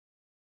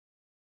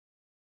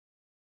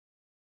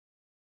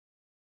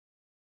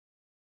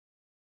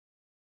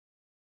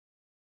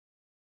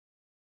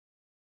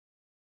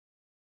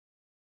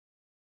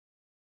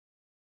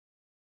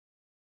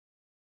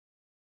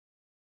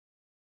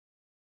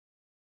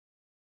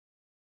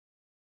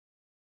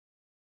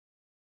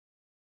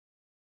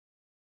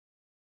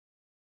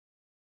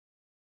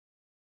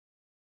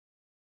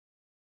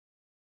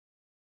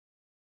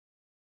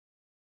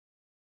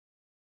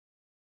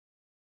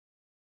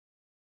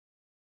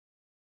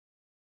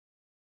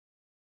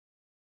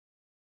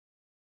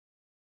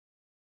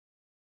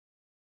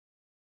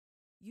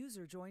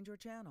User joined your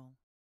channel.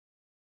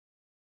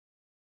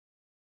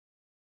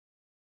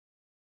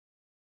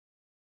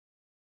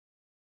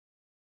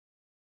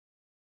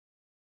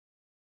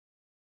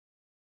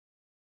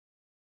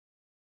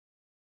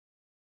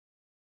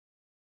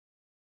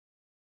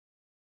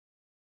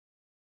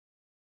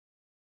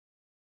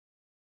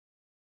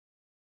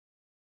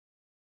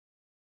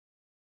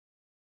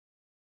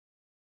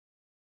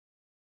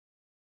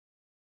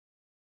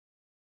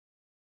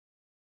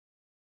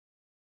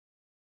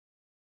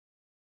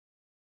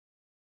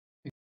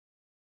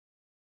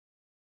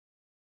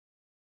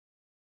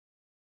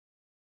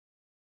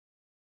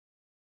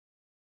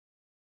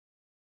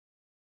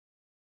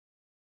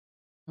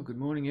 Well, good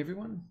morning,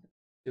 everyone.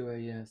 Do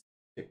a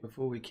check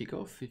before we kick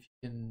off. If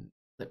you can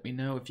let me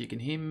know if you can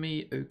hear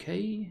me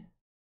okay.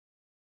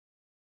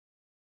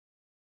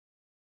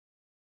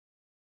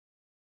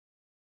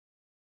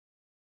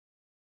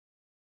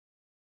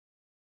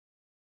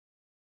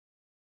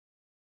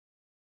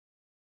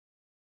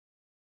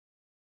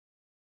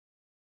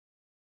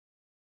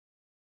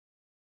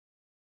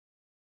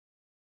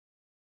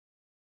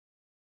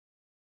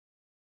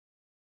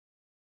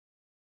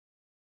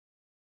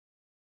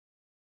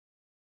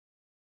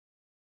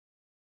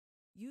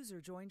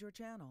 User joined your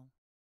channel.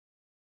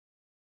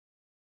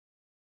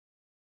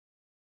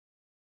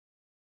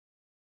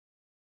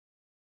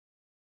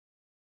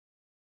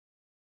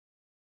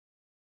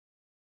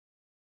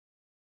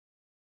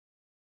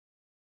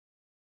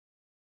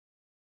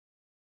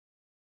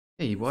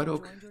 Hey, White User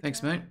Hawk. joined your Thanks,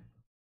 channel. mate.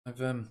 I've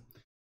spent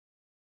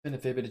a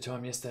fair bit of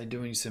time yesterday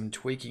doing some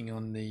tweaking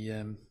on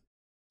the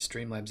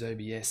Streamlabs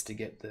OBS to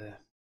get the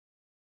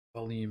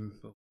volume,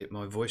 or get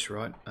my voice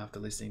right after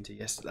listening to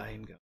yesterday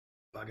and go,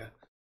 bugger.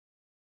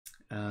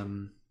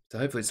 So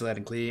hopefully it's loud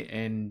and clear,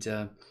 and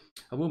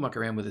I will muck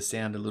around with the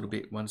sound a little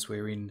bit once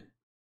we're in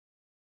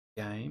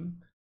game,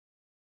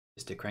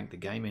 just to crank the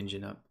game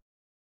engine up,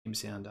 game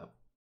sound up.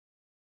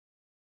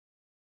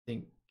 I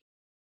think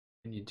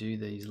when you do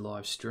these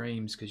live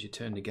streams, because you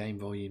turn the game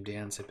volume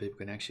down so people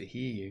can actually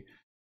hear you,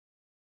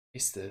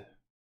 miss the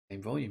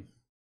game volume.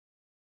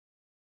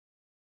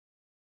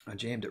 I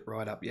jammed it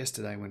right up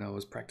yesterday when I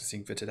was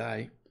practicing for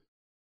today,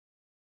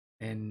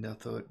 and I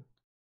thought,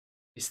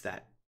 miss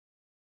that.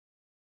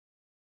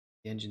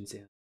 The engine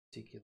sound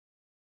particular.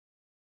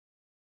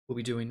 We'll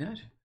be doing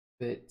that,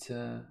 but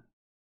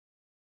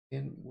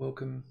again,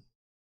 welcome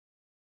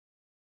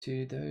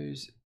to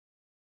those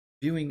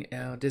viewing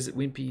our Desert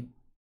Wings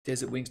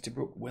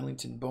Tobruk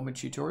Wellington bomber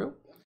tutorial.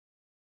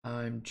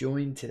 I'm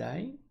joined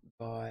today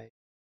by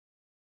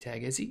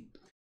Tag Ezzy,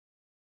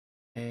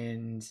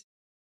 and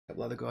a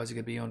couple other guys are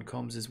going to be on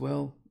comms as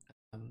well.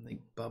 I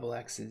think Bubble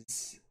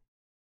Axe's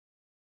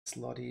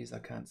slot is, I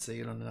can't see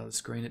it on another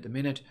screen at the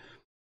minute.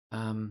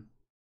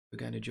 We're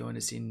going to join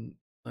us in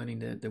learning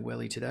the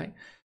welly today.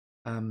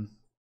 A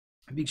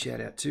big shout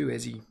out to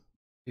Ezzy,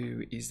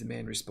 who is the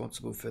man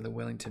responsible for the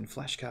Wellington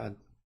Flashcard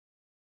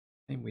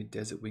team with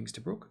Desert Wings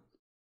Tobruk.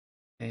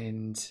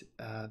 And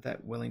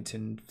that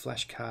Wellington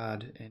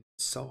Flashcard and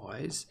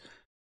size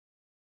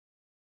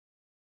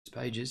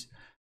pages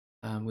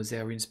was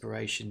our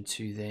inspiration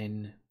to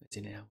then, it's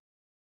in our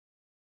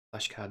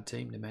Flashcard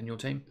team, the manual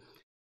team,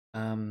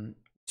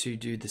 to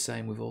do the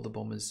same with all the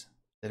bombers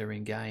that are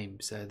in game.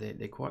 So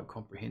they're quite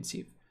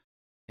comprehensive,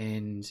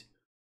 and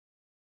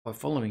by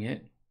following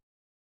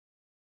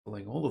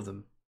all of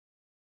them,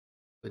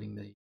 including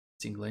the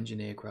single engine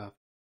aircraft,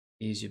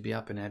 is you'd be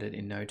up and at it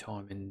in no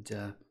time. And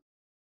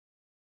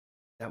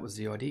that was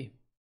the idea,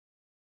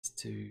 is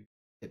to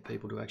get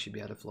people to actually be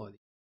able to fly,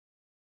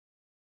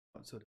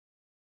 sort of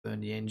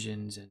burn the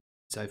engines and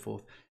so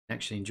forth, and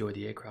actually enjoy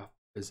the aircraft,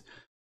 because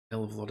a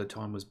hell of a lot of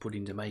time was put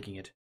into making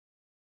it.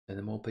 So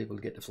the more people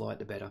get to fly it,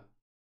 the better.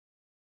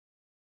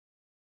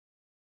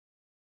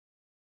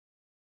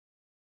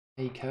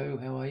 Hey Co,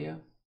 how are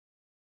you?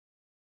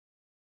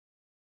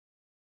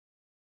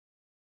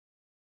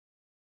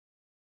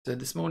 So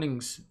this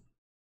morning's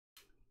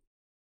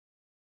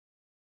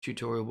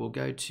tutorial will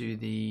go to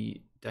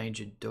the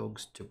Danger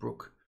Dogs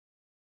Tobruk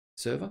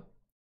server.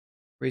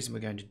 The reason we're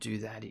going to do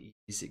that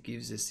is it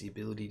gives us the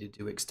ability to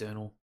do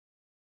external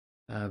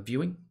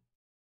viewing,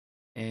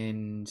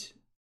 and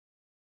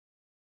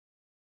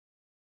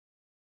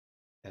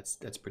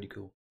that's pretty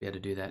cool. Be able to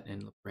do that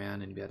and look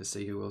around and be able to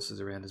see who else is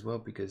around as well,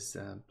 because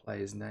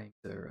players' names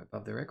are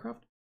above their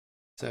aircraft.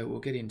 So we'll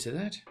get into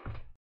that.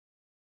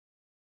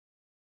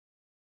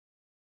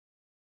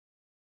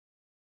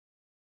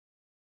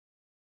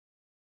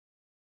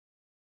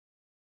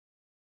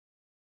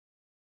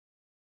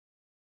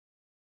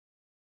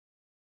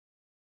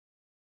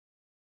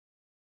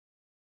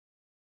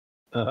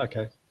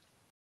 Okay.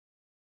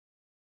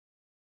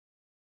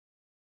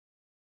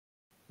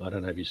 I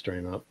don't have your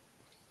stream up.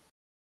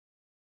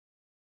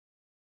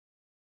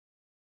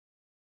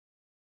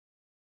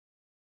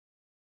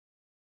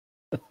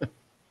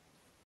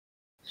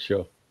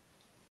 Sure.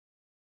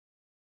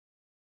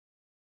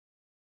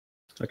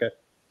 Okay.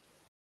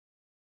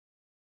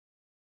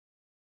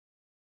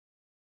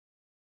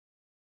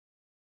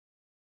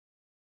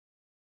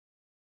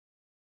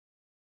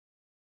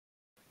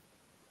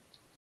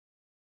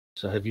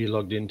 So have you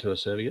logged into a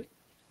server yet?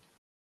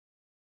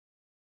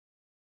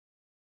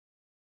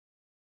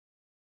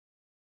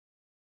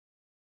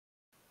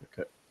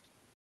 Okay.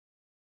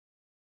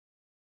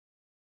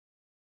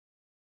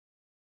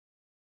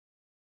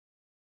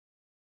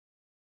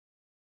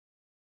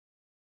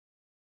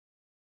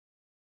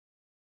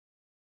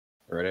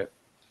 Right out.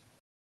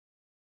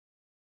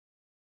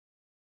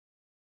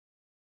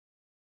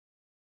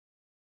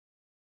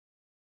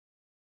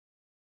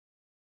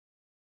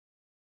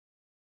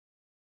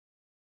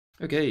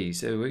 Okay,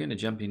 so we're going to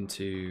jump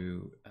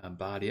into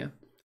Bardia.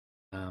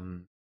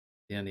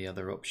 The only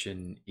other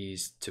option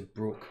is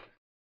Tobruk.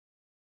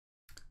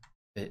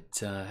 But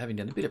having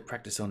done a bit of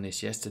practice on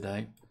this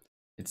yesterday,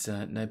 it's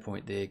no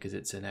point there because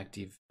it's an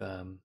active,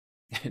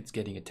 it's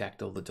getting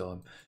attacked all the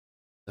time.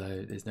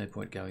 So there's no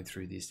point going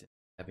through this,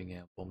 having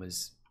our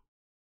bombers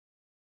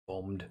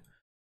bombed,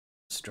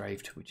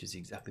 strafed, which is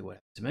exactly what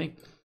happened to me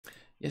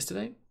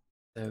yesterday.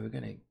 So we're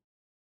going to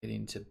get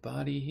into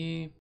Bardia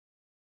here.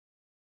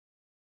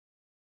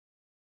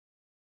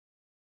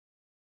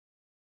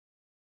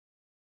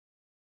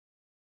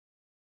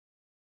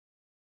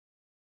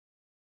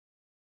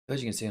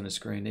 As you can see on the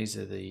screen, these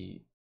are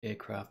the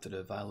aircraft that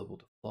are available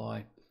to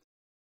fly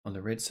on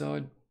the red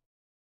side.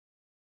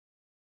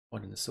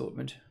 Quite an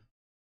assortment.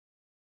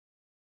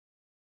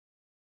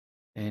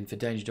 And for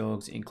danger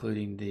dogs,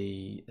 including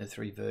the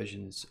three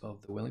versions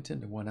of the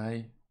Wellington, the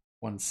 1A,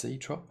 1C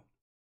Trop,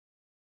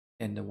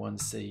 and the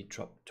 1C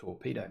Trop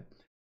Torpedo.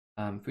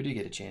 If we do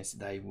get a chance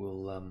today,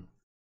 we'll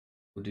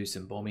do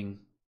some bombing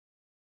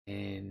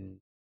and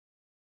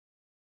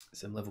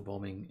some level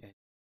bombing and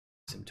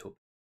some torpedo,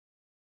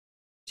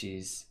 which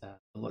is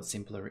a lot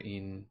simpler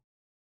in.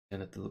 You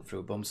don't have to look through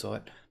a bomb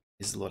site.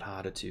 It's a lot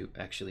harder to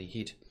actually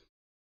hit,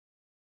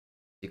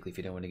 particularly if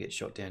you don't want to get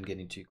shot down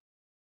getting too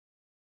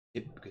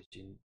deep, because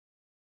you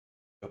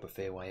drop a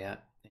fair way out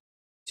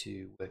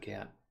to work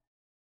out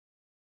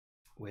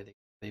where they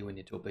can be when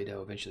your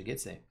torpedo eventually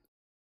gets there.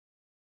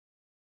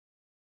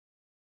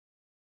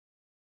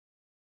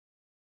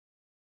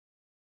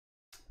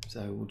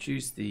 So we'll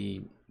choose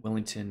the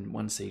Wellington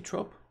 1C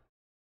Trop,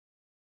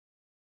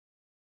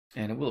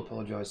 and I will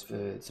apologise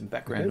for some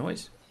background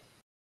noise.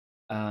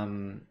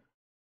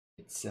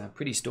 It's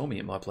pretty stormy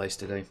at my place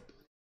today.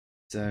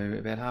 So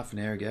about half an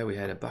hour ago we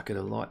had a bucket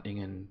of lightning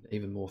and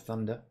even more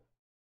thunder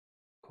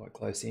quite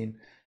close in.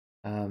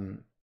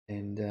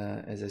 And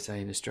as I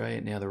say in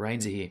Australia, now the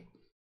rains are here.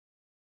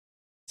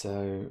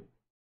 So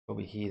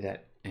probably hear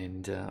that,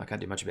 and I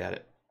can't do much about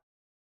it.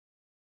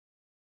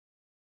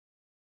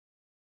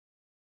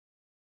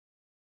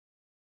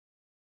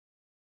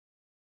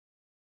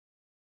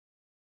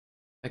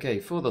 Okay,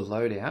 for the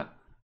loadout.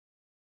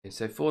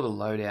 So for the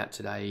loadout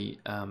today,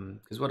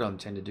 because what I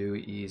intend to do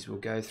is we'll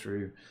go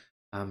through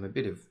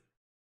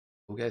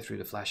we'll go through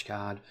the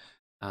flashcard,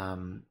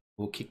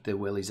 we'll kick the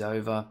wellies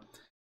over,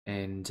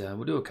 and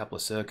we'll do a couple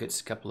of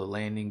circuits, a couple of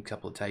landing, a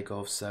couple of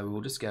takeoffs. So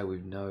we'll just go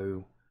with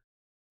no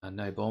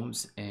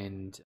bombs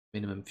and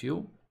minimum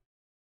fuel.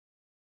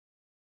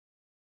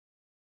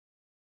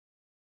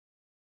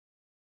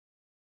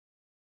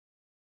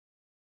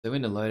 So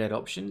in the loadout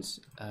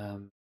options,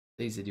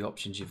 these are the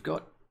options you've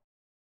got.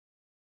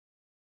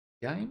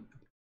 Game.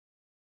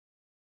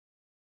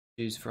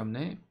 Choose from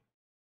there.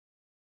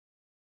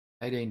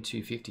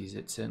 18250s,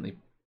 it certainly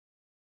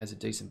has a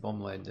decent bomb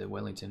load, the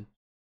Wellington.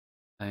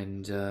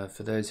 And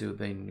for those who have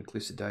been in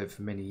Cliffs of Dover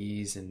for many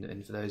years,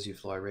 and for those who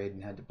fly red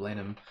and had the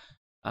Blenheim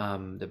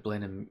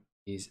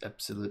is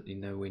absolutely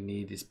nowhere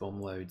near this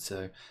bomb load.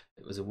 So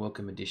it was a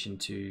welcome addition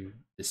to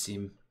the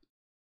sim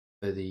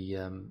for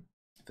the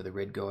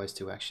red guys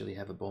to actually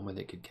have a bomber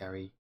that could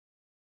carry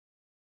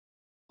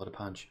a lot of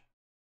punch.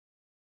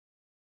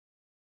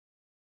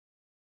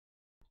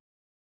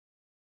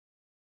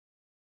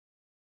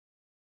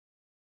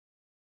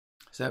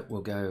 So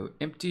we'll go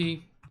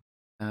empty.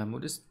 We'll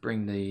just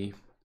bring the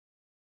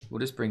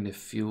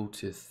fuel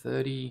to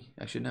 30.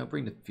 Actually, no,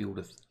 bring the fuel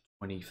to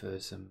 20 for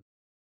some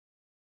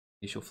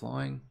initial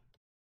flying.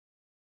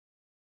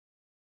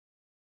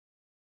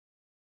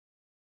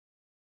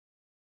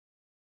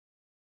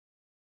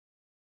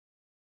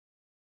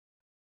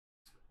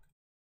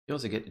 You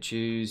also get to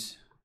choose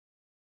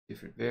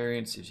different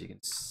variants, as you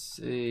can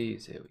see.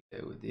 So here we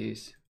go with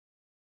this.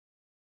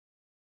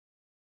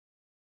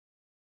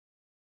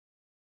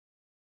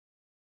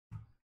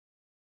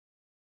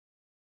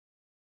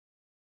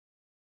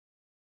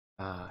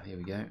 Here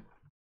we go.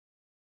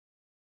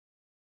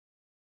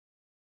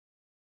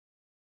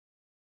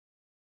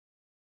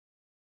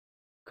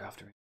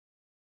 Crafter.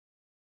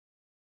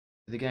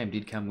 The game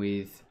did come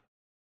with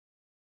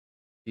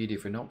a few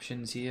different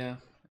options here.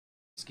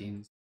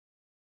 Skins.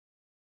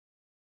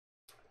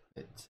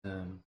 But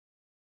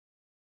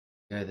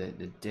go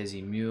the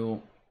Desi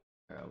Mule.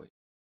 Where are we?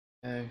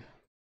 Go.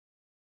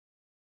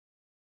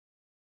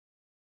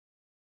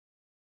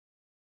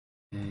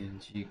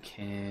 And you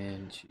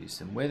can choose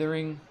some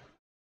weathering.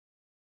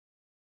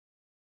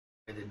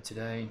 Weathered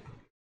today.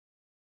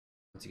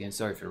 Once again,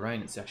 sorry for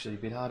rain. It's actually a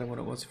bit harder than what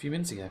it was a few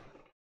minutes ago.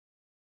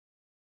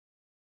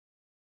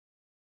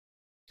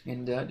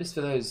 And just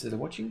for those that are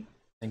watching,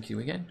 thank you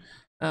again.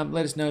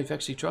 Let us know if you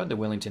actually tried the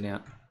Wellington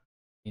out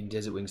in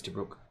Desert Wings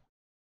Tobruk.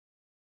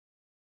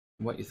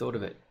 And what you thought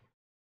of it.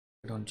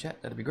 Put it on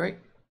chat, that'd be great.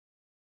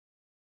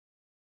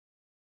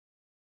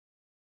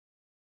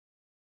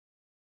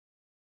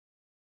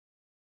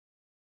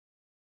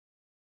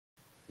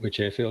 Which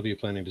airfield are you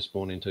planning to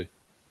spawn into?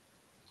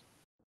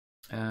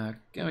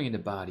 Going into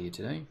Bardia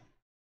today.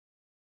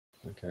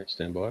 Okay,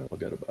 stand by. I'll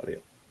go to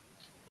Bardia.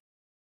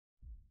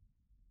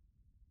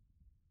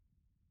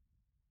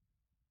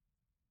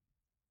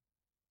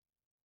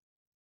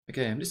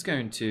 Okay, I'm just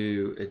going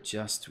to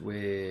adjust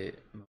where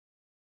my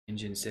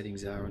engine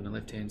settings are on the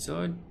left-hand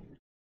side.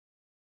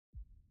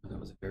 That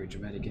was a very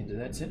dramatic end to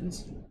that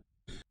sentence.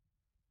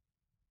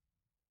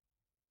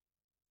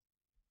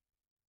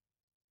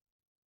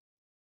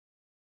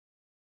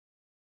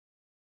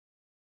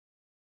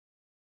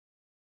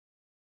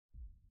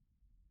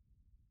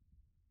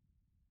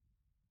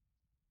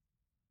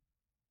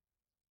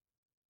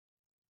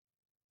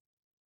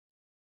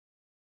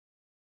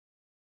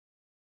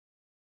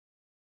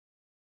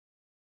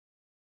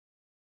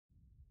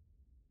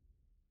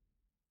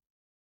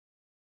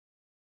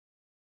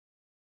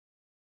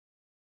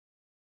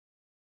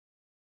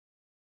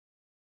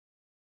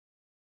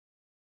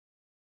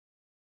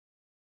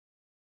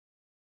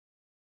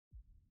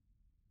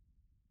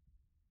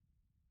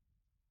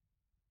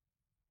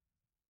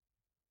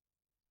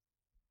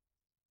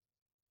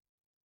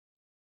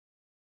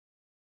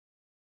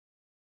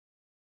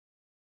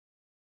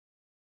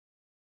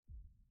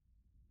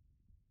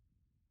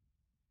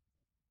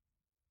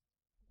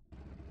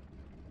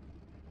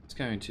 It's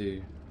going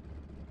to...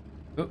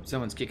 Oh,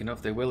 someone's kicking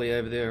off their welly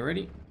over there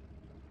already.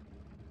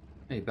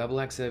 Hey, bubble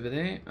axe over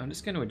there. I'm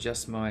just going to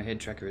adjust my head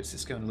tracker. It's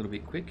just going a little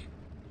bit quick.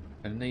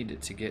 I need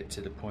it to get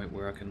to the point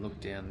where I can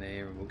look down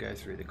there and we'll go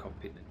through the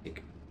cockpit in a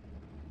tick.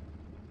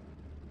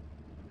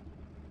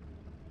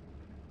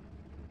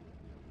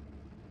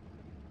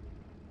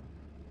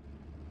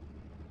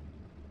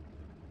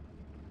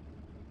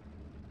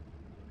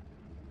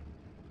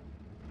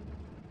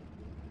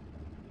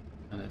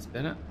 Oh, that's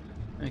better.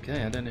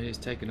 Okay, I don't know who's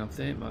taken off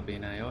there. It might be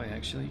an AI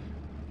actually.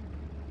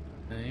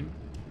 Name.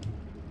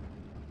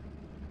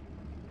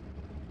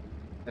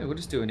 Okay, we'll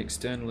just do an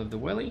external of the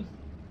welly.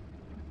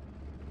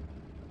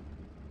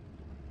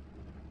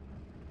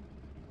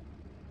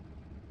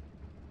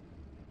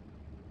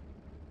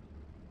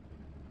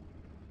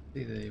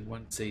 See the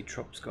 1C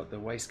trop's got the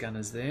waist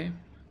gunners there.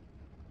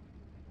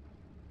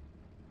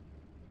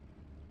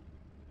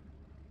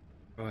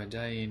 Right,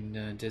 day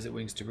in Desert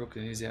Wings Tobruk,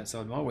 and it is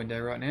outside my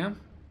window right now.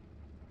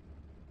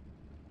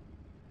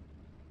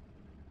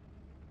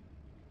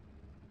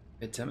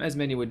 But as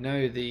many would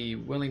know, the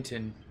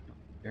Wellington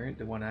variant,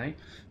 the 1A,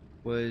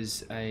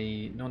 was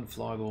a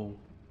non-flyable,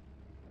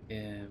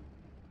 human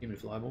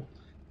flyable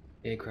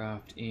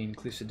aircraft in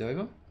Cliffs of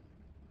Dover,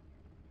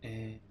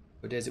 and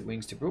for Desert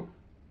Wings Tobruk,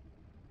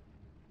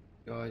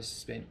 guys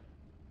spent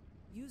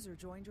User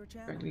joined your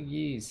channel. practically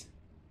years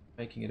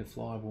making it a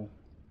flyable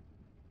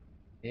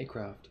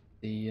aircraft.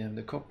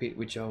 The cockpit,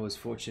 which I was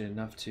fortunate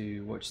enough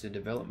to watch the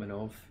development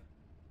of,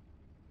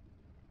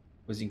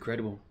 was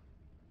incredible.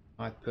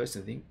 I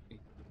personally think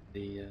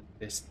the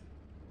best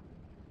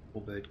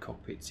all-bird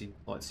cockpits in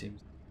flight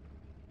sims.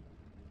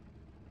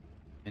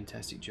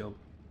 Fantastic job.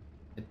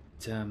 It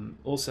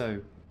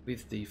also,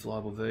 with the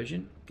flyable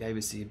version, gave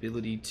us the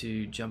ability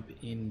to jump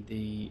in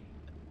the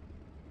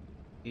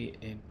rear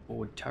and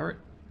forward turret,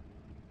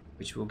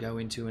 which we'll go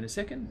into in a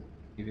second.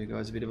 Give you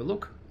guys a bit of a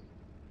look,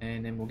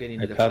 and then we'll get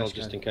into the Paddle, flashcard.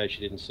 just in case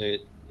you didn't see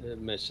it, the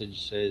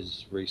message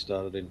says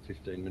restarted in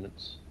 15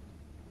 minutes.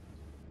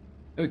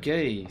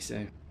 Okay,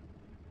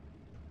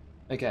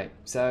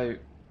 so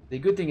the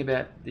good thing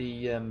about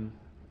the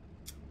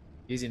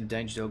using the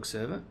Danger Dog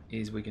server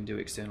is we can do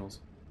externals.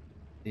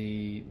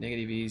 The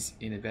negative is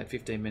in about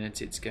 15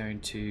 minutes it's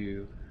going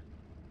to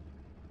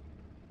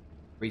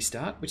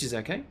restart, which is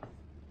okay.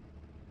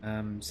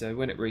 So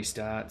when it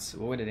restarts,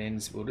 or when it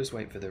ends, we'll just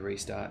wait for the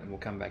restart and we'll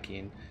come back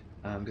in,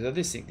 because I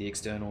just think the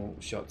external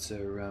shots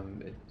are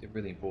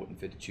really important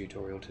for the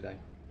tutorial today.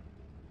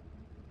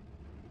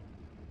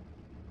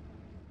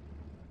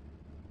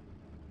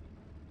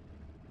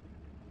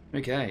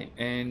 Okay,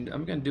 and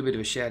I'm going to do a bit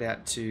of a shout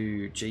out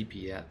to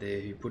GP out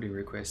there who put in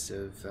requests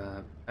of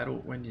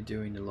Paddle, when you're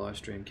doing the live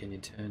stream, can you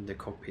turn the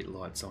cockpit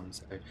lights on?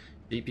 So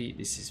GP,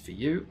 this is for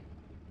you.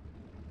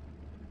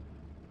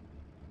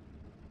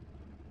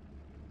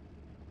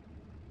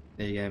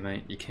 There you go,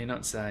 mate. You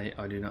cannot say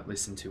I do not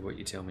listen to what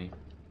you tell me,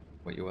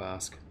 what you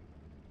ask.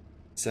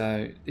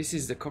 So this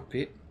is the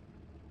cockpit,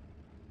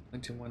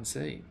 Wellington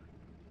 1C.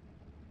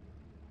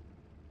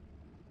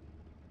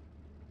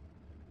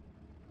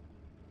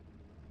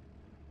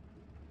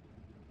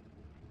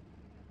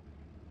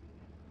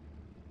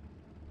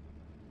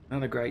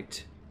 Another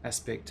great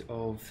aspect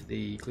of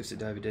the Cliffs of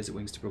Dover Desert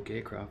Wings Tobruk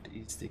aircraft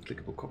is the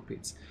clickable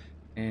cockpits,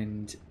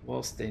 and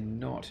whilst they're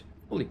not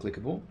fully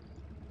clickable,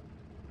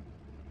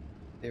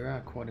 there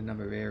are quite a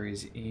number of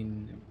areas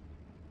in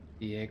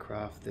the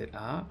aircraft that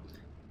are,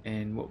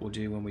 and what we'll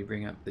do when we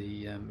bring up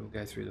the, we'll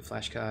go through the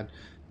flashcard,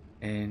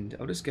 and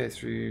I'll just go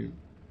through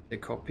the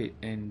cockpit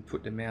and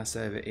put the mouse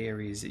over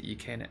areas that you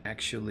can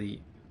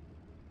actually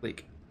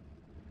click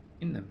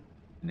in them,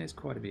 and there's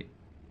quite a bit,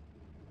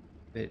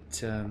 but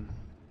it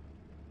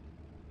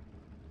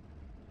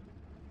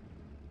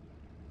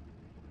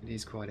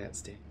is quite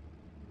outstanding.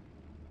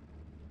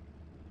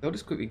 I'll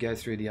just quickly go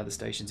through the other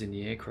stations in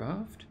the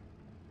aircraft,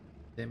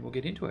 then we'll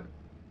get into it.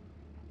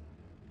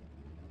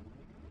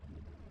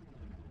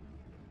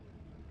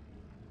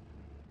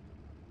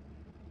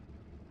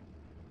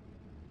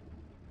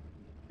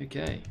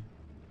 Okay,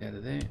 out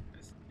of there.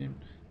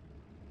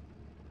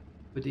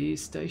 Bombardier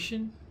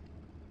station.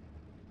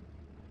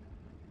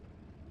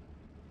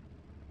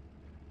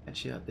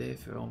 Actually out there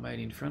for old mate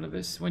in front of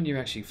us. When you're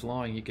actually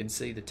flying, you can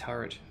see the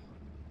turret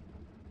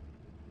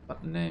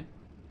button there.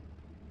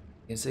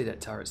 You can see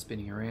that turret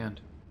spinning around.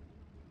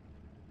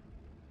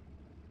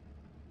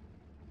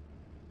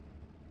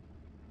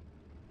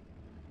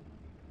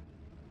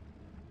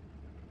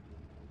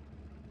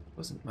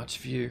 Wasn't much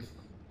view.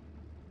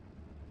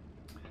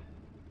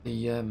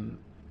 The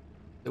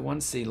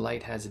 1C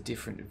late has a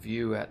different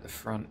view at the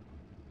front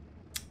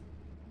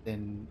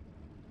than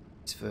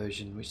this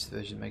version, which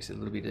version makes it a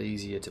little bit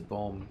easier to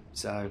bomb.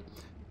 So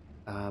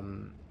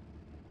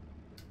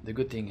the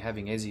good thing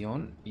having Ezzy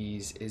on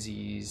is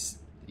Ezzy is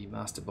the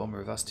master bomber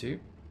of us two.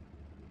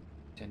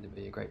 Tend to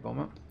be a great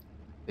bomber.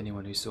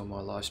 Anyone who saw my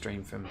live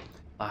stream from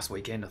last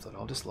weekend, I thought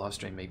I'll just live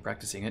stream me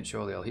practicing it.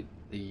 Surely I'll hit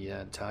the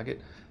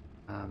target.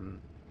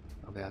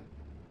 About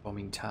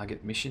bombing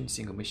target mission,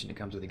 single mission that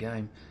comes with the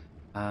game.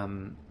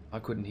 I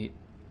couldn't hit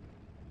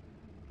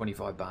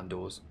 25 barn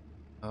doors.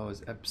 I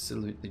was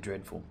absolutely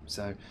dreadful.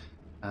 So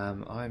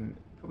I'm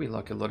probably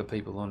like a lot of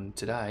people on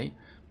today,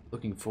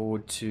 looking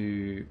forward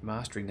to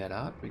mastering that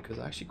art, because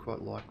I actually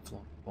quite like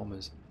flying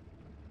bombers.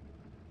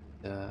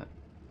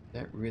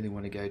 Don't really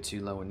want to go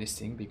too low on this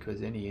thing,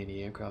 because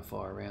any aircraft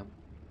fly around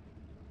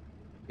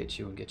gets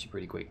you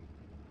pretty quick.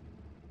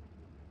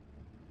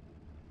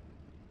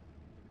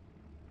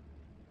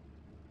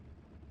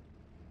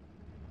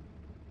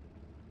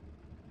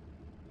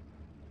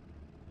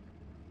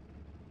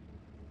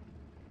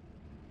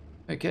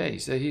 Okay,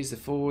 so here's the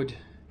forward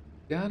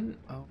gun.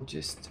 I'll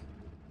just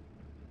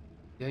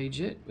gauge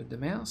it with the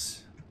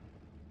mouse.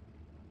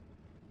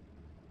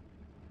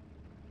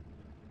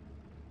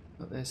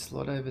 Got their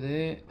slot over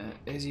there.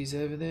 Ezzy's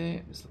over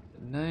there. Let's look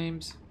at the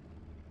names.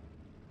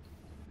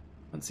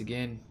 Once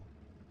again,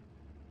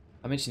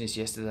 I mentioned this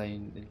yesterday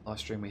in the live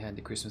stream we had,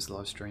 the Christmas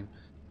live stream.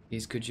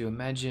 Is, could you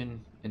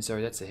imagine? And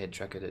sorry, that's the head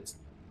tracker. That's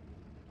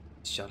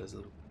shutters a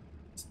little.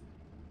 It's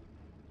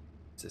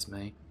just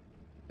me.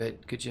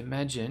 But could you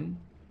imagine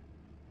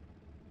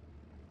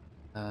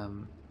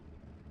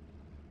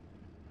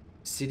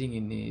sitting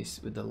in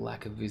this with the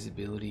lack of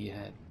visibility you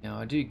had? Now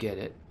I do get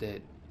it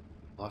that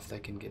life they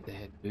can get their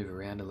head move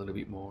around a little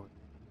bit more,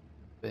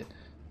 but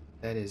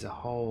that is a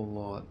whole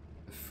lot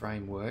of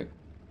framework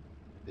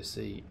to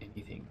see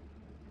anything.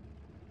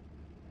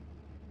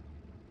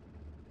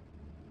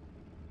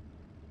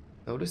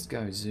 I'll just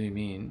go zoom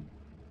in.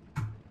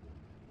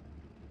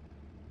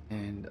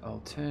 And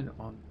I'll turn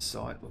on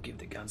sight. We'll give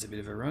the guns a bit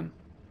of a run.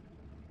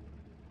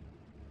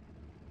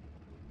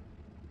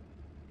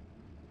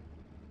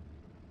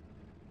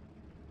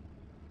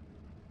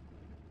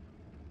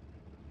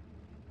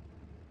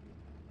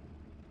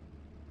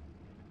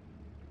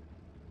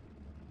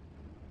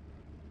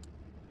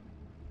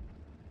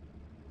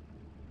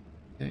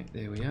 Okay,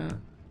 there we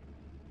are.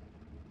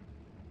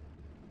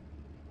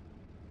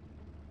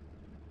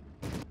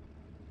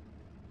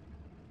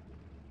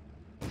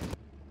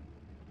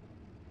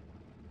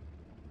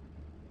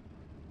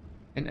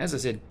 And as I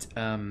said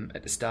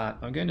at the start,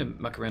 I'm going to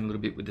muck around a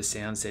little bit with the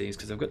sound settings,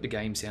 because I've got the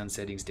game sound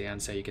settings down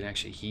so you can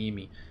actually hear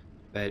me.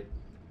 But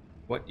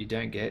what you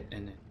don't get,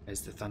 and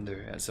as the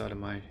thunder outside of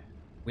my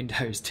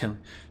window is telling,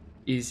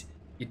 is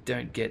you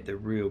don't get the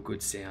real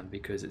good sound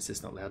because it's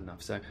just not loud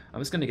enough. So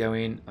I'm just going to go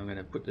in, I'm going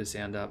to put the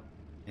sound up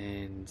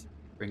and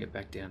bring it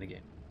back down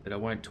again. But I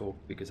won't talk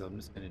because I'm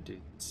just going to do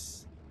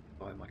this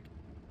by my...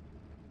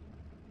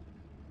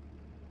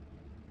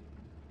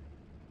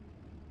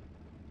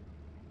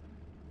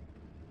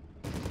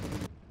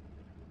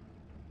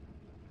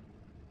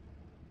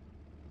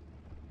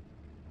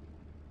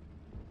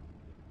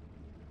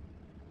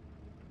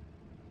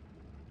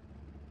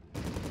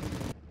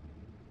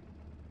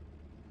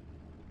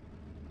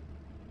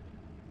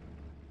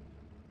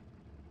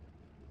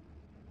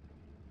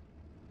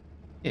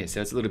 Yeah,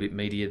 so it's a little bit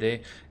meatier there,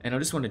 and I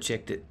just want to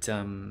check that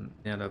now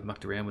that I've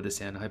mucked around with the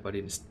sound, I hope I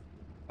didn't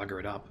bugger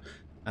it up.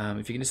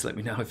 If you can just let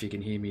me know if you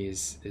can hear me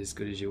as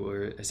good as you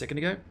were a second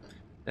ago,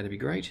 that'd be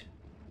great.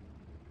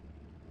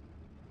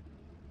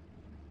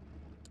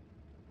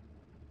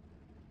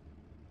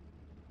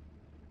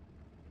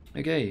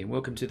 Okay,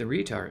 welcome to the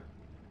rear turret.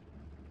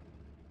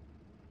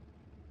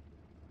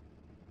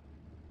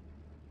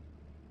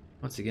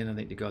 Once again, I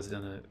think the guys have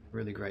done a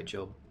really great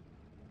job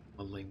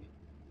modelling.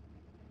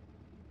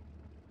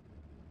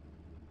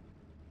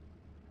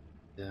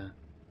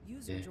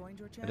 User joined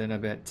your I channel. don't know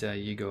about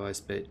you guys,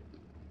 but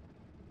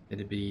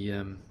it'd be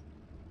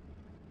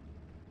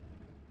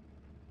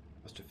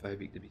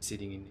claustrophobic to be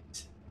sitting in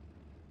this.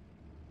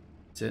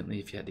 Certainly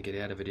if you had to get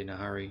out of it in a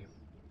hurry.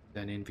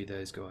 Don't envy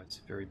those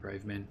guys. Very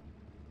brave men.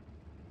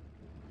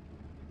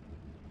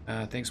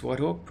 Thanks,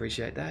 Whitehawk.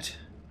 Appreciate that.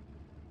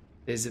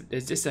 There's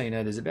just so you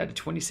know, there's about a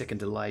 20-second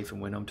delay from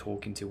when I'm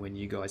talking to when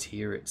you guys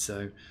hear it.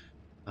 So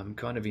I'm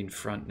kind of in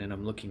front and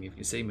I'm looking. If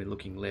you see me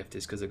looking left,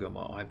 it's because I've got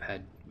my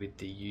iPad with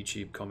the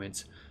YouTube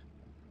comments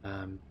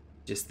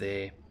just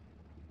there.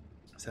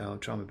 So I'll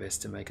try my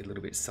best to make it a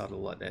little bit subtle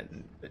like that,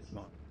 and it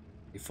might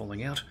be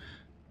falling out.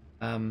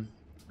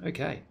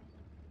 Okay,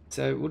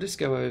 so we'll just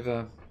go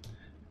over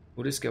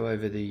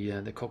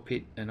the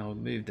cockpit, and I'll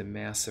move the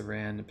mouse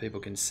around and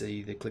people can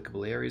see the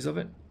clickable areas of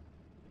it.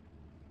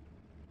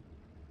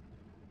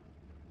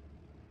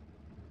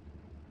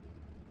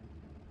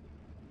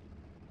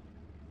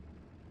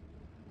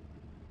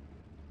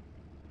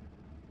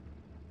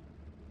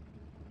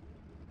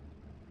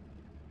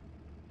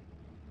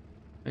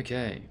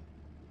 Okay.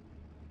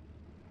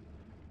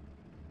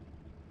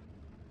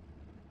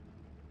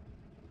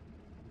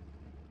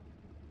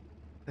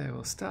 So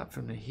we'll start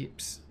from the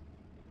hips.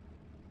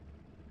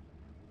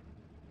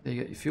 There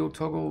you got your fuel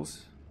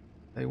toggles.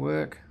 They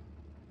work.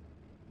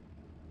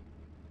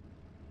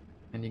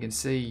 And you can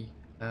see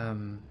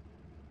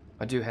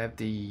I do have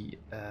the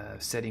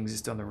settings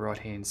just on the right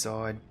hand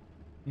side.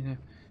 You know, if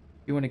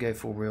you want to go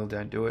full wheel,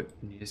 don't do it.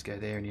 And you just go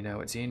there and you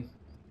know it's in.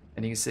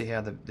 And you can see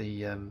how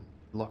the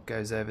lock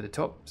goes over the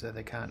top, so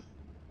they can't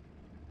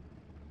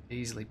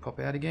easily pop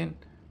out again.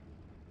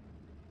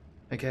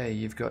 Okay,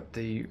 you've got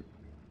the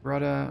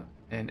rudder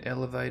and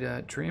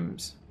elevator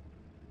trims.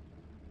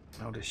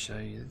 I'll just show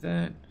you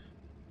that.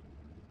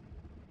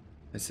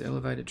 That's the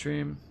elevator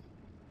trim.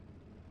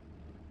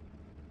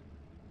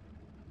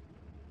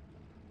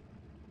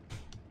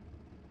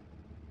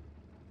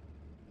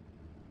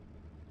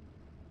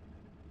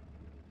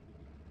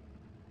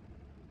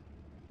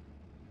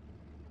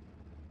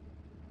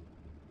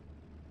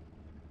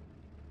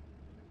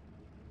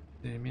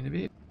 Zoom in a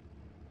bit.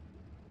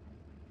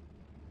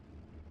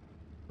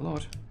 A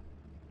lot.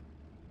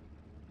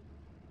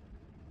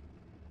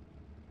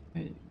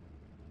 Okay.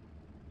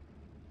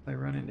 They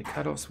run into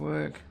cutoffs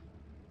work.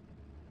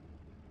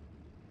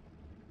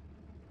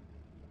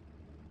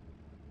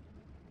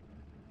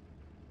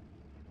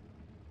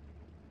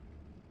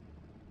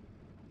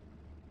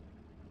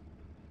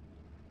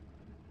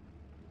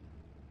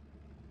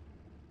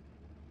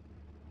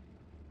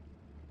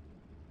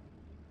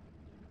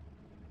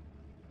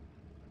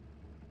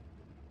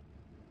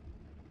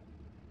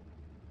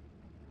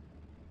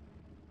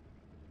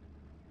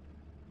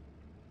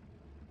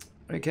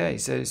 Okay,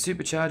 so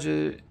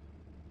supercharger,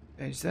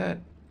 change that.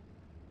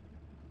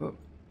 Oh.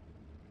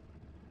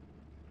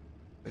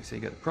 So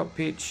you got the prop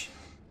pitch.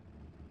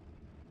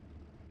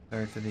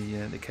 Sorry for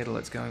the kettle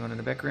that's going on in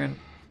the background.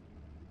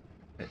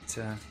 But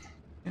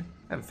yeah,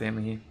 have a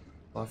family here,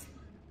 life.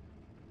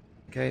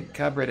 Okay,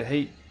 carburetor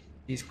heat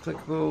is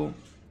clickable.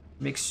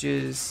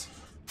 Mixtures,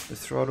 the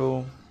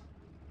throttle.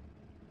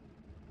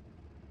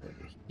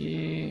 Over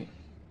here.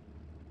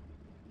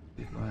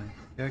 Give my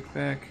yoke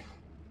back.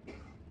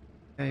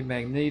 Okay,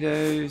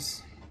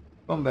 magnetos,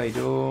 Bombay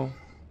door,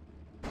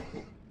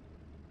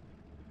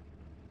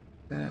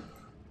 that.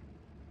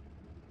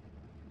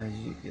 As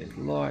you get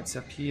lights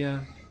up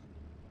here,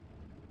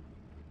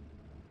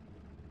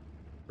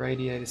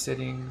 radiator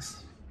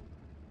settings.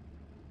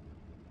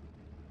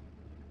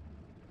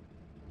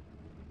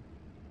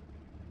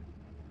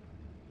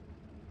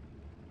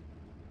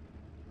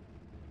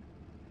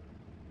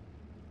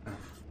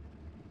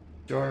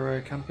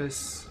 Gyro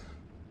compass.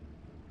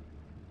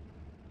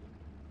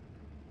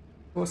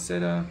 Course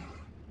setter,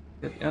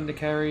 got the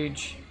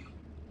undercarriage,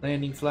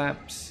 landing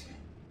flaps.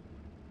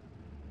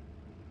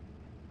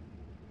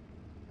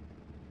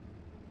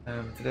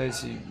 For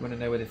those who want to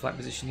know where the flap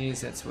position is,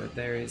 that's what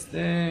there is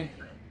there.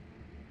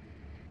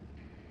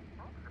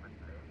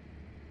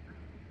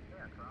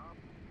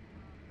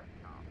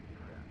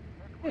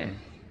 Yeah.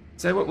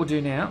 So what we'll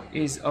do now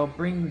is I'll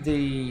bring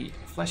the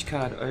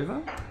flashcard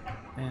over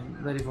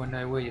and let everyone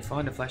know where you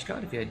find a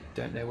flashcard if you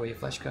don't know where your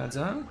flashcards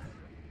are.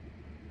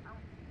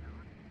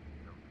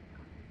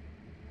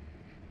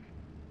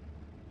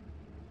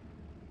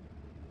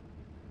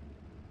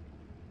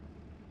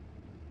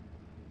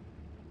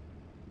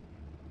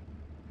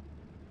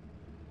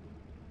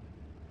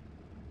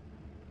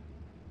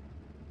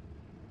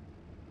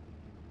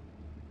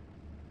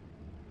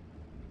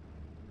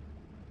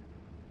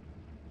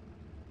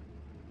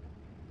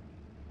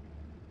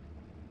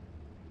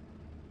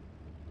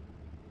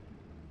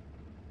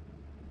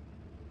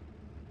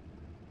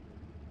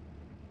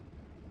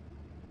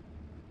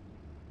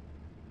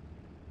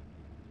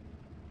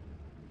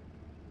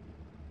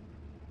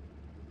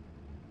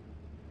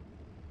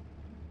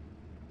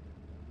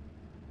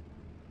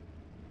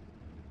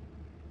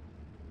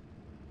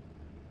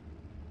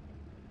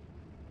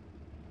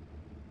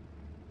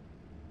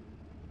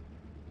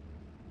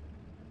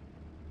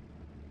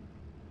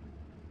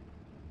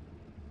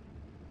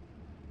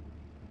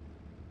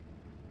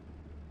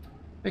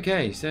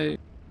 Okay, so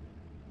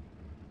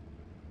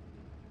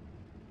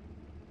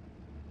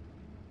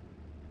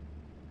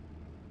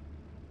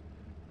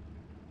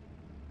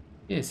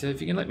yeah, so if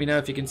you can let me know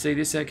if you can see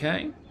this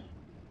okay.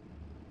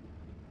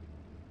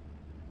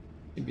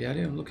 Should be able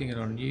to. I'm looking at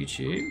it on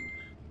YouTube.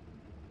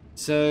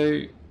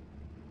 So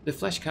the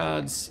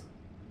flashcards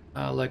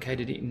are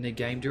located in the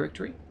game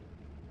directory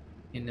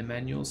in the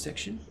manual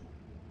section.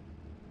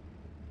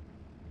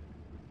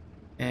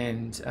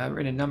 And we're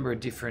in a number of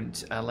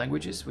different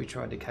languages. We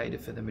tried to cater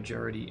for the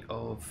majority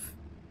of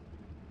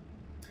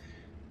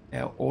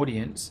our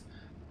audience.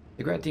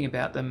 The great thing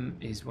about them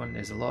is, one,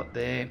 there's a lot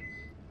there,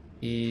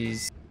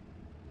 is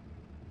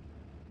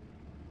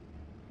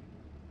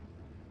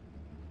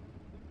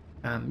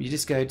you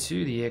just go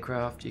to the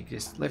aircraft, you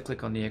just left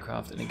click on the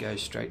aircraft and it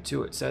goes straight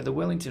to it. So the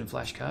Wellington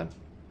flashcard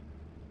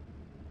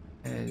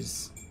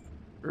has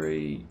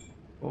 3,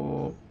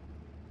 4,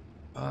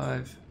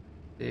 5,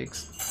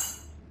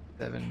 6,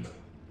 7,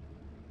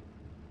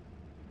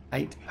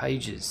 8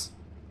 pages.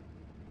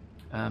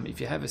 If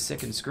you have a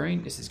second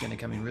screen, this is going to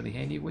come in really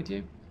handy with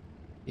you.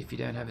 If you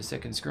don't have a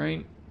second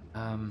screen,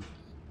 print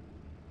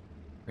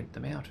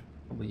them out,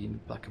 probably in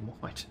black and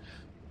white.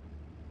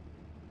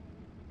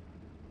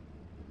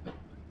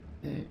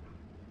 Yeah.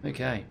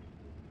 Okay,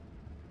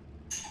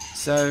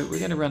 so we're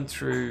going to run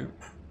through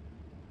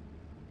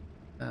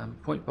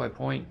point by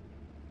point.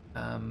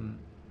 I'm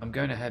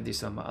going to have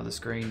this on my other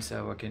screen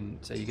so I can.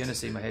 So you're going to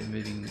see my head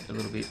moving a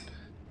little bit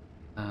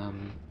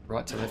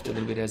right to left a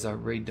little bit as I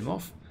read them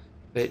off.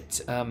 But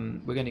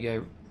we're going to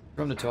go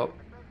from the top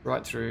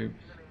right through,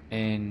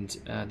 and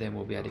then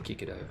we'll be able to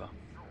kick it over.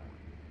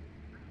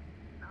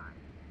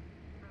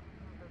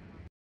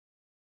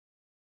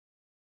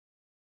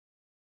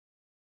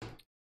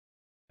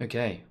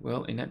 Okay,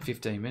 well, in that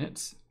 15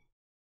 minutes,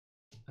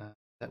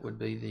 that would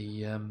be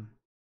the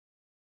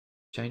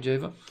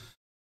changeover.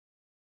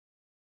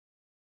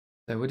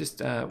 So we'll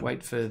just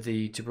wait for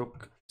the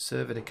Tobruk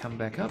server to come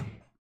back up.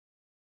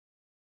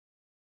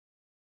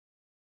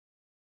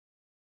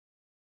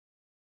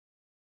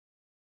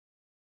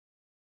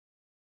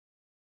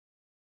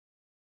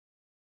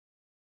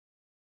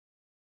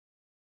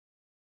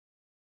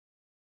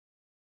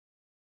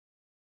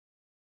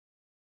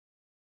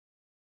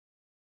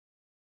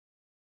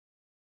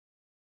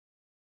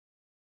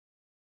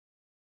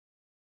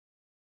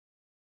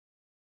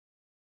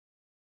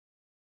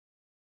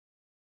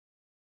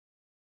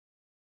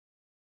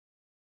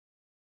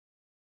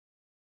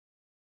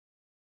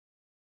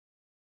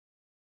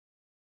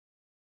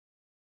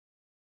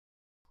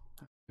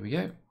 Here we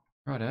go.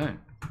 Righto.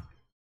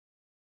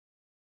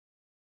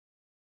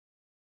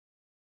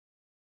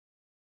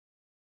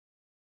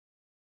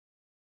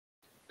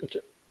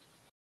 Gotcha.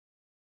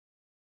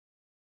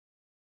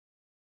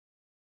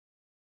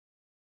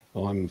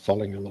 I'm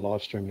following on the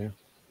live stream now.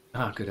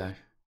 Ah, good.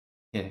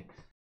 Yeah.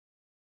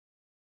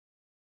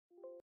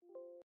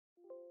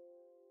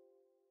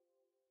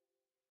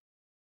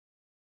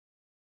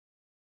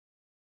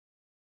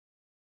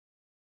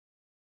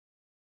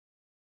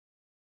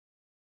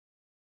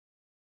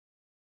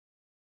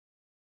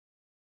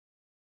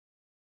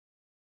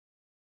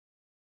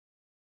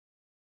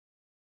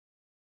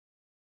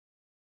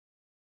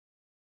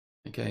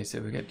 Okay,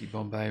 so we've got the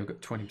Bombay, we've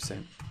got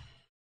 20%.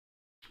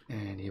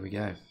 And here we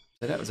go.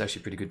 So that was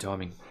actually pretty good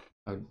timing.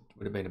 It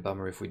would have been a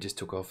bummer if we just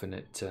took off and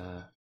it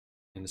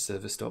and the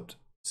server stopped.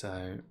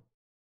 So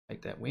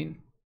take that win.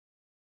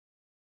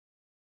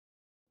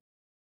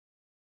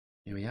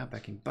 Here we are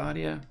back in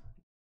Bardia.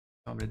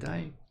 Time of the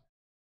day.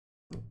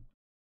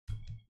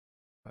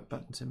 Right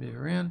button to move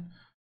around.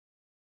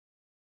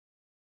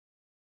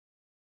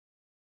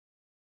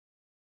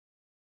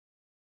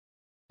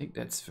 I think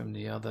that's from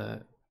the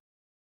other.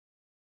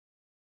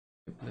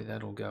 Hopefully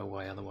that'll go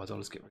away, otherwise I'll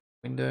just get rid of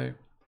the window.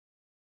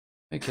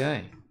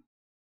 Okay.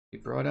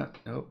 Bit brighter.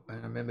 Oh, I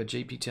remember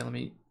GP telling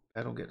me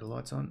that'll get the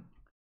lights on.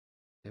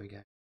 There we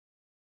go.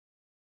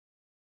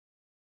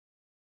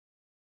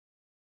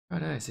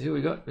 Righto, so here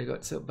we got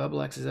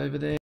bubble axes over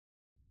there.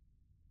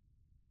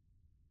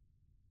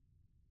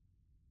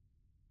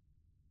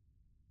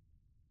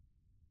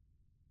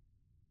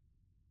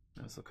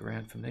 Let's look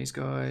around from these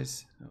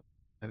guys. Oh,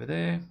 over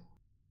there.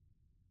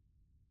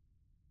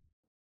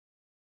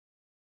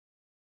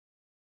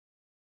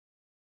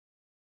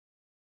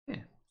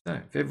 Yeah, so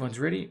if everyone's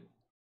ready,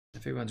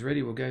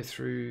 we'll go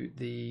through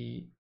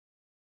the...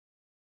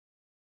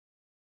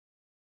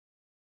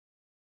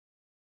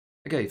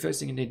 Okay, first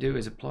thing you need to do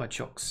is apply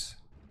chocks.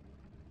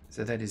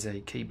 So that is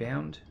a key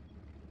bound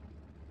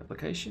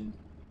application.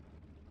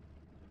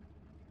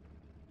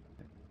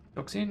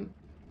 Chocks in.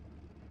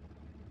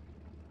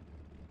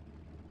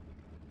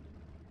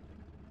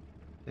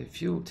 The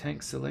fuel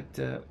tank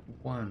selector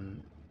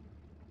 1.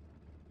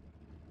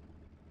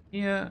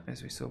 Here,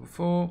 as we saw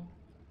before.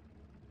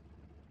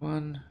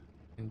 1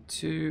 and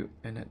 2,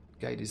 and that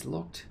gate is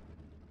locked.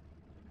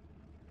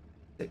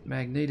 Set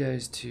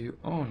magnetos to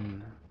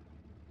on.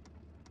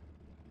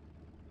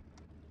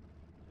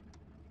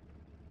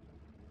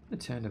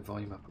 Turn the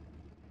volume up.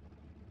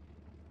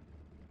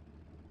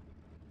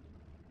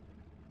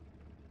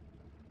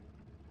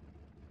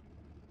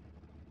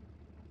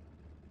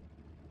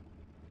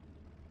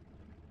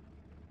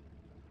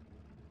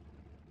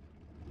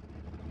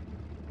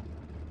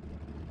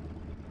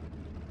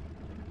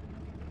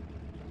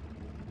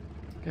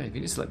 Okay, if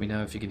you just let me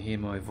know if you can hear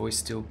my voice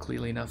still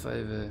clearly enough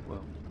over,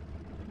 well,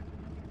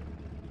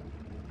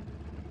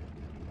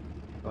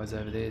 guys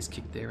over there's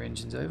kicked their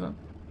engines over.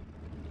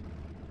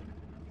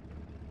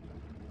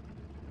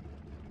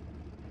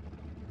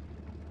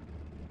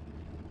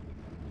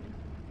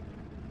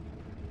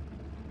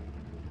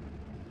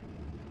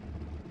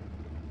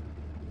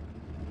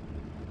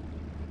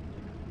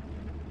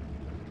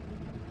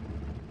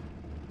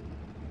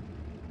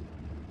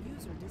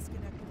 User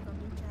disconnected from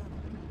your channel.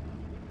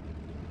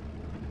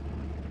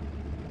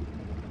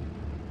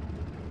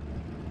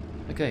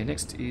 Okay,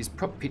 next is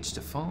prop pitch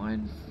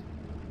define.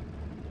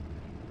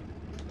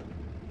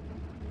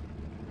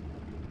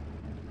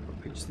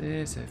 Prop pitch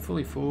there, so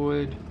fully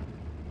forward.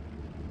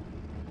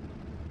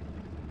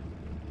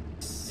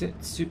 Set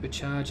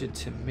supercharger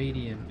to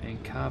medium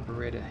and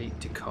carburetor heat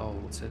to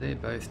cold. So they're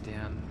both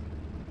down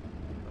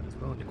as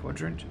well in the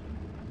quadrant.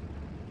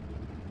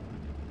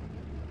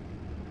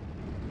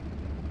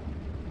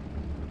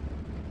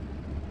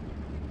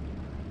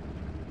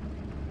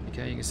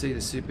 Okay, you can see the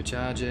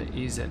supercharger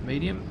is at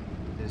medium.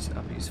 There's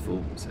up is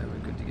full, so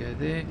we're good to go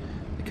there.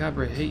 The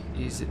carburetor heat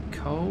is at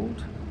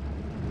cold.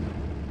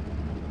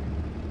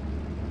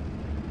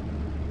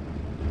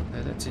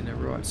 So that's in the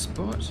right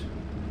spot.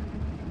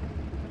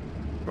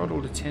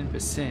 Throttle to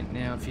 10%.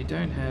 Now, if you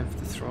don't have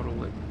the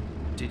throttle at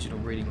digital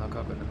reading like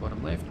I've got at the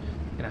bottom left,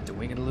 you're gonna have to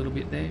wing it a little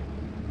bit there.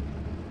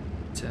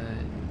 See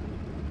that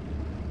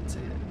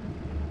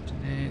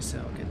there, so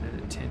I'll get that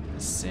at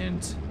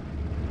 10%.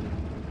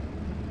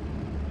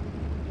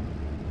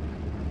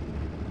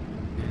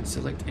 And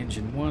select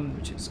engine 1,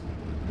 which is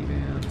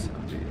rebound, so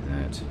I'll do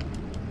that.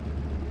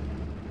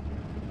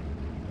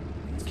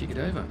 Let's kick it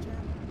over.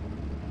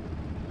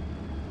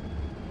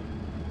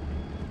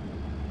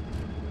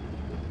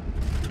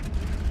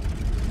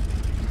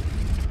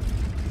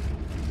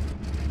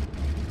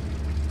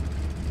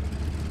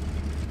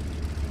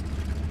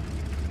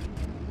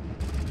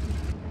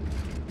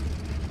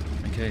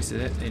 Okay, so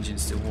that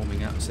engine's still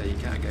warming up, so you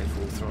can't go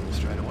full throttle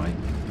straight away.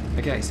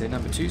 Okay, so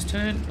number 2's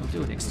turn. I'll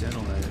do an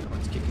external though, that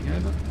one's kicking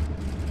over.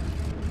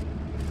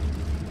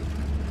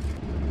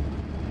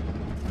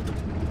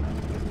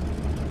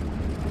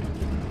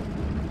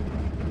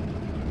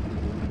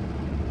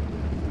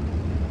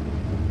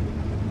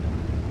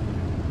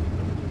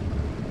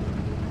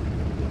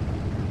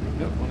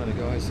 Yep, one of the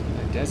guys,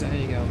 Dazza, how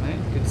you going, mate?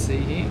 Good to see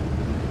you here.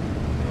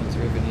 Everyone's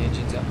revving the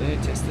engines up there,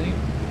 testing.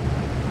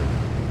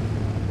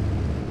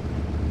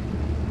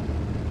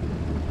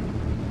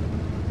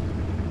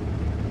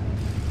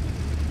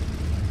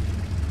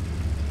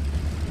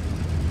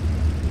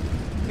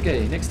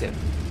 Okay, next step.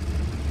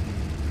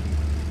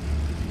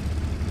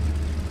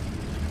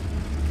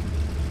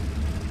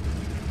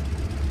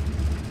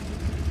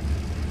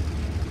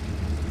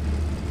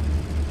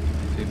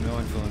 Be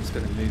mindful, I'm just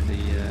going to move the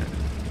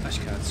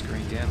flashcard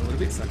screen down a little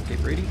bit so I can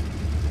keep reading.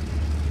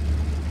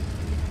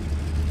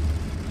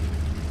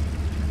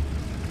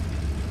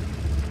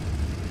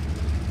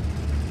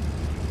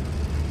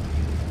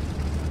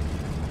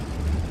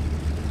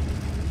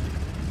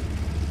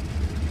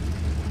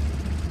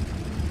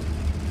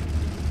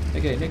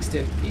 Okay, next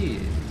step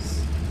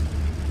is,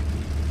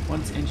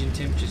 once engine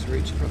temperatures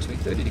reach approximately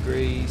 30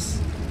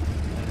 degrees,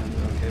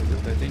 okay, we've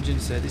got both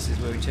engines, so this is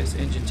where we test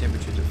engine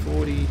temperature to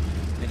 40,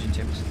 engine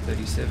temperature to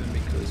 37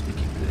 because we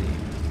kicked the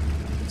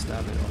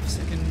starboard off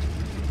second.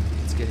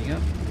 It's getting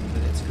up, so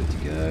that's good to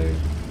go.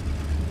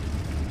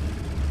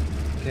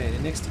 Okay, the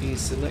next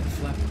is select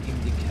flap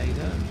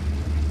indicator.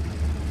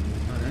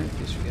 Oh no,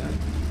 disregard.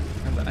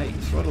 Number 8,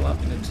 throttle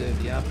up and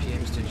observe the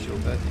RPMs to ensure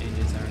both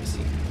engines are in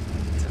sync.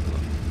 Let's have a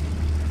look.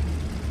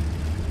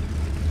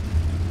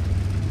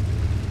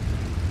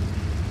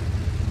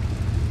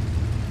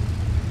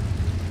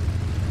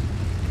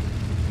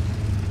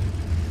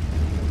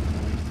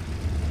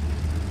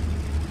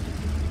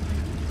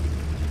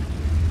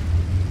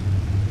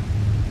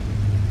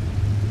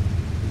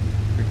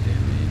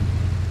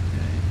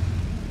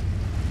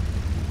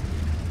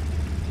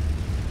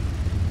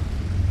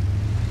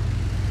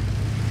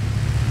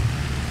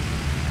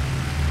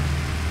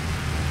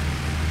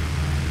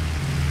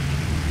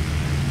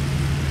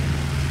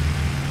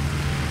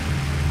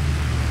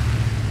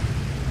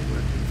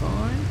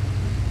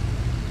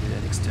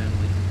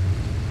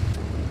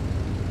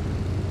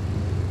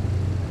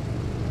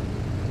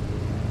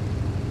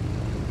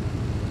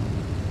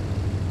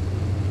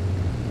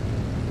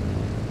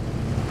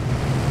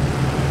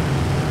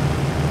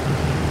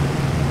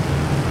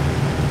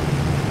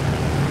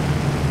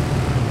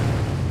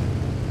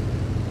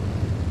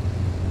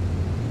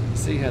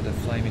 See how the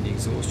flame in the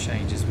exhaust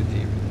changes with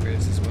the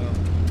revs as well.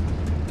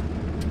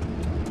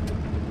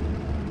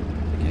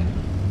 Again.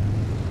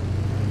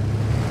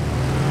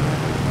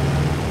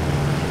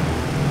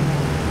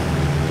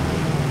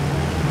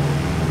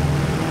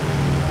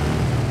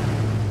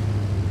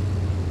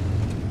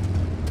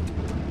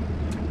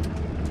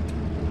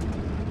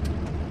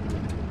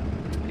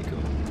 Pretty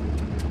cool.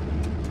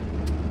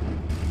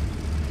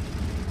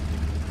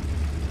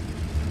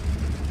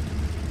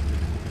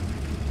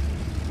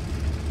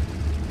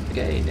 Okay,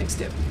 Okay, next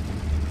step.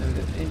 So we've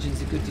got the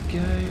engines are good to go.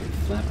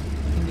 Flap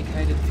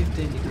indicated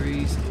 15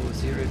 degrees or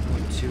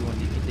 0.2 on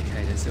the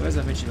indicator. So as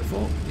I mentioned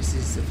before, this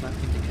is the flap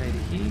indicator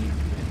here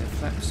and the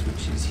flap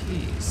switch is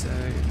here. So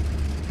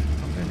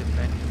I'm going to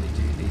manually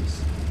do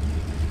this.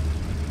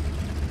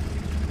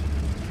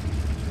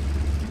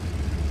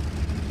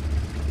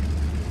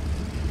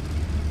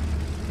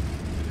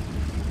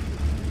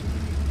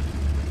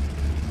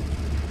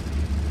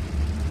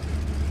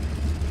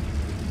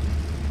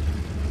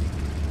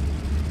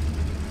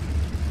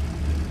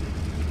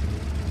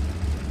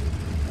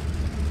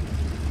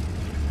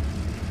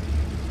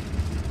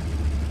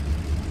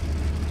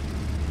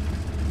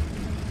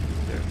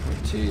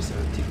 So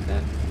I'll tick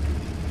that.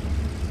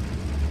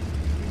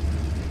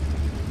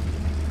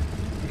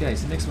 Okay,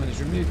 so next one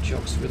is remove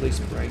chocks, release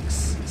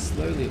brakes,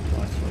 slowly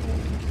apply throttle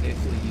and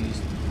carefully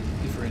use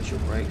differential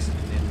brakes and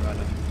then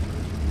rudder.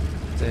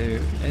 So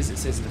as it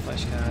says in the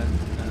flashcard,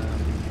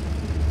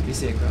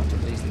 this aircraft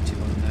will easily tip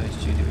on the nose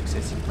due to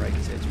excessive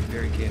braking, so to be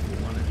very careful,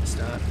 one at the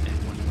start and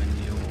one when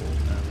you're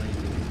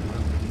landing as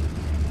well.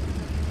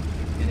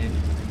 And then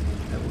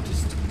we'll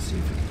just see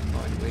if we can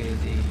find where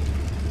the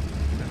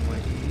runway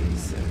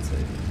is. So it's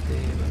over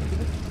there, but look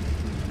at it.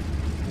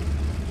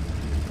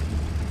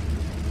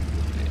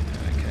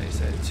 Okay,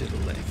 so to the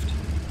left.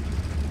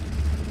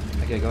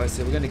 Okay guys,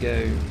 so we're going to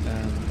go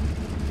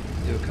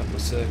do a couple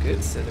of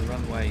circuits. So the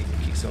runway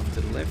kicks off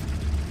to the left.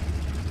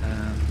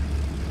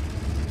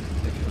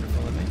 If you want to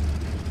follow me.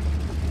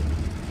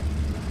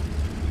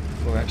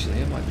 Or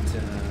actually I might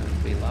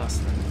be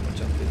last and then I'll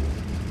jump in.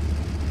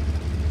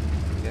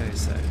 There we go,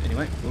 so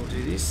anyway, we'll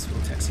do this,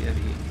 we'll taxi over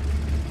here.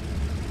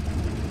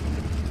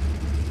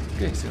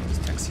 Okay, so let's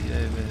taxi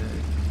over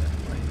that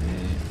way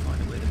there, find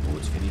out where the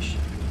boards finish.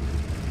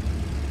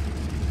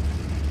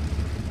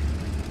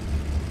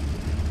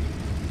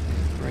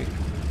 The brake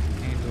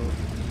handle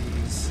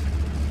is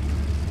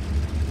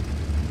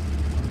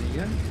on the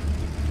yoke.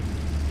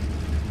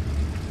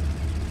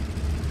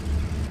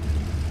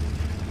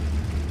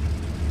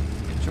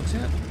 Get the chocks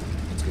out,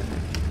 let's go.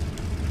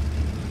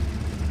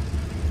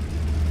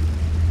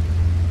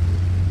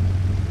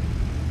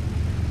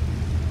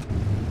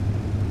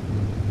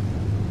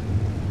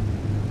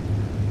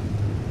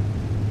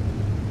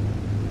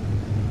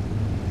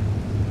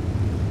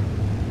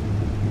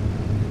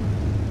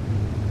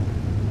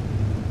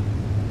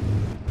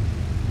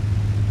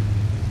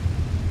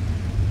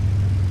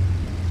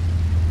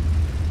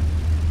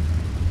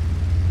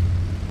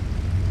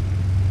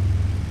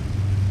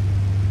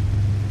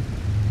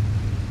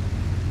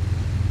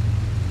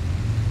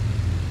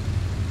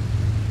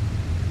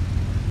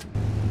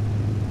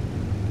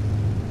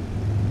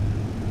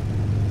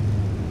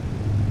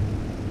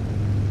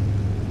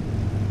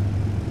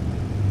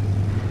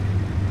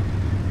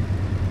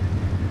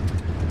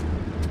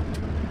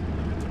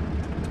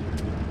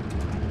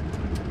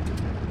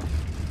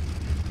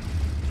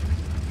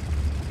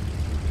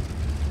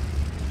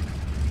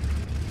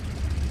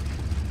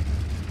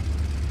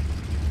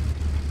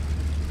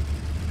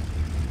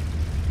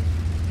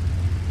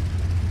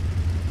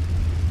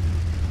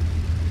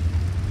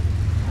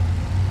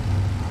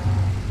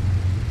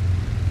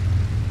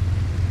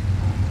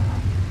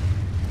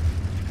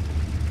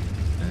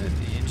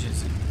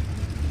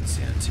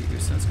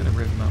 So it's going to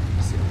rev them up.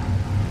 So okay.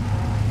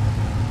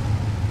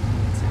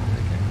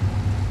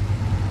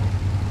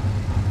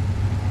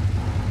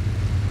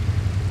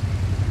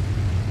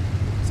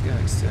 Let's go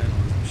external.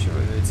 I'm sure I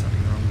heard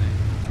something wrong there.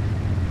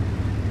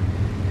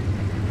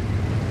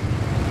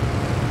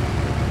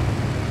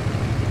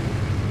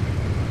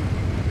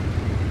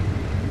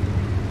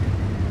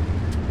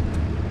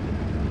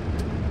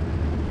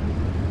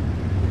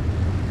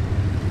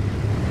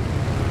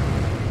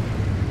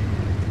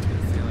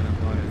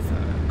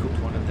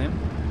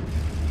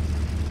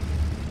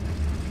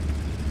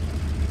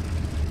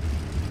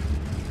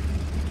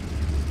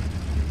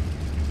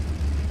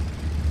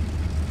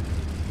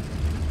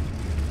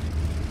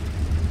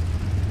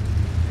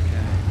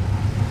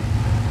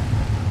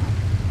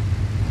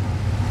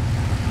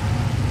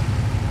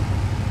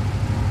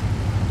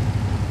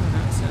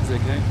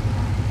 Okay.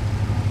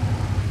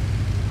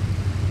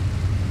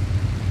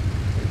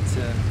 But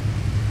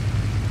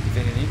if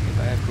anything, if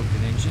I have cooked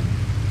an engine,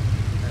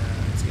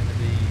 it's going to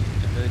be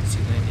emergency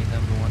landing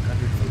number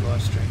 100 for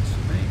live streams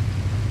for me.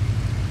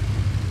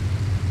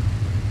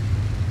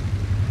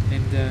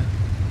 And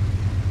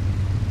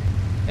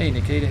hey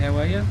Nikita, how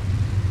are you?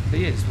 But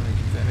yeah, just want to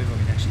confirm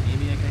everyone can actually hear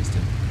me okay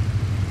still.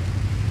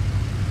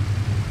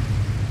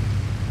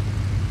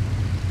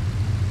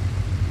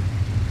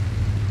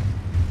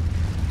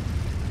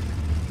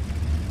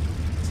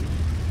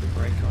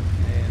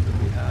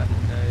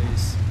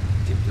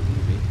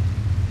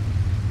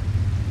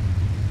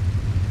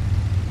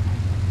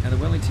 The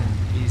Wellington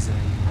is a,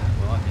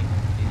 well I think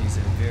it is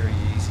a very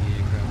easy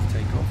aircraft to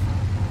take off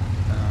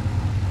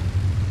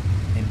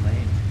and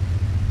land.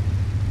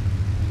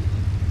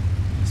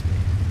 Must be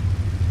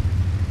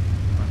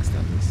amongst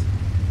others.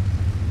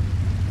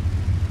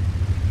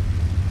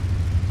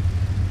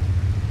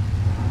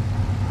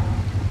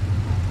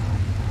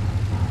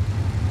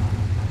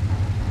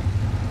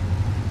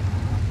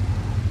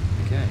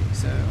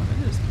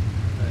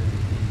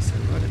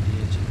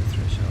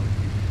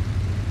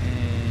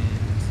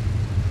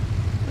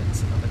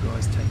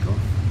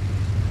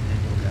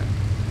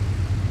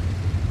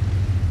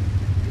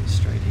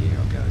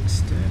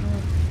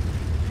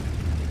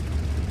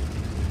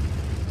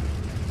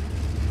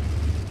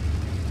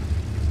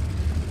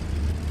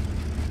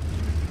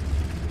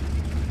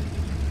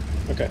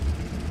 Okay.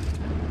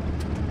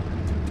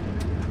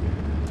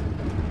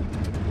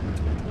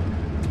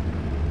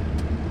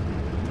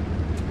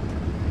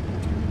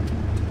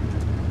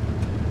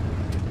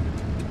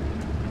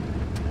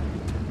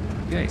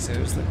 Okay, so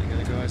just let me go,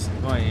 guys.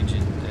 My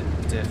engine,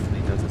 it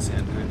definitely doesn't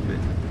sound good, but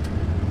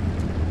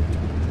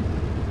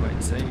wait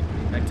and see.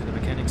 Back to the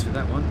mechanics for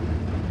that one.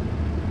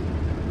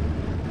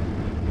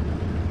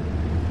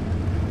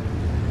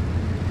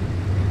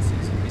 It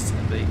says you're missing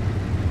a beat.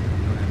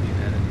 Not happy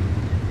about it.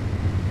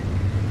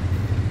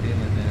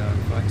 Feeling that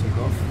if I took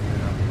off, then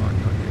I might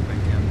not get back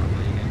down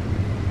properly again.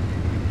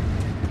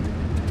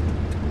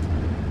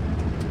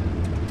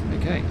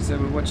 Okay, so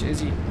we'll watch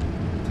Ezzy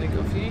take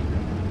off here.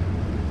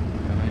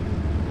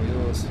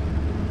 Yours.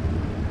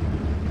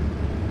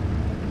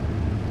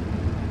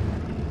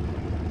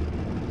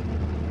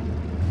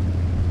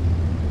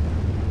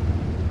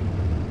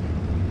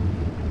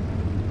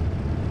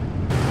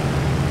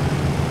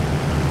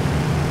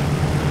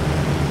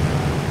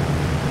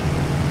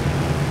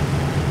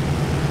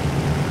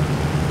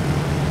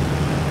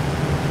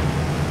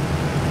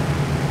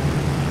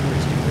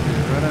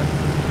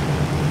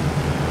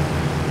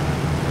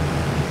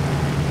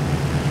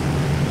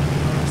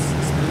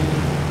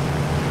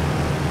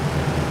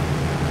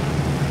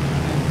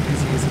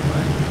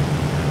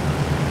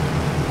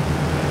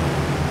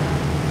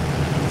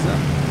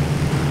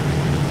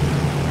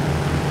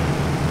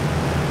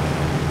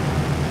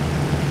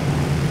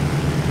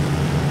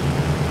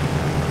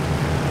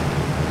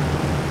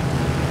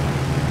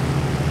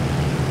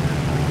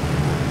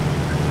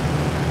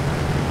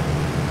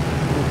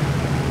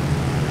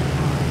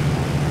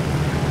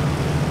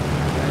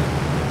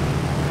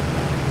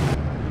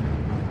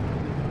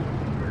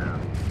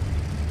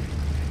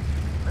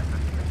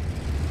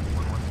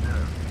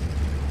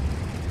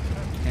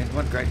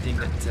 One great thing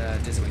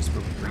that Desert Wings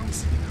Tobruk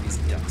brings is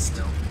dust.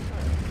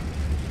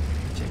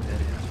 Check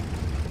that out.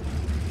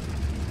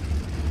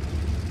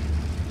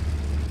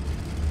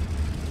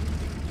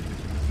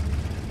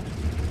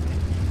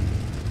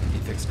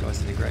 TFS guys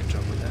did a great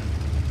job with that.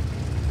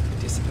 It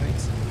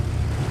dissipates.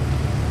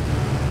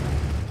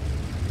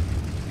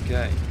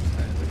 Okay,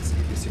 so let's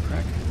give this a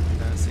crack.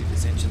 See if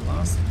this engine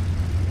lasts.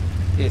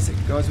 Yeah, so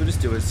guys, we'll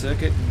just do a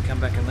circuit and come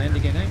back and land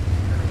again, eh?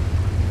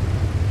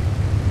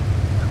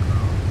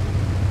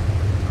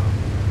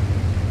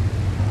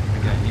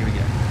 Okay, here we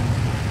go.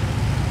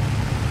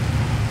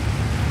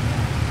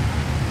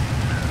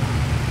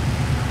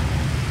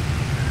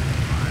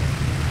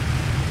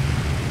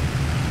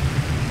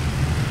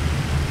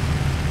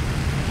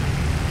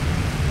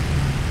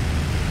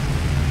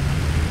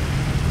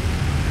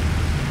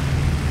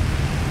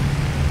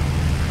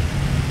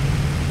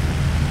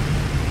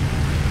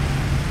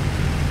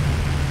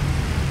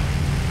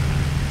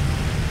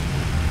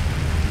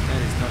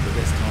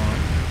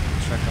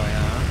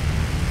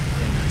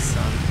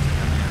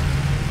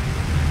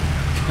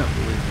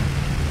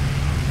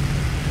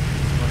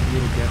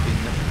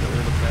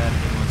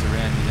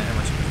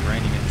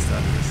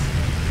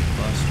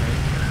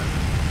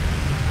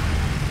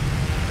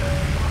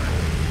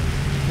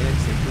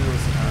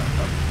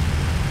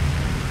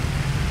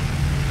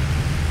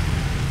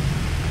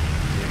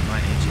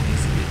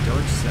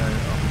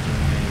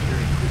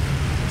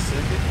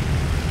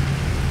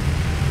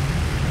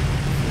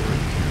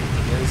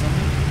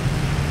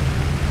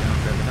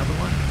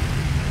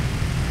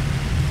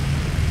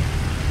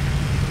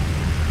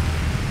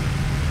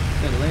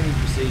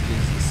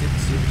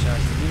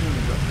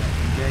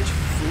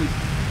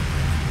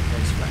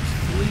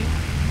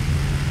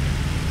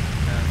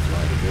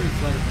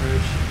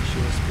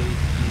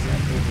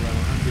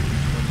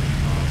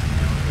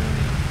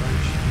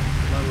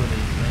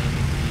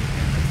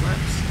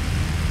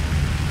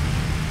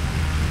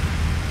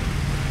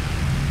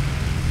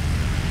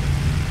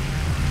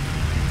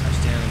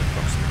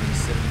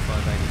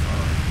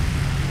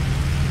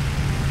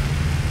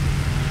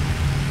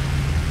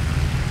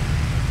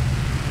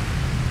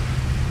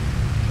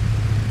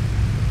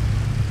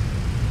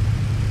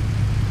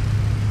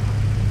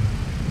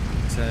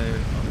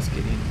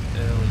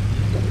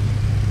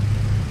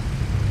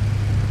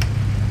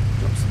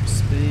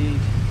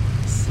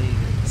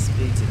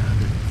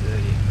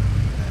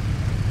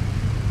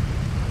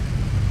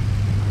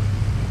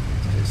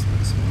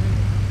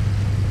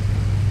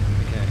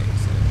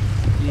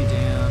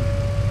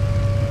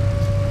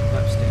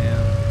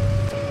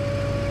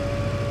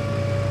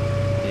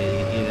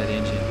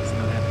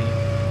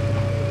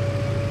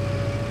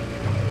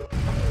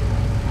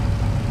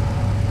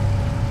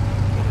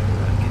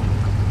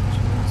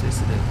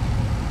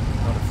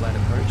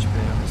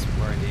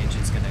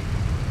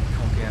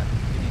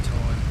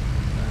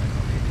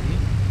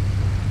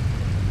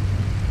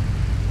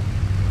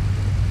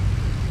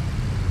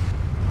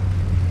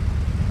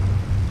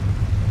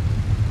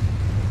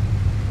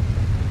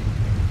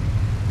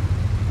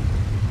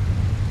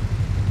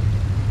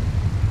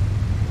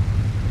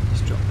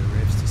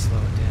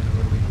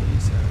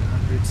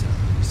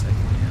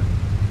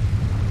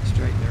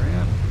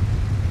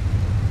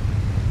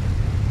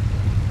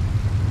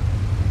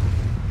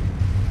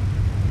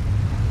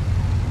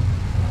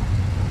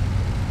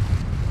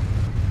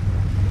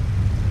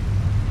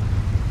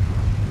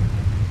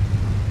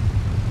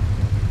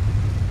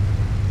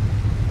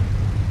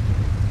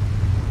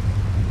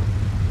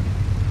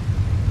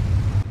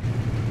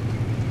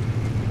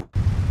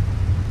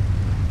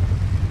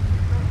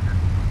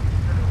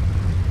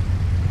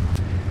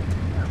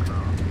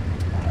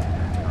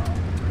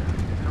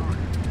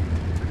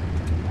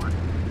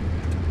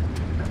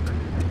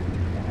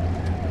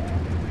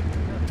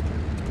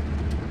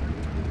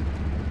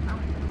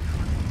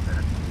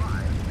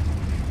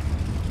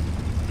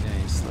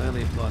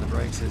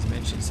 brakes as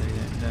mentioned so you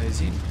don't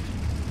nose in.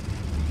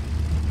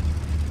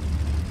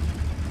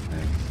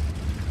 Okay.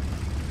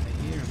 Stay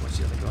here and watch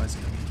the other guys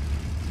come in.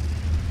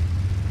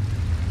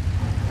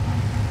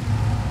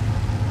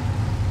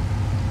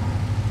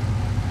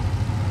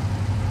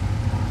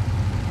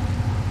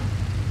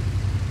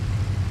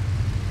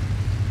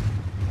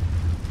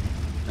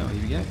 Oh,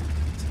 here we go.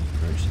 Let's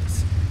approach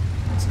this.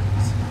 That's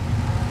nice.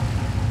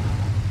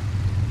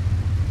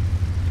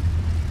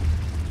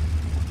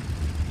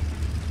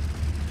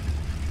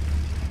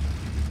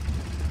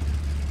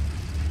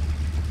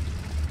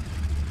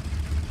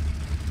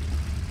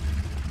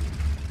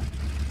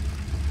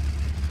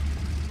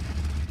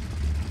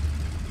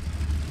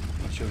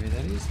 Not sure who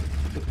that is, but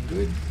looking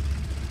good.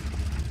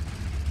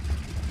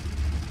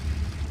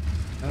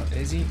 Oh,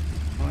 there's he.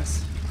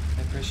 Nice.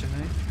 No pressure,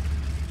 mate.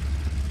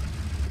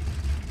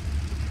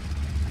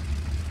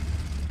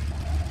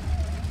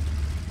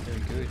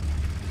 Very good.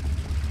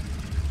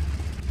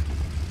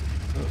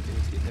 Oh,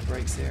 he's getting the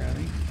brakes there, I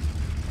think.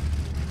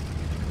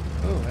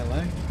 Oh,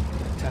 hello.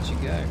 Touch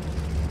and go.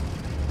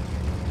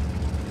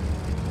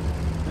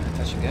 Oh,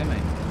 touch and go,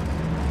 mate.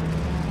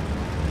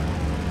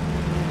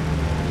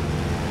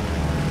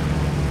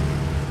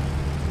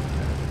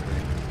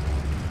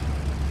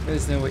 Let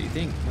us know what you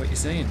think, what you're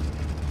seeing.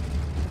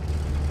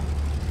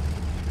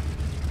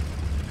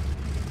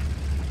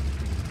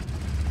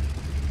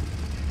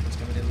 It's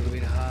coming in a little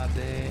bit hard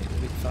there, a little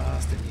bit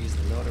fast, and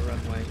using a lot of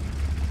runway.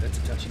 That's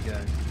a touch and go.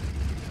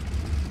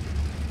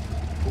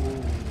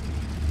 Ooh.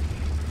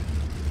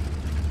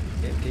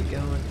 Yep, keep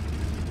going.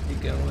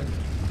 Keep going.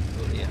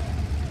 Oh, yeah.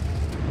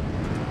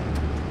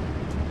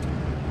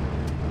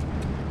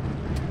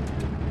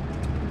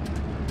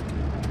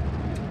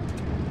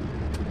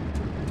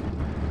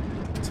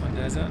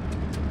 Desert.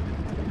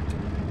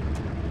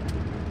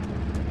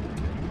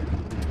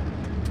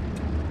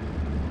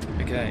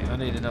 Okay, I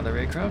need another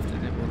aircraft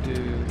and then we'll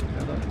do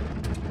another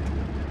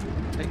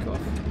takeoff.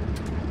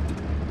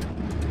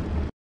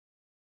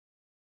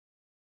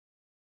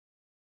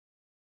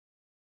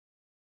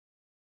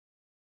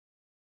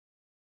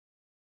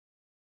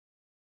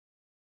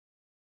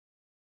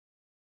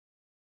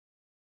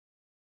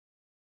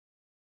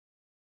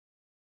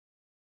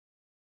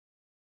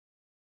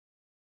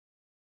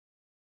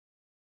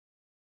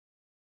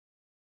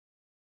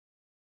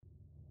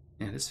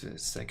 Yeah, just for the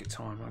sake of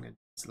time, I'm going to do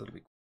this a little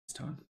bit this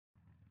time.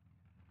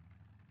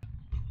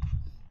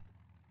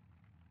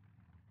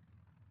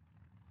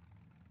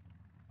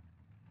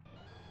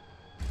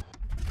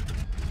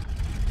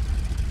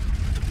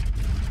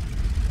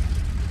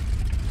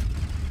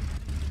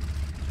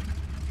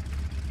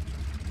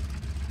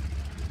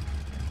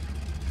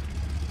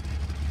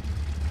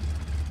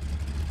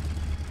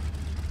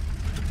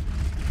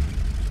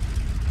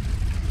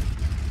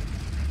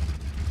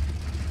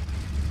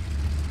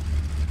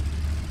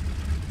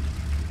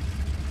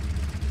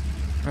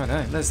 Righto,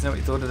 let us know what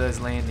you thought of those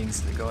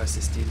landings the guys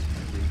just did.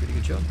 They did a pretty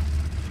good job.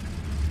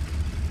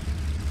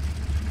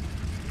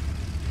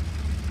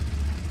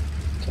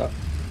 Top.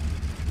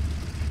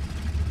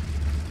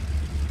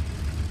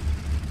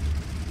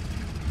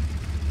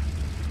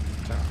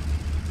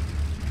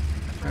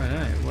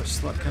 Righto, watch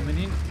Slot coming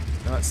in.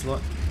 Right,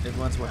 Slot,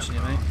 everyone's watching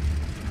you, mate.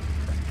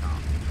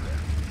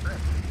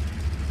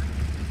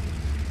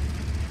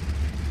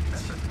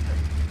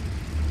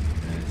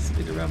 There's a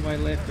bit of runway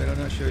left, but I'm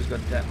not sure he's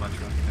got that much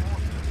runway.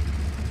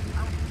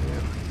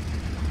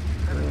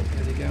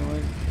 How's it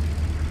going?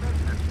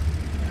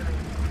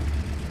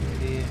 Oh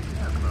dear.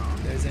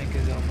 Those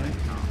anchors on, mate.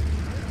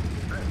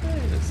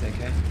 Oh, looks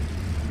okay.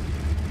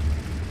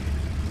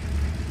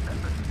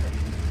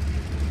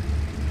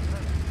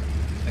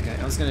 Okay,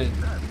 I'm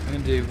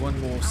gonna do one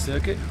more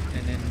circuit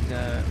and then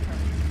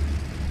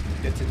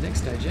get to the next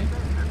stage, eh?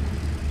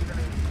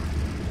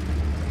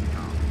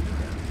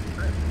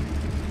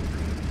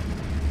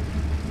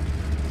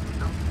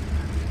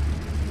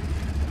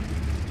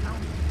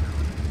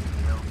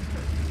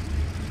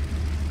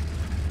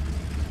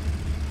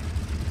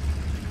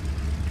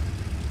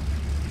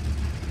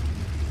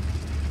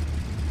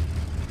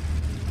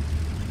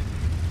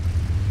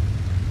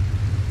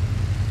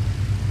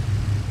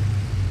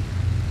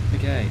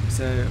 Okay,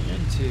 so I'm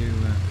going to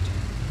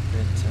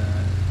pretend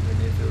that when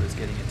the airfield is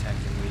getting attacked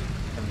and we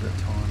haven't got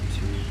time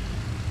to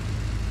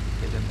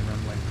get them the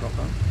runway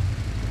proper.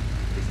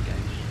 It's a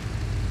game.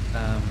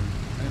 I'm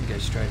going to go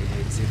straight ahead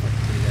and see if I can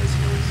clear those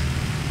hills.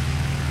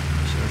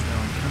 Make sure there's no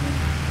one coming.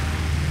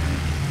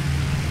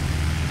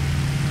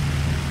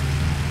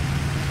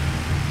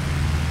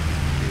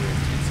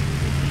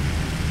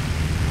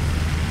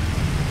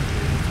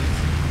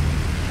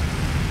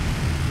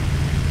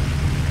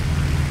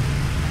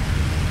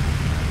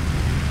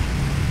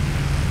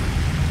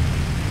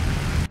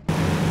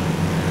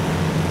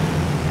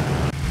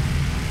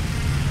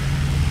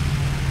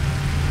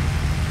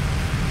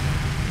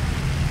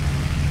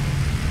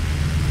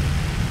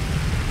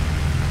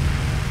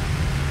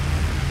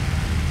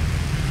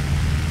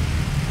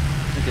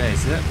 Okay,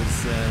 so that was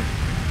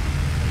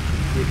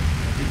pretty quick.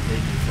 I didn't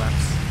need any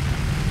flaps.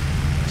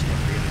 Actually, not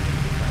really need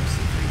any flaps.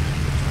 The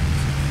 300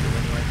 tons of fuel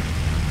anyway.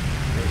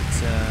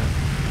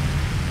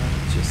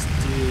 I'll just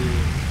do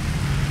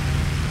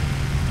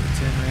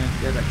turn around,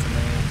 go back to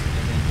land,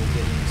 and then we'll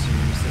get into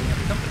setting up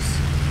the compass.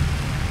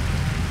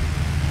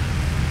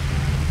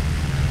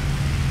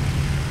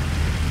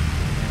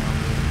 And I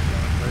will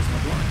close my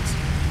blinds.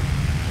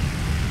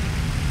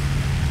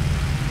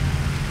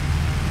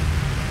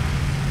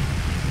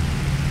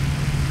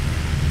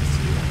 Let's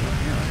do that right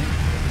now. I think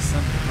the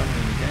sun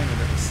probably in the game. I've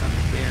got the sun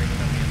bearing on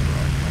me on the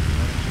right.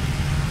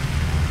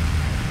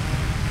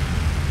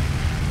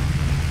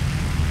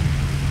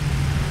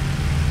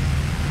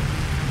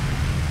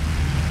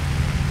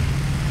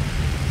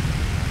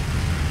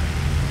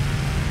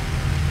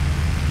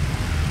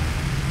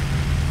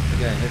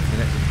 Okay, hopefully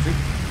that's a trick.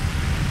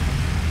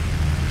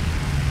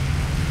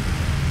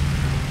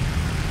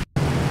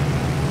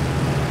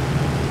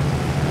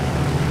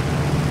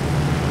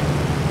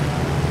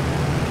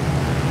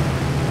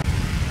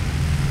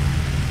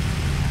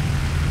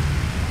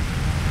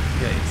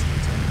 Okay, so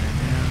we'll turn around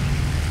now.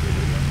 Go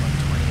to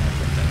 120, I've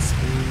got that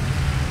speed.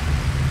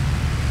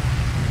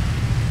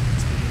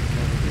 Speed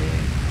over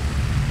there.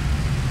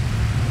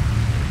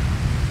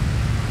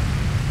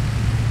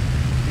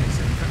 Okay,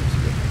 so in front of us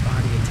we've got the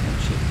Bardia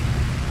Township.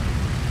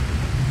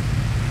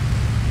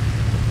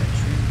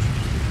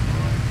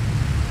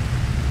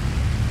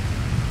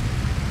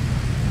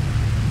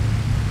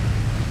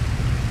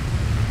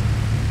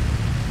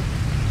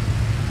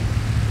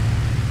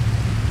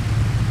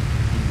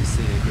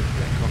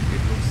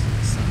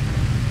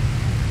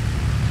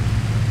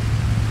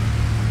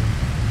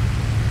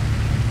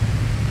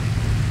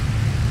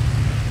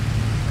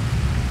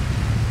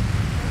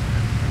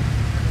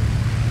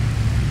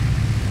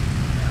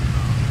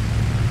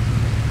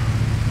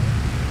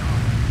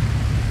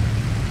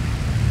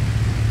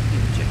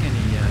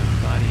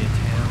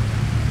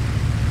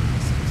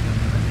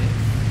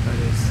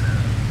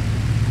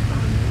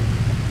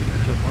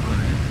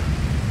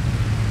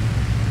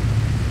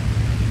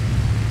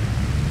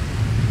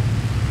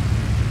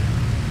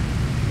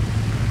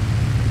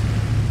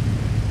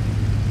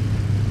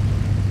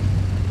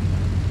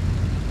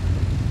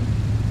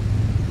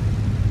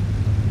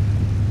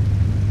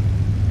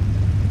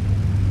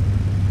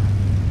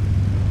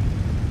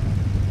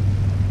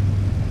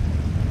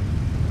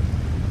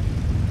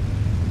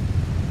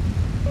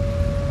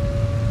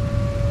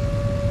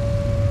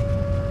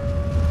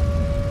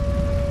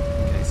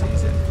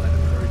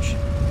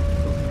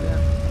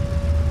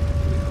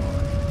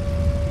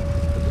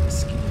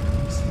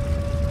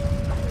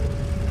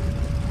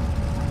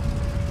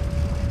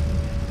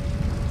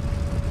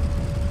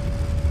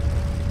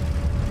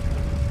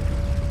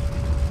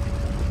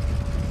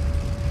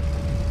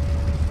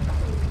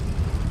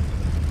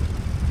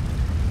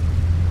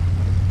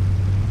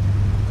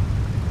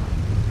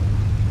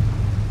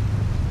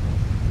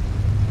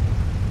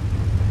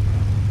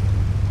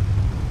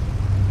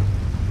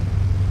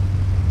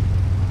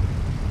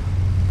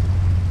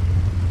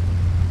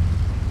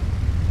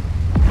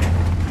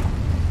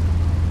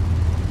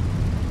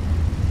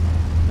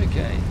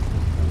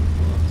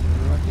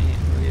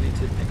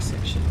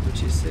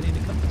 Setting the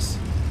compass.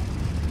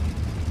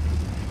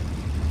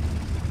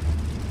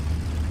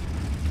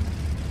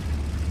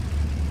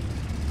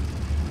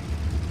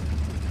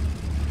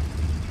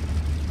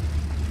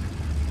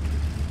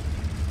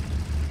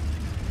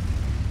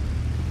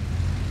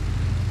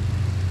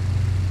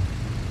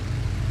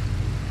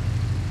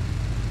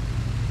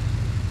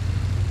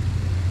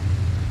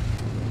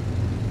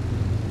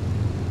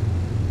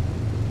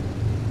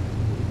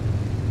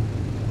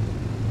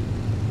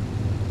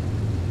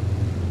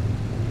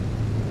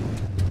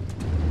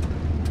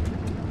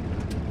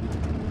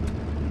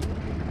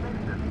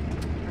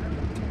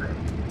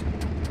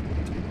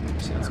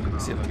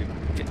 See if I can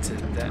get to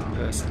that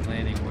person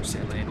landing, watch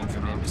their landing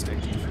from their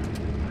perspective.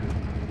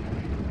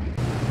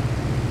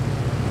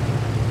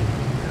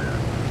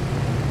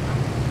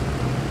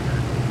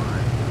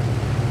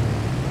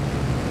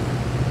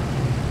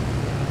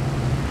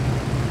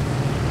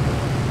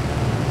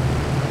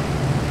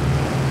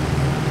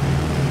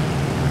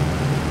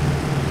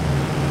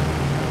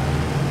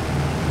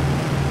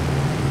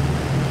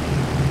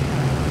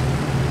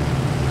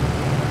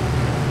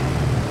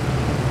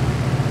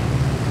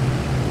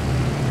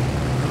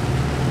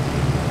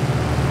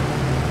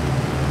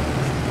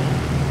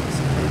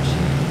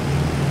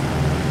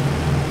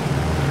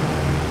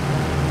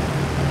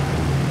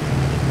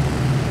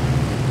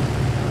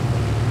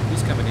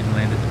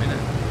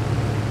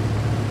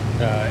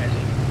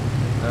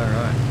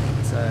 Alright,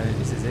 so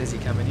this is Ezzy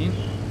coming in.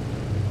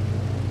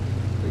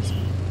 Please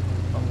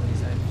follow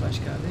his own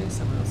flashcard there,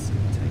 someone else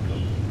can take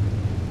off.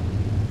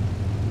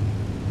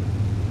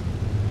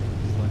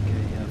 It's like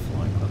a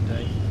flying club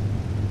day.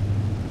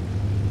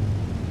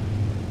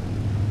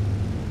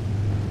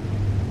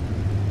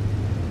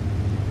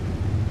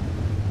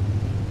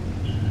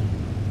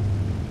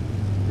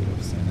 Bit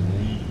off center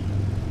there.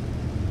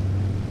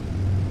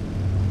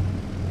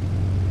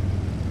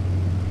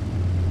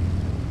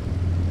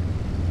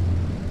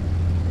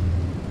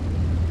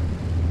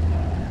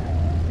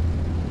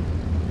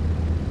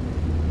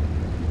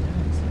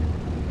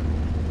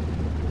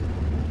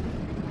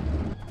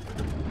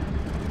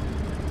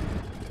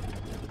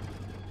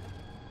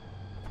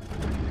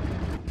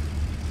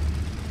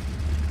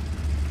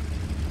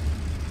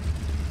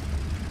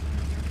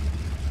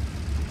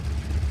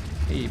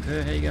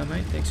 Per, how you going,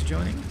 mate? Thanks for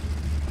joining.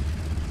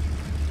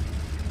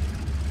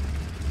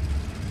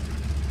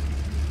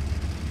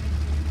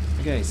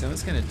 Okay, so I'm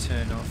just going to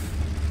turn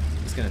off.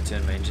 I'm just going to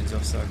turn my engines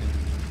off so I can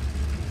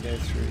go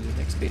through the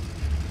next bit.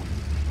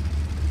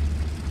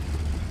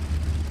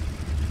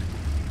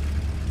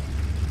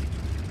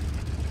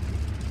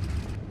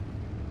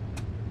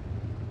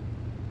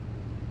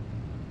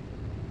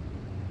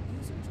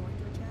 User joined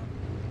your channel.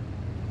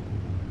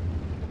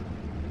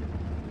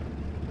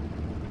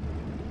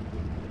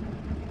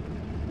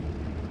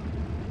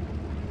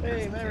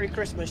 Hey, Merry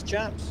Christmas,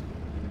 chaps.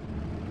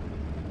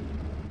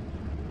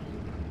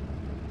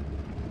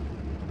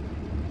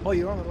 Oh,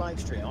 you're on a live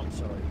stream. I'm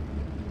sorry.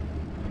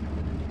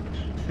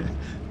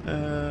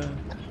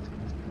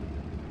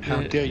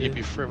 How dare you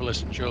be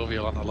frivolous and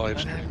jovial on the live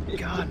stream?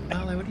 God,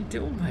 Marlo, what are you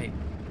doing, mate?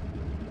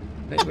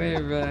 But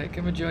we're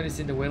come and join us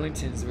in the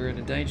Wellingtons. We're in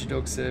a Danger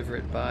Dog server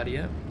at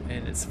Bardia,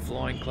 and it's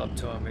flying club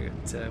time.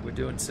 We're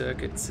doing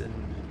circuits, and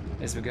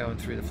as we're going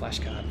through the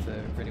flashcard for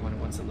anyone who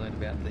wants to learn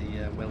about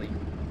the Welly.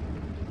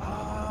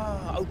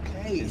 Ah,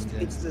 okay. And,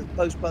 It's the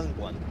postponed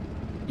one.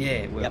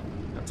 Yeah, well, Yep.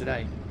 not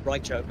today.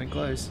 Right, Joe. Been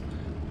close.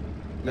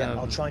 Yeah,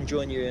 I'll try and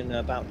join you in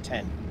about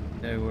 10.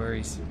 No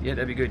worries. Yeah,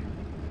 that'd be good.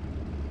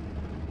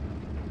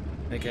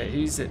 Okay,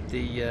 who's at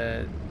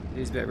the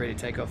who's about ready to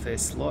take off their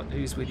slot?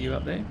 Who's with you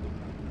up there?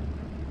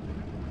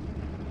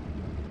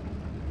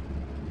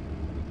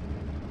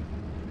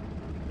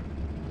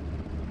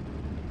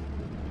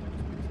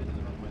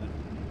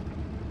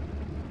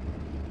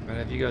 Right,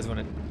 if you guys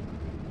want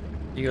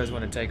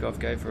to take off,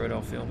 go for it.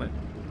 I'll film it.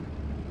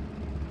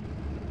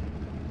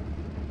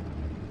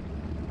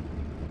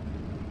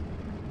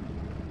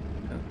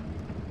 Oh,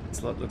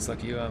 slot looks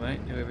like you are, mate.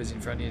 Whoever's in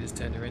front of you just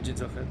turned their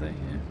engines off, have they? Yeah.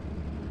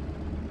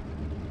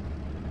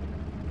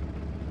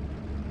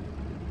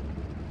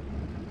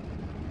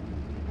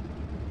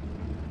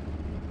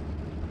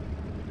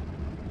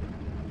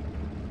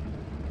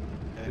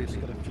 I've just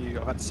got a few.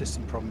 I've had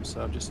system problems,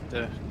 so I'm just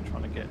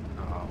trying to get.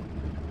 Oh,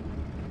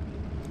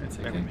 That's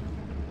bear okay. with me.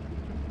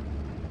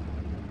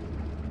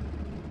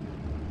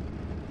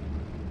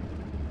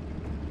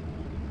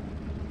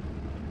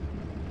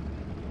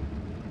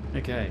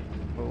 Okay,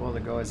 well while the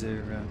guys are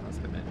I was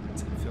going to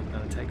film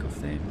another takeoff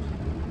there,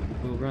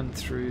 we'll run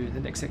through the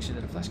next section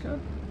of the flashcard.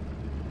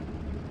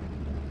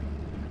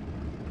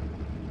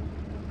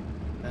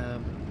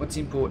 What's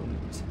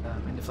important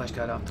in the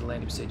flashcard after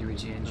landing procedure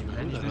is your engine I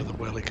don't know management.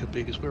 the Welly could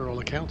be because we're all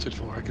accounted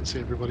for. I can see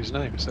everybody's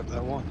name except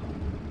that one.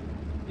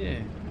 Yeah,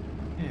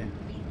 yeah.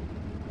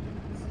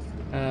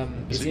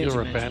 Is it's it the your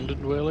engine management.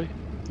 abandoned Welly?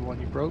 The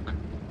one you broke?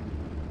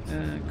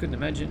 Couldn't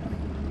imagine.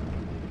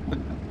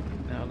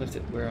 No, I left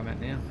it where I'm at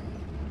now.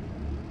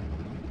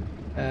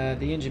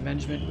 The engine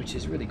management, which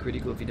is really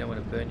critical if you don't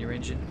want to burn your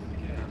engine.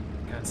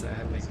 Can't say I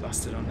haven't been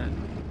busted on that.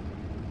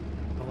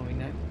 Following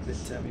that,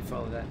 but we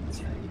follow that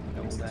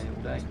all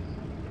day.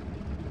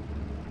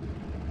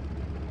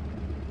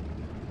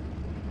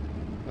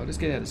 I'll just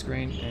get out of the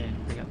screen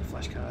and bring up the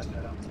flashcard.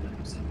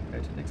 Go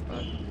to the next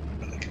part.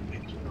 But they could be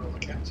because we're all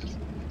accounted for.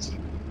 It's the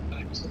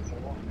name except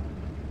that one.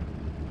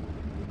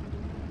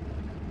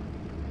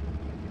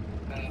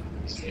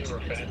 Is it your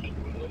abandoned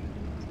Welly?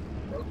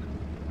 Broke?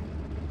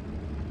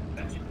 I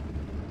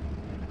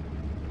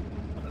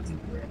don't think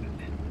we're in it.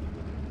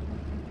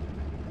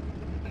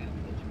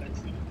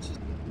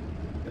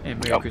 And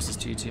Merry Christmas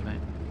to you too, mate.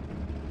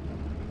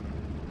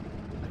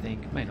 I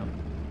think, may not.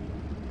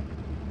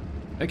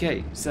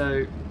 Okay,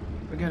 so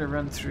we're going to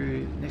run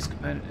through the next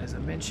component, as I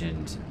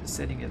mentioned, the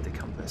setting of the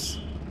compass.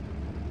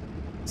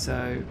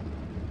 So,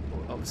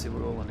 obviously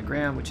we're all on the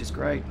ground, which is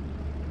great.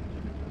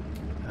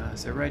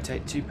 So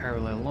rotate 2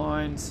 parallel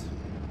lines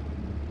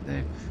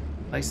there,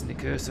 placing the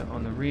cursor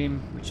on the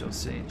rim, which I'll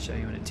see and show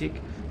you in a tick,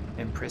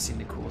 and pressing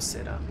the course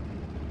setter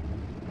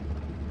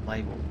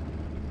label.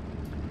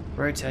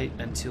 Rotate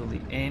until the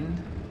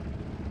end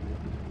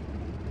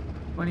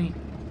 20.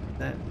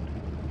 That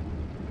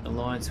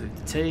aligns with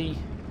the T,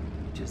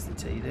 which is the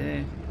T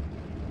there,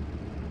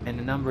 and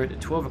the number at the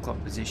 12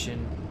 o'clock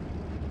position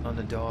on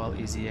the dial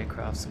is the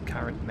aircraft's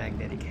current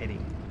magnetic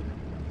heading.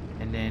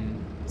 And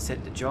then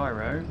set the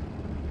gyro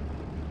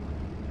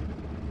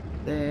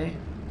there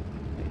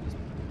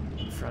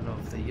in front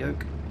of the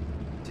yoke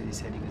to this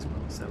heading as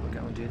well. So we'll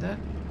go and do that.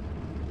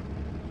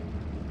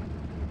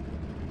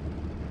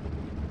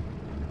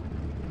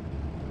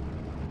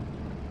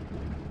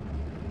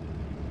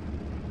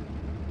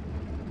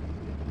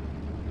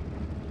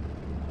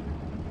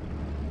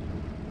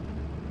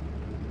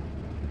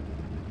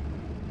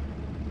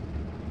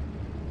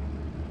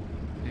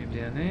 Zoom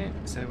down there.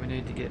 So we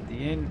need to get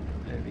the end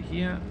over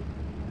here.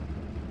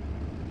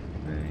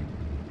 Okay.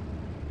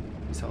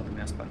 Just hold the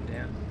mouse button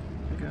down.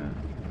 There we go.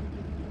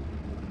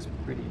 It's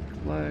pretty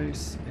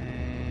close,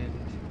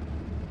 and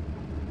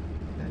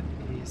that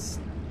is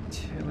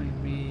telling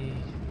me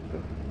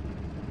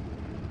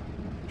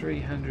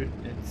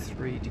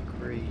 303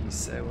 degrees.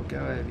 So we'll go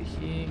over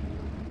here.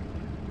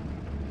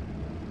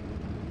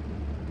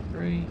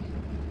 3.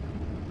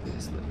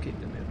 Just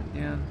keep the mouse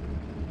down.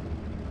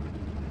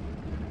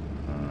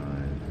 5.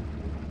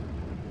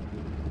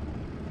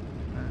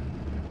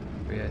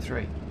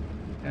 303.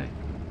 Okay.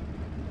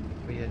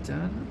 We are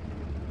done.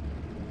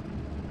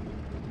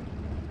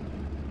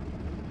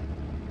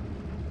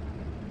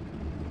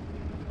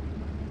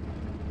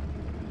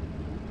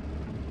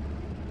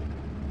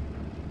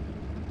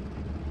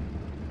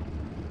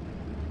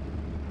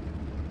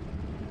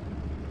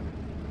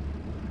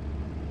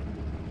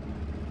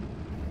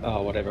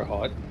 Whatever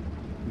height,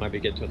 maybe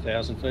get to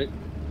 1,000 feet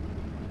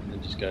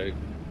and just go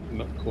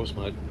course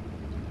mode.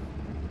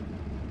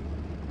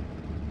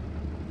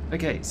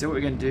 Okay, so what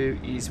we're going to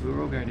do is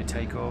we're all going to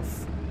take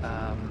off,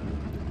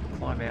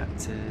 climb out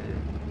to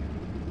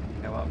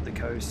go up the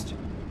coast,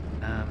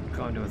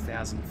 climb to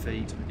 1,000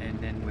 feet, and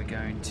then we're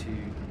going to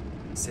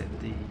set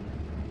the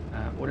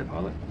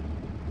autopilot.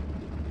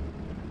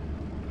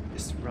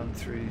 Just run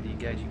through the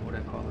engaging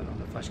autopilot on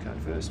the flashcard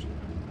first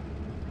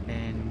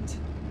and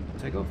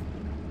take off.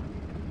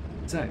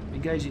 So,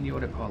 engaging the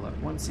autopilot.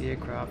 Once the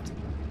aircraft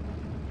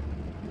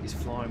is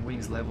flying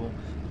wings level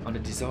on a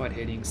desired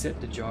heading,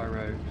 set the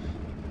gyro,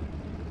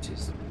 which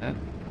is that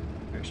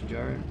direction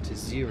gyro, to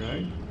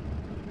 0.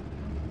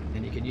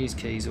 And you can use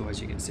keys, or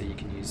as you can see, you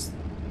can use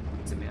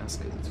the mouse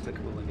because it's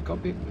clickable in the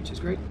cockpit, which is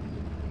great.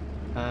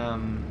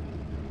 And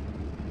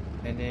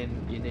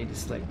then you need to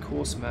select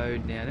course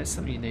mode. Now that's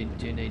something you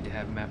do need to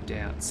have mapped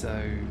out,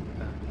 so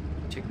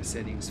check the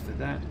settings for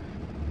that.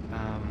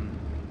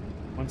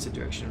 Once the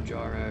directional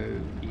gyro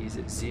is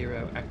at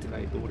 0,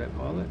 activate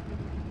autopilot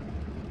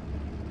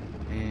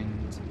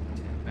and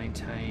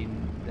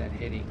maintain that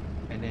heading,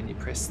 and then you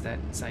press that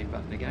same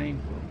button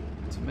again. Well,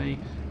 to me,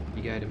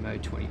 you go to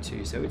mode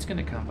 22, so it's going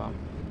to come up.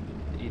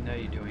 You know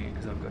you're doing it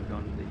because I've got it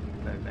on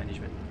the mode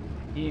management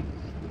here.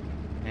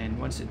 And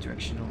once the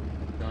directional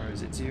gyro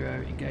is at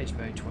 0, engage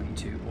mode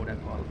 22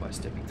 autopilot by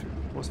stepping through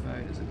course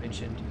mode, as I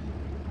mentioned.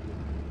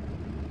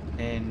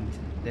 And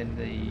then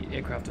the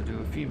aircraft will do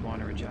a few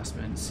minor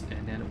adjustments,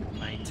 and then it will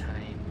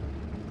maintain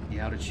the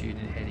altitude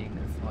and heading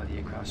and fly the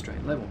aircraft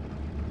straight level.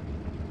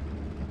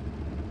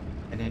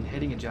 And then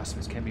heading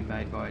adjustments can be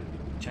made by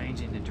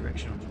changing the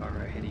directional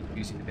gyro heading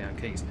using the bound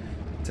keys.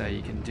 So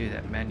you can do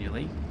that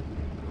manually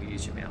or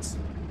use your mouse.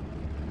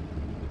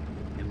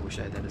 And we'll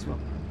show that as well.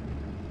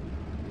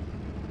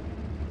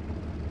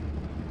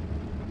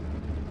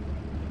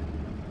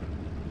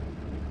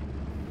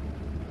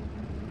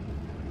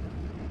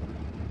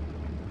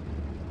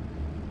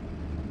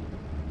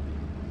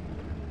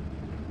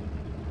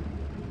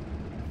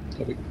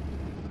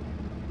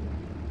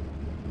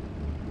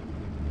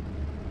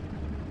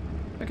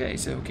 Okay,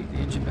 so we'll kick the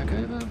engine back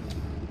over.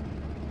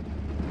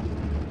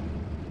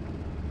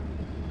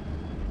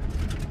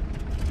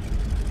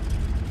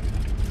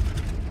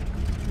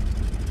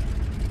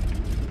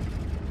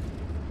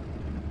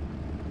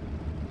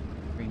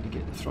 We're going to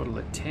get the throttle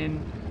at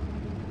 10.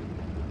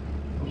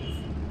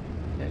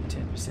 Yeah,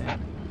 10%.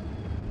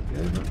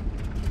 Go over.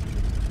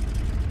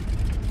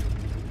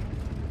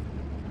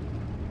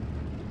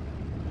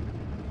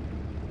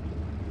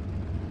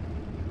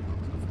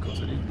 Of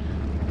course I did.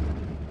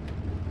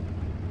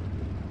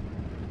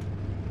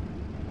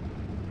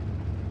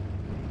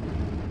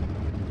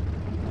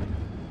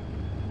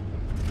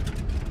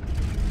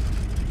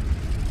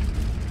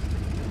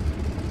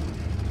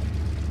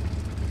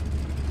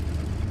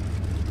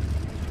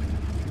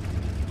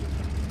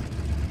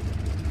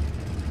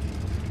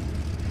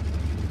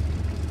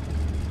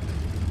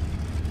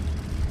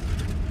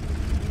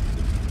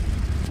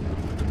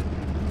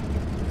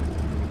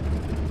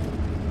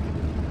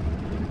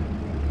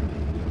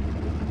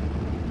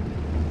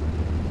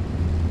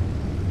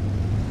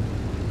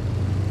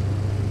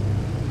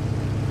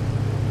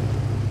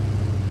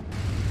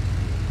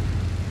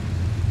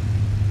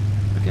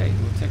 Okay,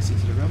 we'll taxi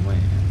to the runway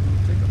and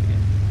we'll take off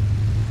again.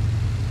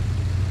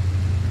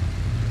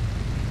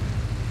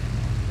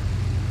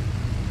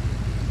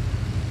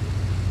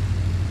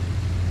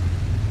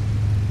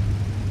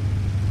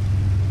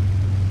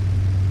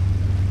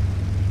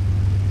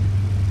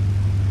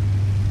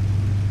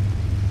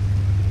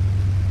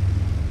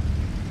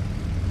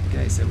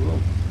 Okay, so we'll,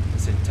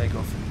 as I said, take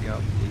off and go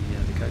up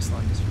the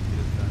coastline just for a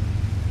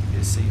bit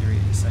of scenery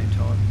at the same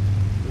time.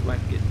 We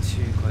won't get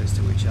too close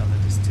to each other,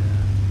 just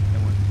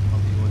don't want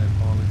the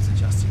autopilot's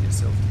adjusting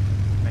itself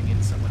to bang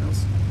into someone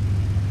else.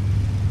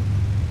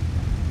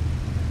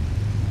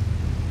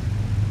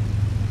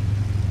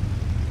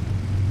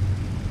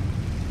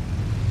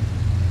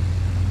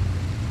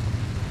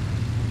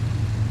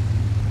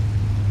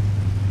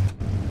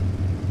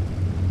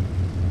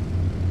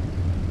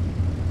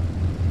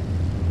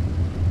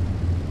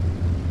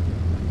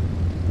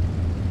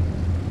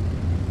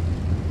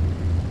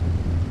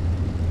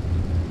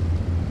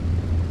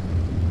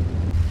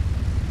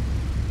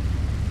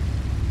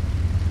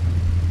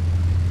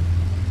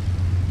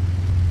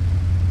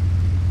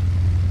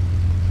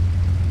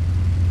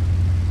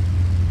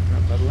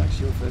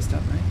 Your first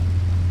up, mate.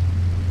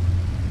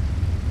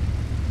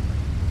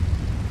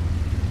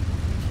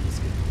 Let's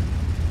get the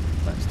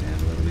flaps down a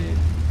little bit.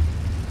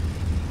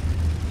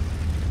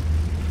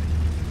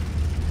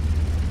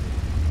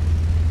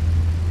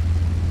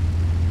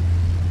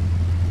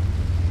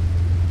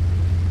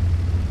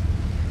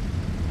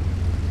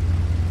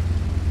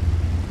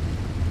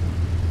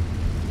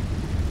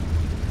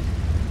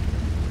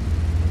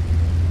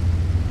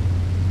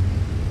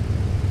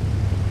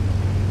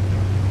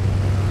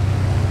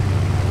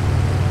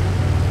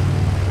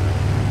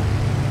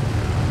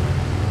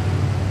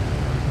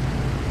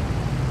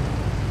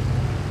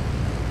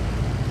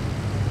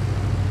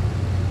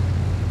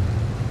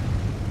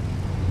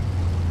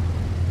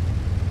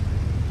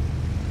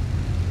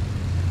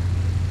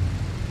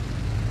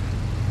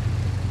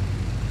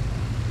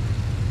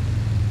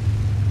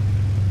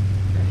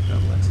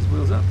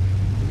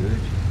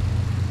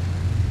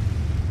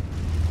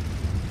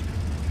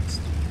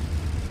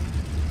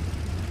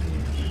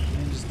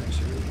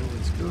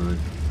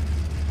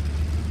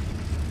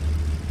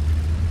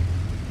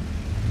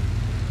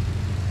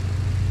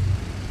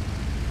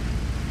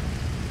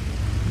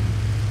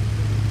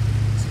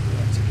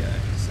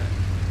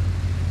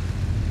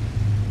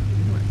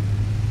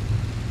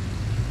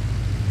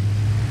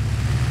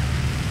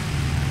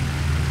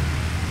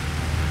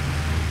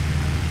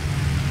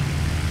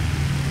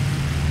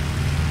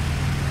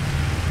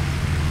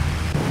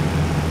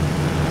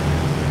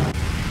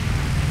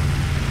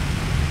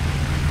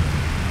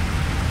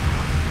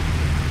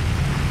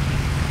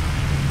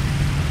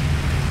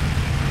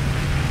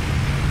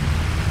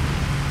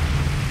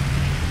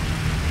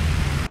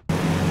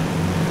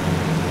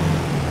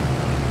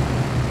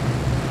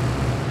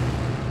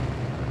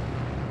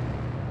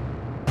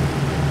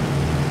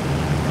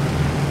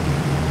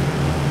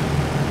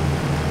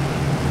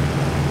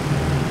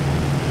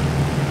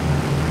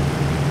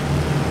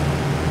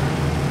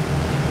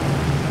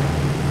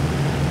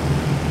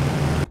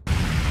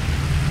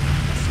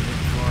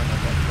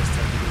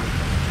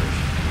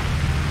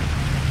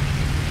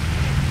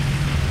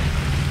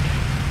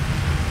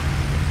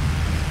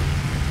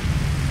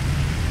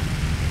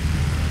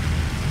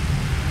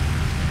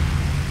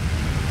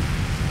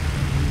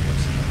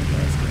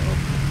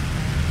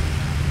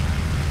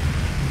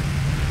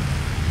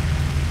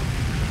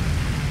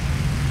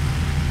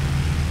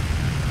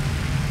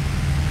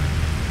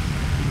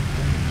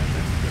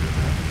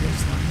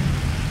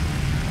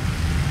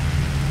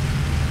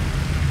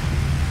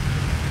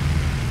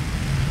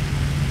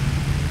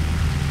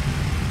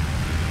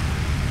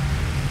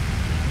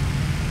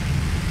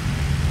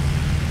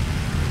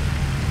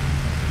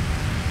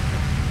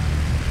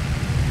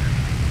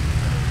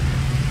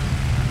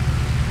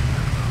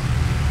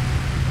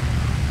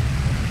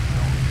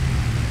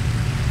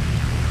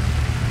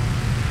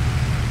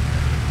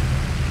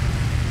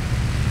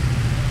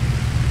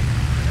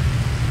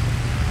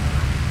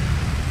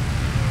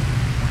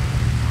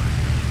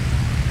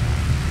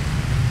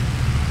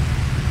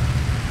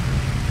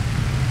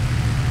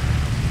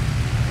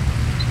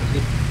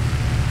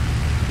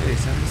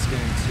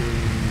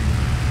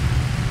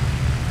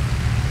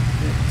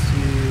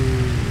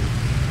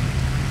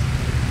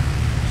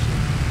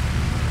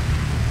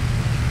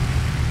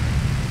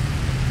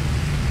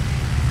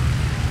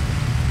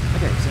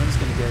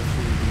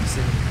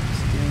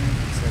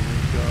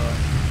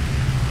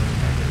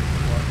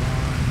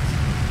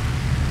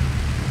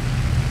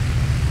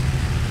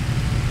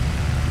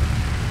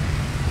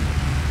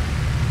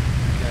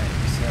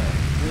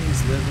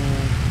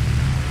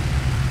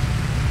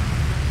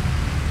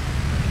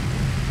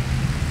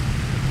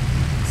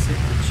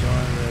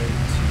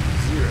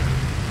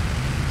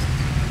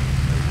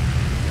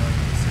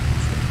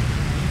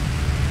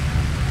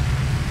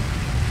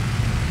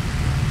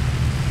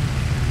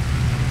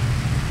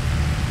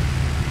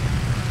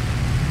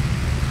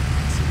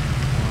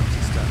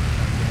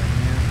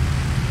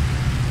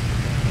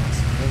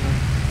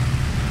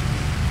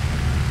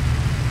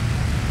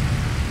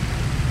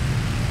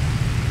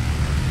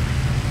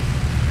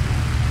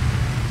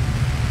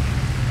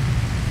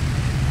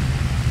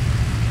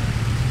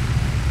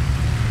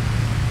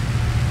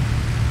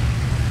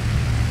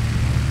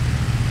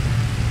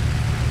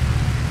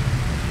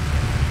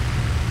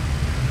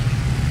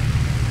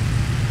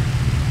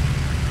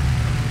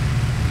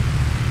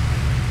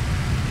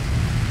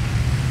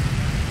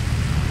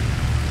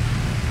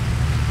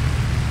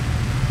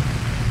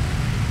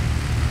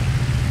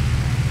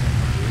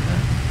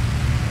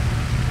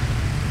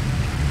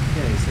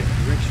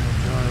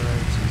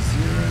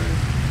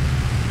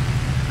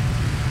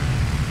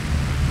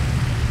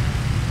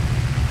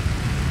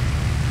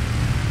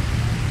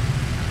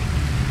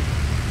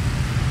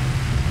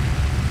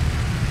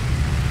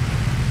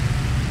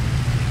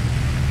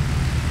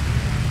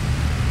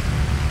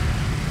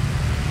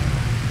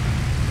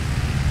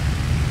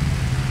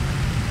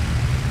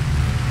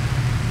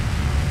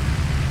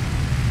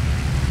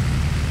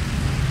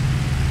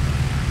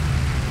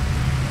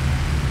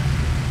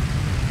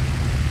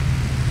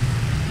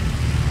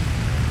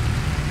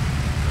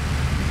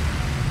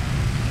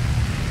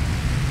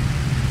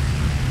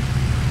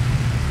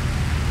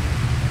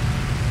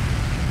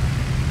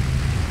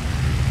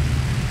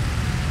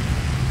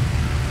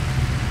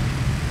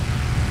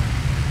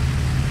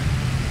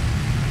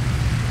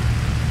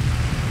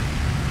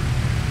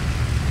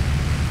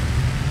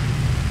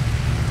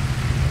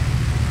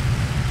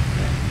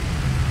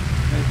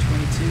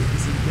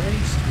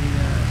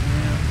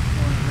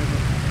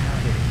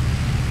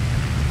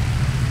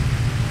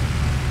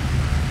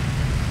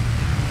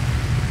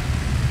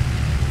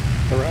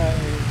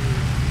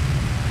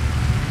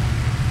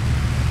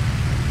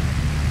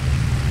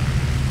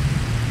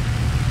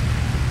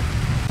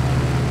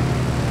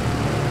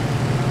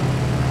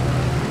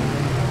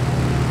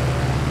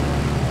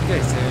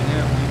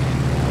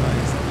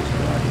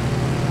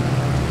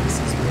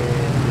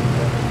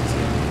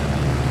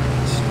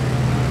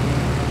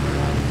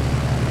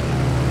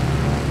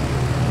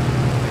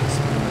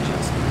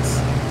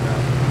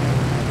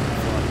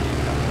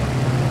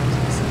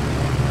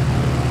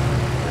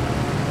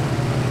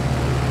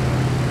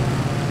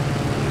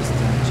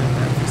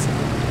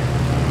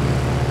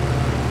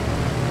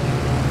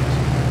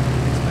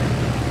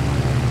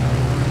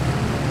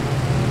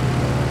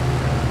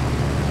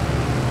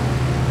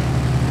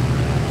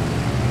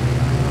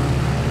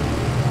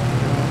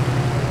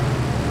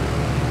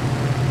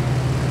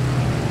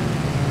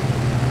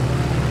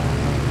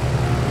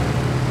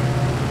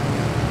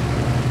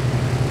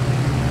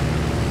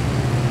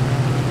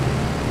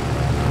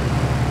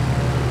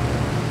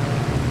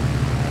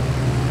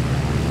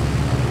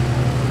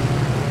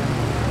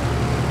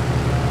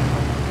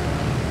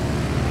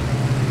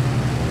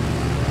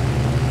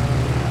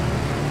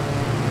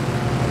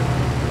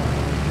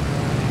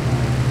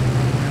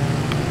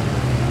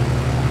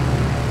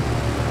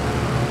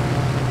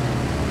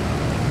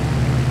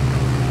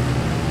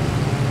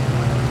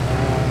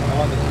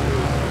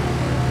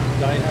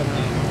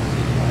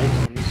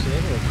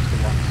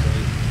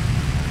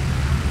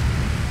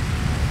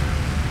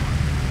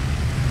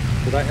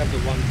 Do they have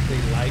the 1C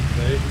late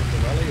version of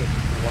the rally or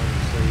just the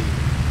 1C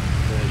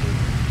version?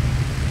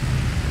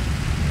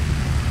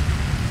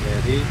 Yeah,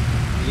 the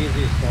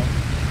easiest site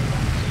is the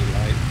 1C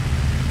late.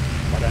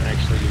 I don't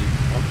actually,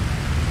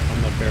 I'm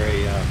not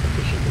very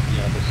proficient with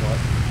the other site.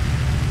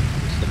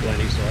 It's the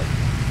Blenny site.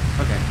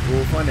 Okay,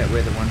 we'll find out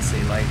where the 1C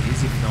late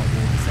is. If not,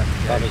 we'll just have to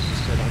go. Others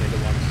just said only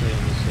the 1C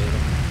on the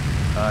server.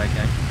 Oh,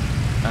 okay.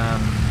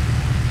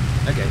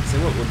 Okay,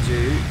 so what we'll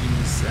do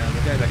is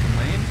we'll go back and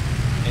land,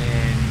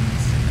 and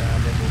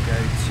then we'll go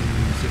to see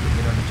if we can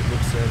get on the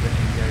Tobruk server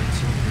and go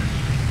to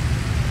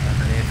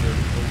the airfield.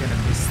 We're going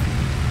to miss the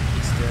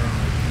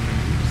external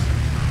views,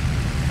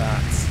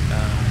 but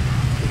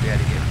we'll be able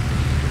to get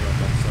the right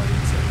alongside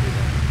in, so we'll do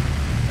that.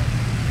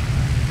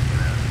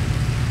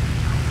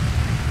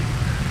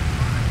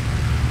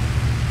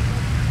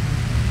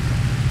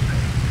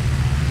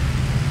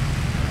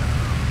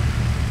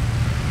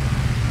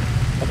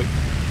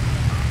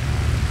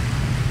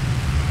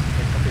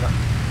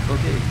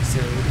 Okay, so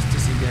we'll just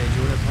disengage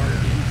autopilot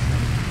again.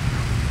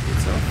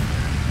 It's off.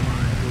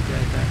 And we'll go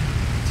back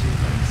to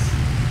base.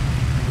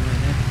 And we'll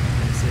land that. And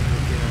then so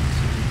we'll get on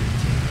to the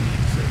 10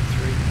 so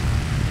 3.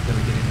 Then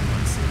we get into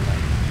 1C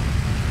late.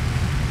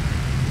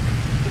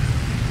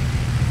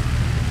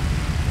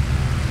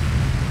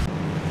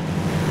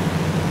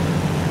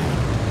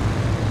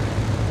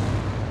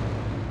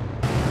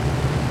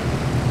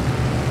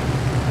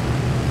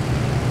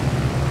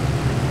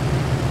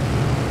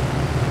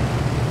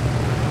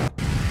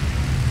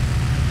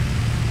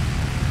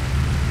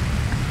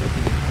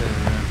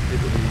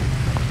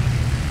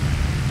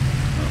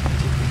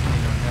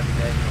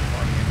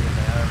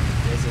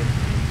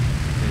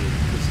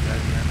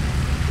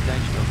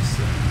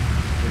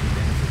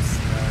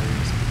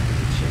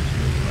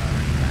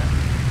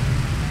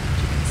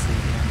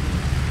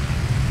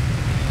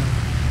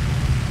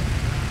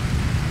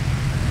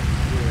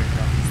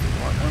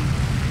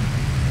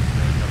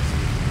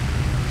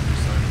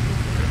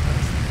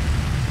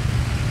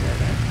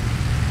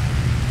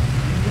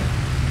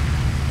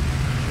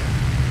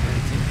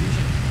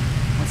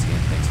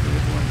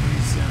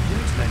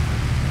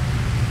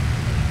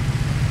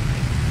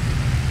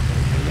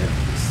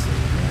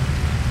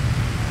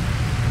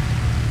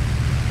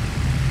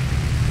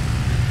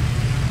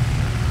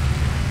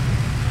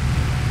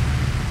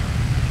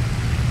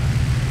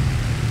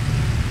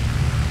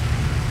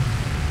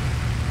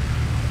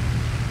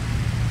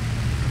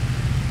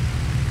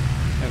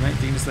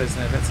 Just let us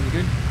know if that's any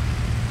good.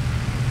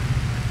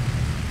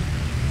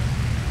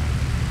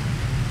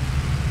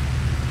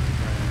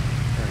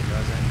 Sorry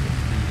guys, I haven't got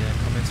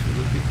the comments for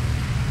a little bit.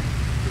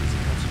 Busy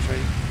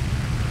concentrating.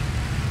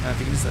 If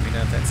you can just let me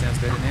know if that sounds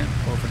better now,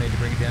 or if I need to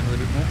bring it down a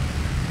little bit more.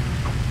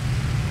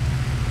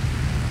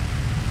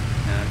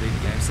 Do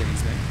the game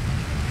settings, mate.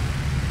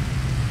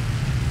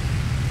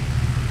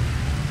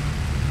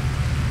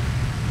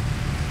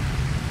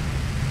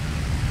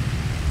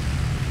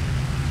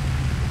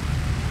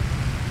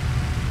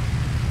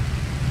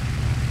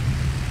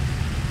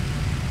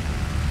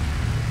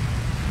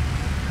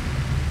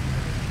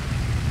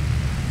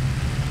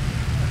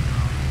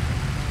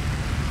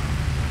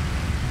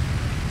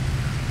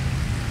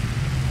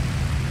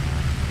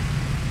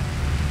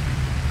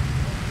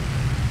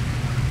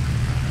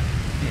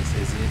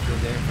 There's the airfield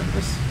there in front of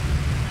us.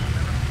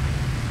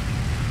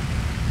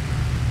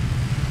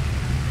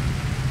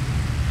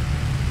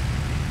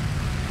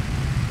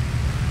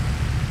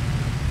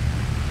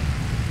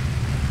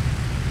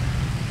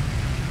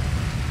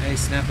 Hey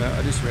Snapper,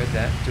 I just read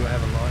that. Do I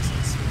have a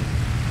license?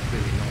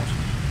 Clearly not.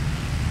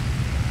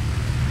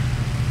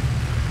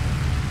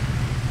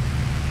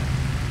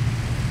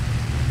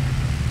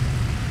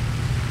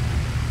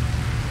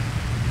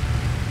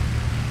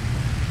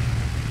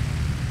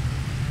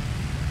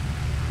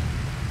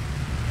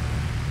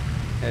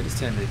 Okay, just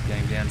turn the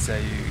game down so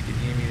you can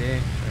hear me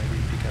there. Sorry,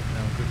 we pick up no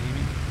one could hear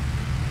me.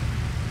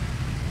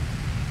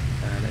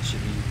 That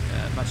should be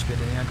much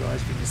better now,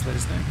 guys. If you can just let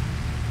us know.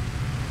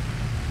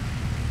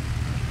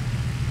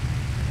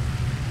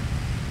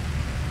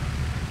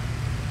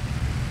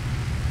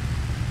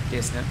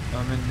 Yes, no,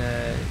 I'm in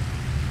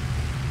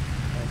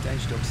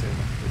Dage Dog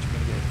server, which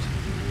we're going to go to.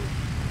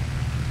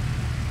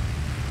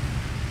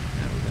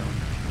 Now we're going.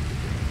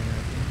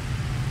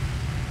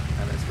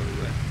 Oh, that's where we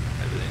were,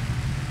 over there.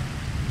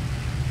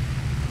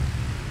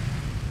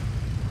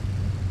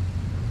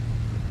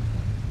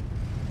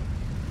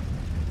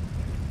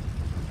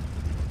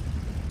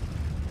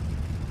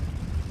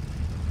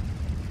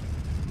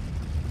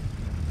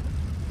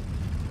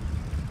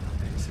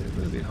 A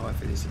little bit high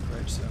for this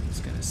approach, so I'm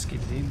just going to skid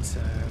it in.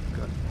 So I've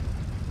got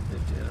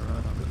left outer on,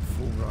 I've got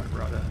full right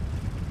rudder,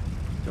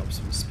 drop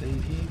some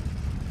speed here.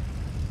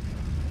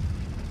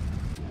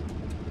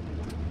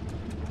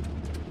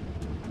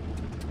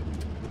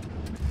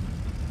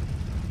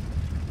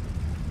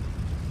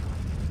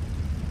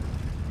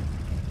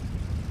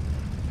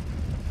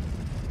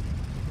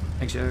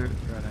 Thanks, Joe.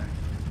 Righto.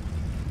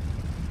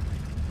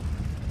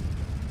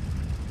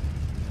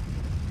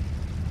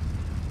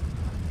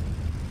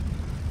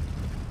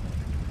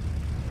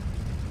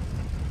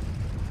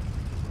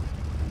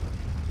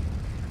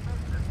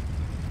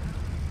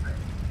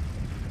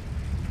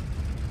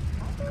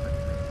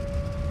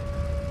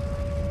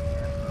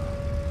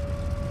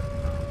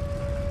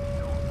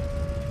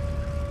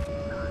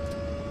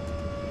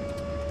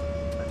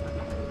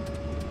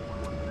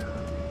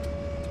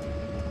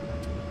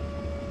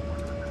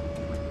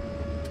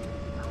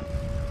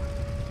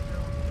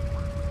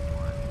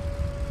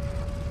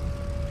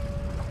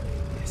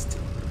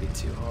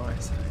 too high,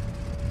 so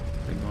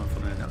be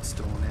mindful to end up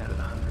stalling out at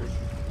 100.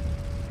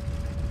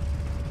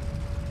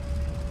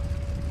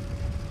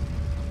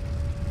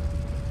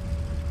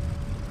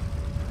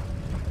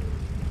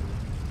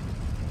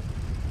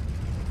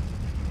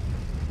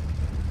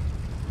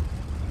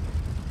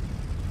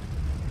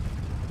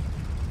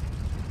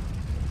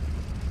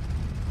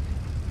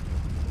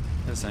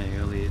 As I was saying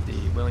earlier,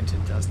 the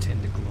Wellington does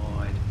tend to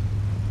glide.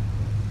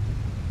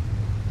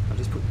 I'll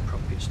just put the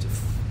prop pitch to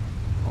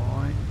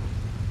high.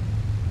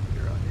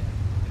 You're right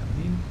there,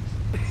 coming in.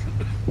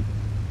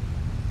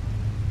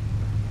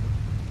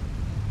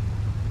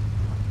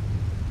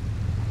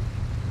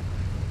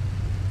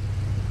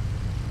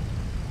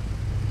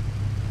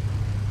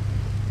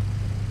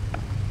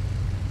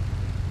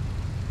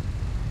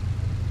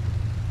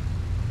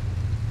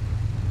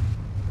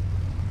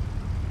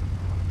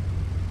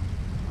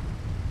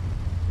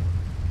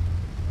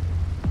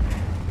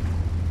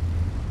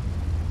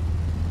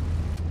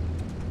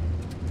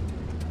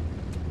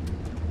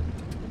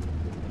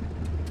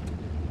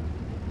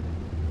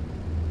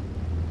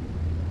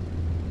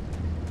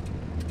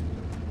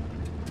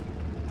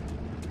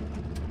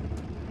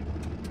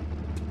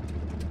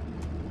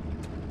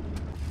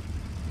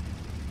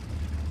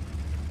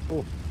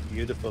 Oh,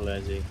 beautiful,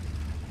 Ezzy.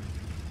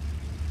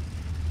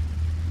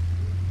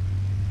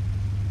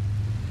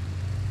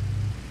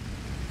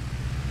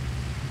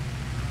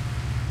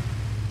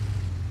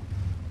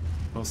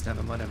 Well,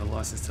 Snapper might have a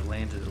license to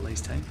land it at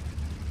least, hey?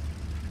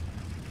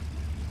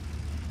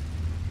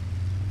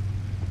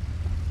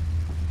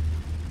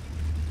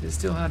 It's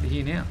still hard to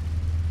hear now.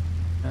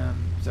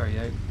 Sorry,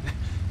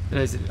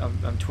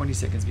 I'm 20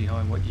 seconds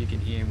behind what you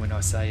can hear when I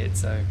say it,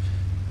 so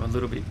I'm a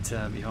little bit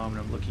behind when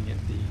I'm looking at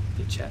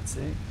the chats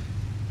there.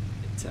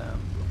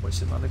 Watch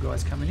some other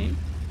guys coming in.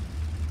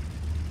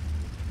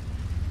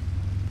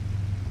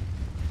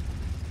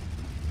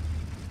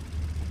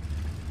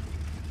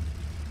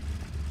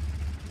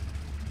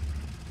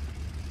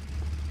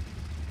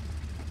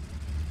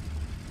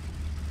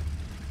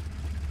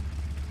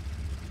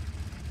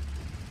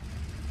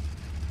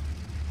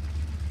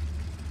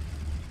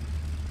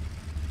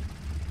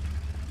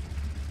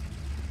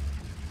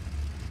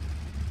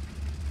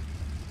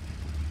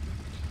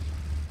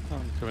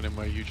 I'm coming in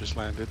where you just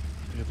landed.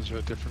 The others are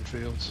at different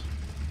fields.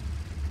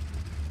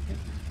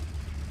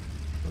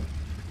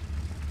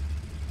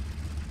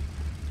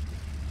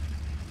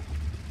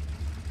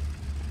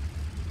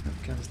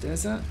 Up comes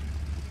Desert.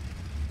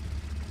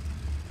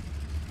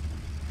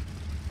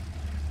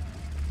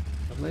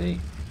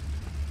 Lovely.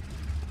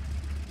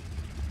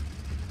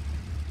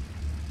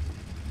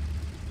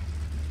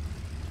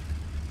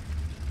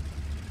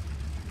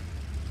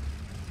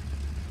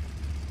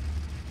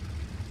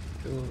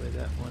 Cool where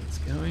that one's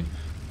going.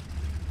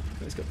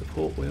 So he's got the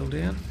port wheel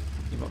down.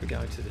 You might be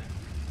going to the...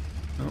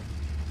 Oh.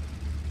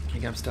 Can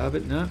you come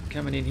starboard? No,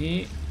 coming in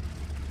here.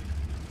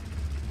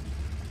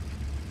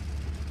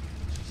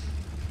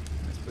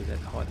 That's probably that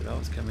height that I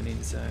was coming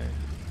in, so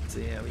let's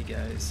see how he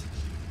goes.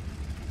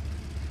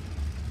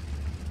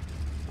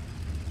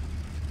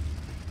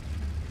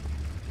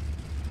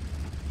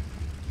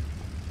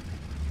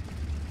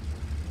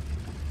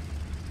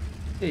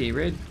 Hey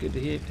Red, good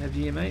to have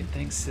you here, mate.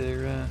 Thanks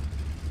for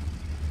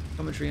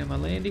commentary on my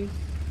landing.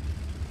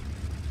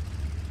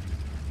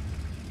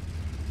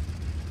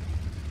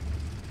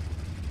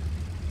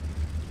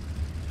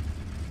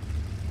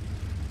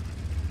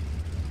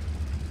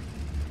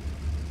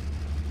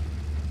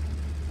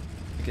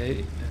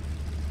 Okay,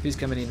 who's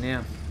coming in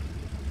now?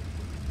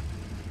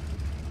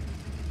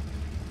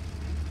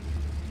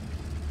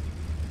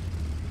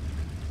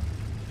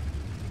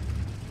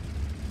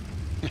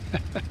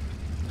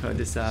 I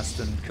just asked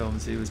on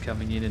comms who was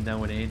coming in and no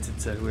one answered,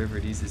 so whoever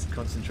it is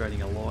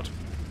concentrating a lot.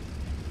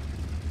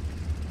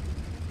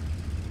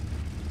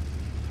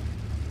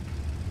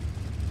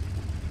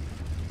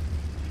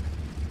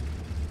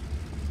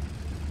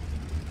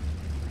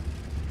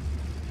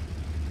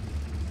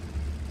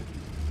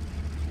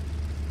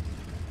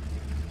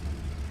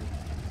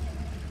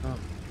 Oh,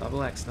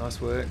 Bubble Axe, nice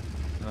work.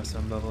 Nice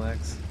one, Bubble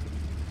Axe.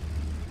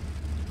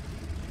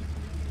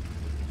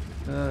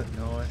 Oh,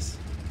 nice.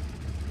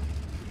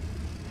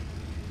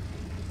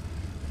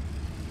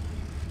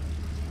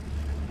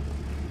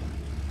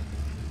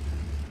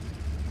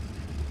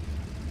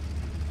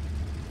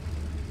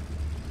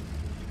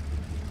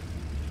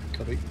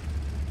 Copy.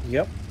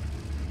 Yep.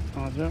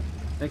 Roger.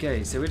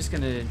 Okay, so we're just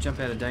going to jump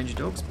out of danger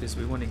dogs because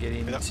we want to get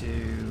into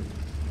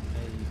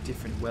a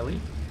different welly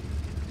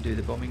and do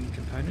the bombing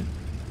component.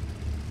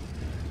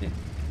 Yeah,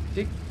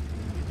 tick.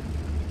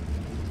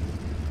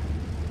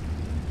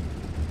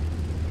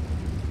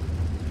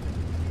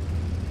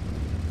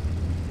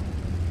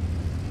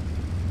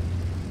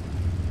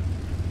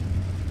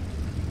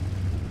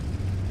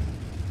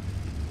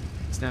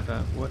 Snapper,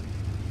 what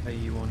are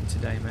you on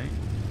today, mate?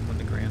 I'm on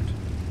the ground.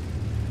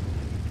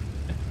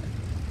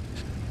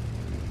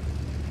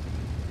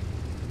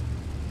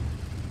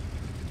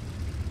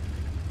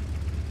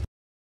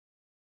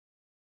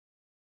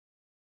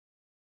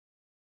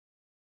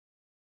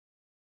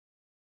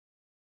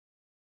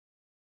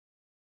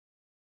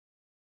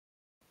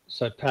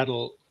 So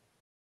paddle,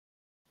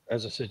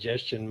 as a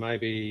suggestion,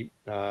 maybe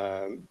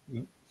man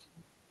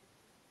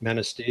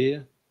a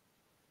steer.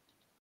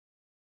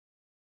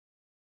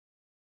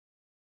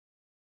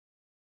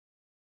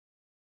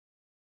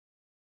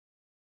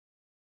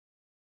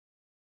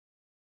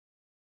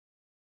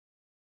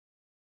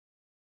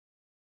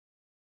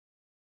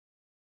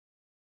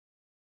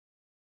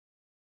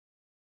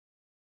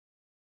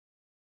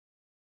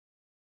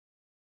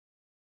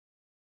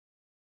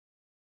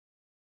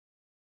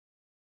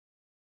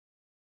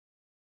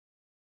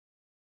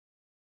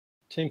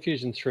 Team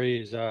Fusion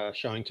 3 is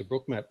showing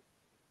Tobruk map,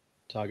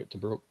 target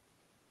Tobruk.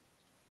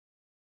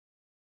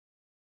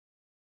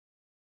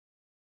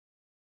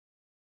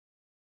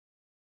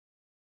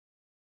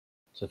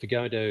 So if we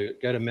go to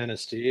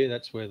Manastir,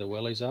 that's where the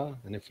wellies are,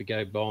 and if we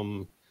go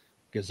bomb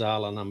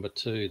Gazala number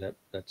 2,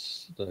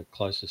 that's the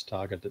closest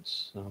target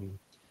that's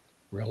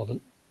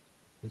relevant.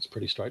 It's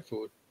pretty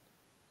straightforward.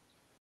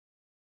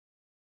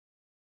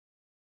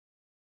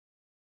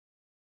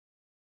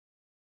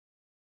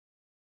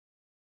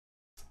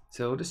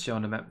 So I'll just show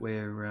on the map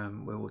where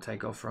we'll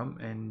take off from,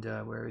 and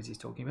where is he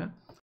talking about?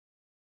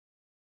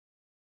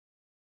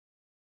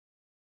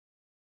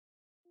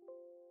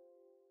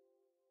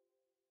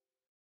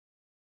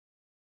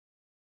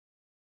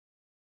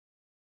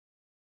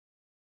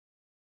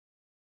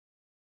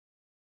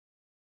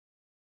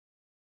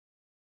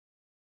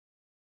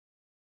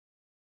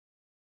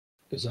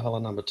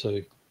 Gazala number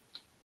 2.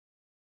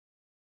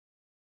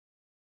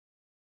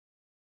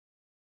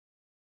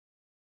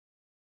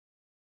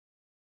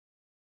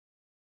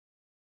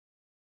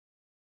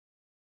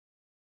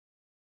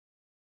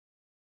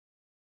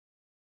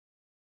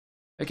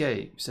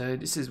 Okay, so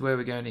this is where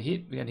we're going to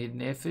hit. We're going to hit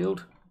an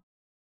airfield.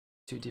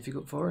 Too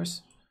difficult for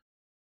us.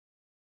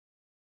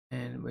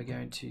 And we're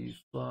going to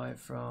fly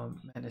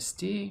from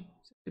Manastir.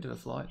 It's a bit of a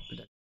flight,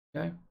 but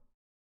there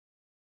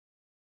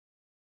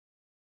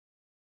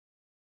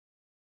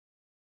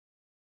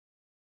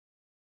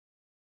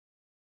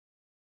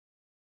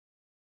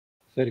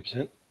we go.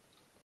 30%.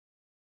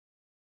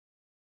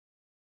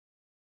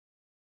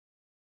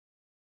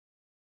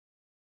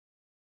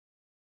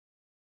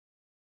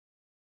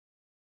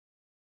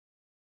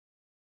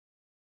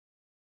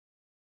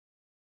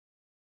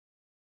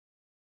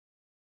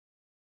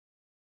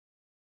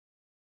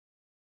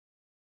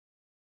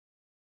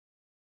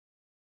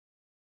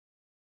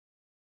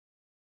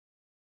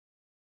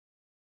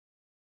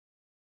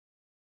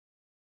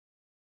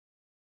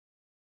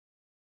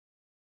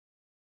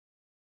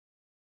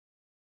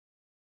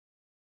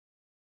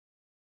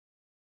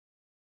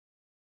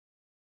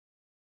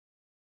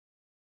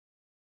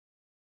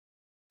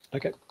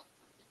 Okay.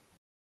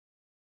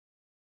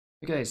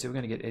 Okay, so we're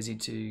going to get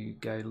Ezzy to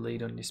go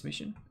lead on this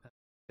mission.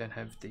 Don't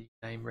have the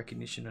name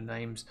recognition or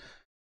names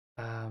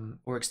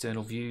or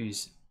external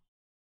views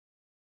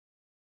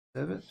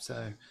server,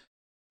 so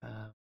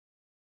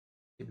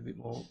give a bit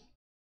more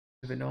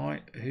of an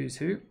eye who's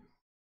who.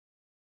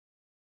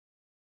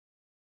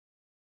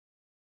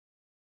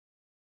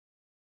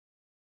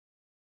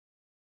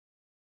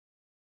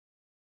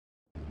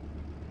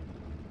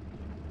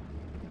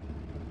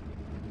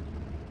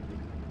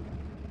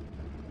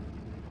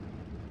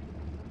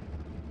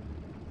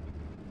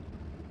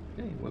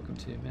 Okay, welcome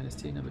to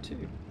Manastir number 2.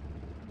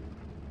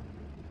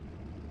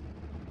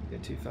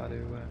 Get too far to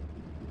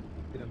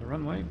get on the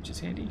runway, which is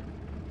handy.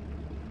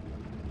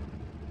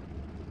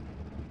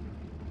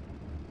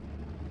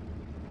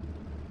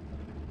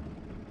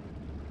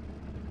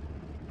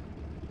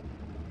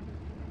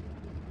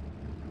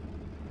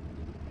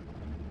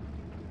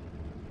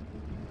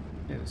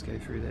 Okay, let's go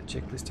through that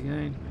checklist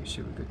again, make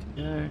sure we're good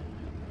to go.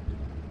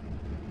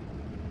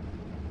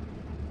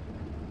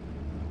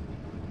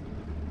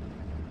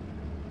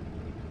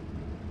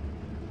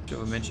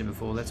 I mentioned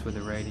before, that's where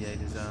the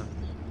radiators are.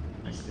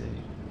 Like they're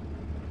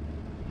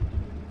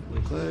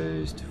fully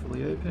closed,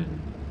 fully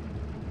open,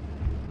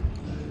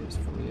 closed,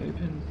 fully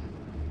open.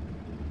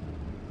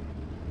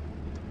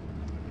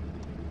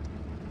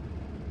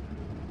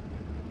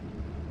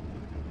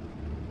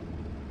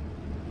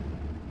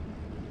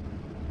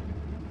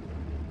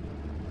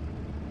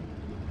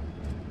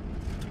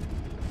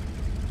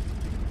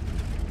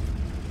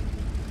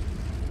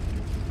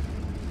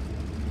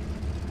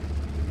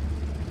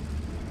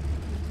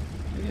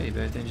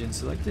 Both engines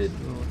selected.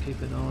 We'll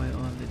keep an eye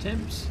on the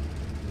temps.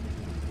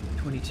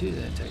 22,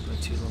 they don't take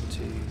like too long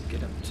to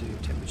get up to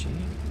temperature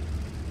here.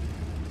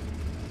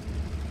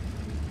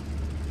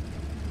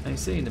 Now you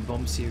see in the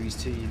bomb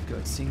series too, you've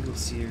got single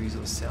series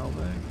or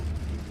salvo.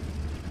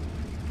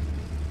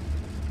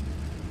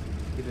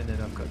 Given that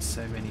I've got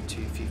so many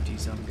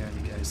 250s, I'm going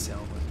to go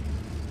salvo.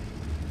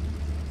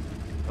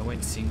 If I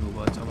went single,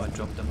 by the time I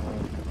dropped them all,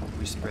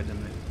 we spread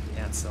them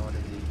outside of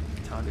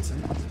the target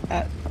zone.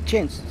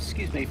 Gents,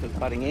 excuse me for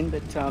butting in,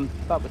 but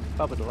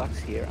Bubba Deluxe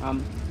here.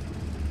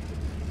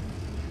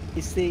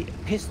 Is the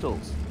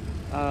pistols,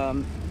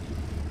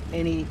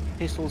 any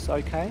pistols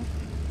okay?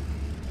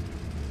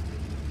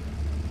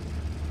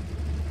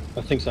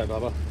 I think so,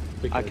 Bubba.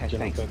 Okay, general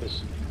thanks.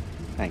 purpose.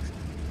 Thanks.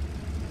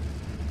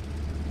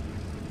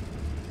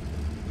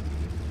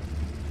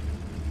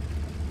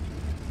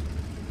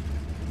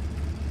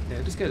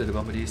 Yeah, just go to the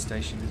bombardier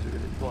station.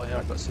 Well, yeah,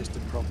 I've got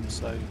system problems,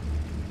 so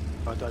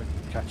if I don't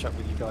catch up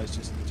with you guys,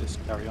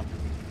 just carry on.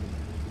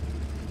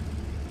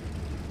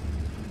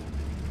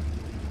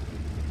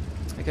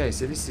 Okay,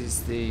 so this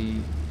is the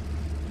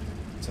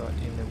site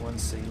in the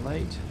 1C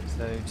late.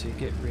 So to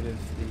get rid of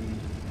the,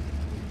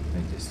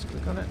 okay, just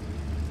click on it.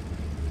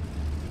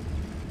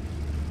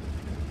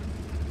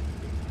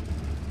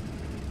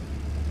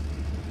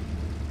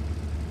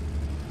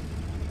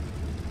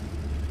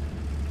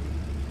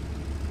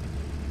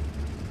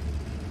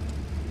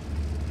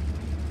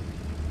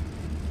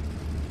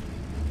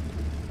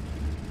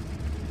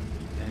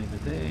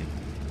 Over there.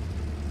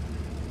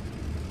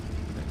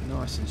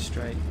 Nice and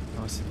straight,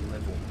 nice and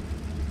level.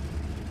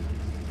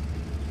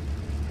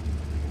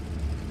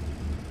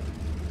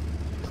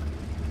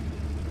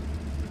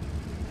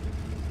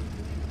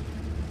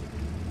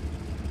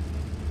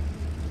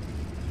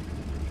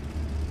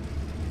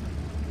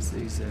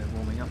 These are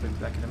warming up, we'll be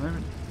back in a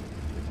moment.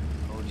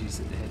 Apologies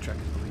that the head track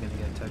is probably going to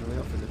go totally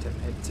off with the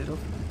head set off.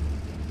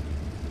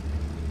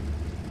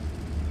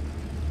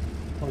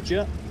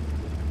 Roger.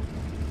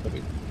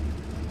 Copy.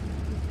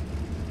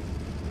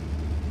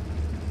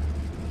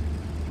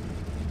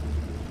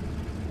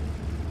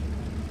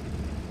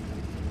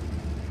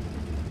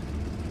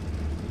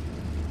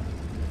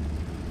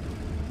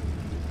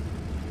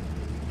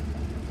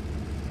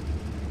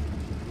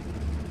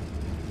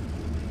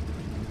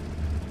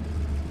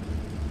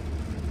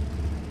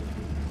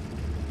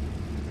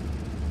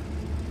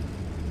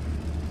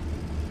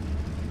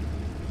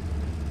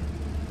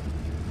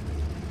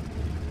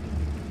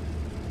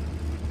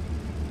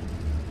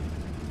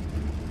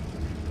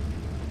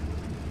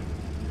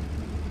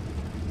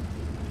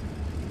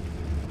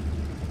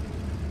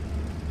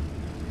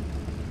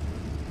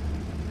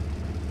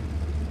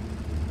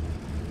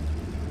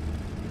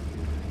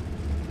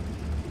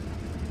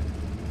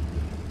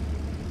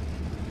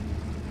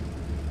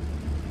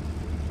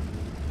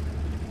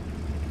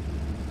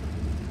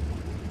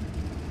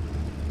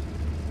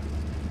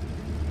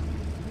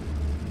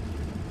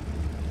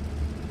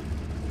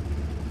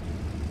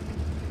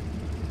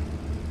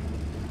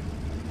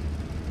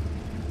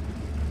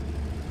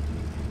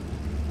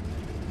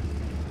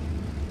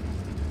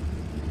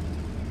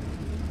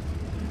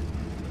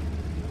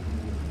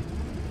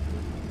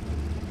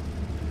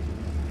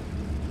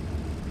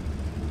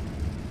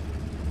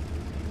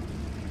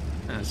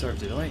 Sorry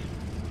for the delay.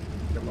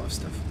 Got live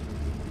stuff.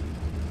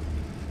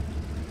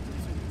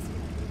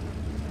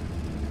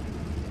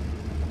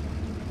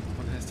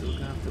 One has to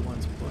look after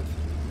one's wife.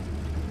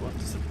 Wife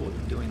to support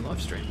them doing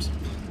live streams.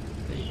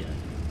 There you go.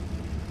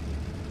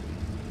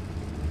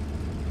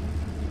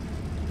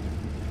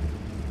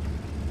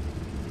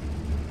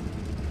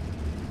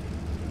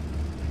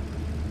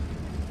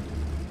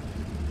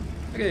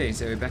 Okay,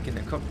 so we're back in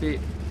the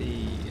cockpit.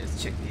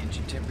 Let's check the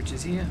engine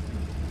temperatures here.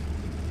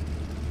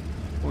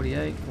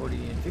 48, 40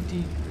 and 50,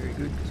 very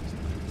good because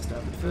we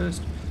started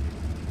first.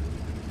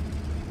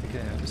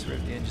 Okay, I'll just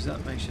rev the engines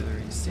up, make sure they're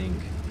in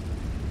sync.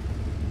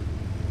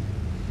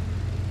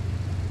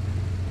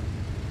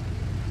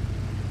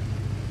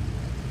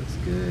 Looks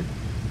good.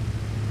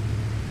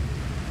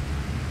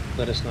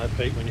 Let us know,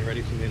 Pete, when you're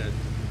ready for me to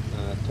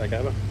take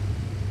over.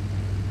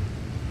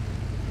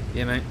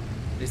 Yeah, mate,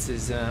 this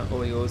is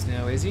all yours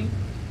now, Ezzy.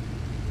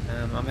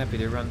 I'm happy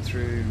to run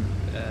through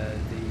the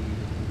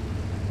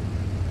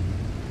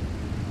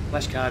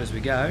flashcard as we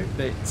go,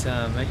 but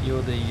mate,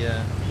 you're the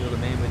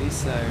man with this,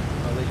 so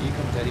I'll let you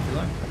commentate if you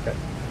like. Okay.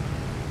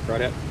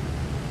 Right out.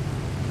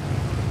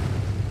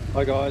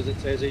 Hi guys,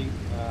 it's Ezzy.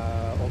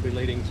 I'll be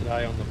leading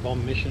today on the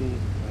bomb mission.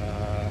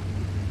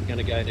 We're going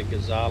to go to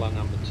Gazala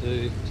number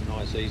 2. It's a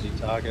nice easy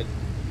target.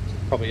 It's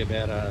probably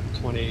about a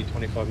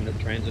 20-25 minute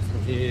transit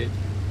from here.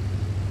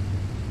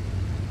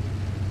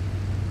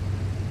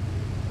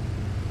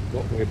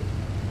 What we're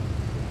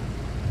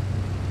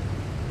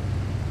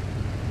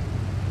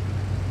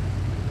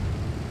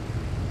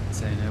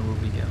So now we'll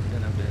be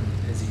going up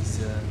to Ezzy's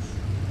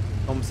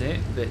comms there,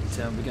 but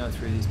we're going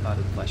through this part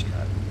of the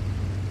flashcard,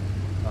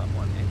 part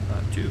 1 and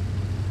part 2.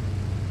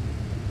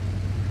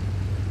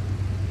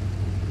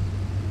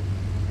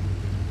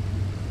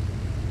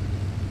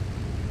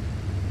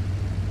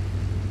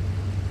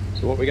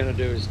 So what we're going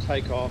to do is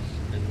take off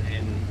and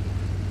then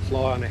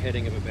fly on a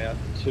heading of about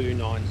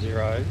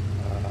 290.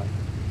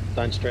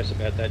 Don't stress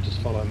about that, just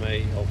follow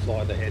me. I'll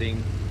fly the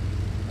heading,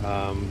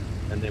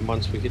 and then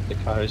once we hit the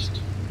coast,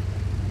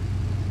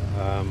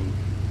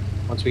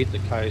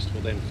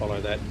 we'll then follow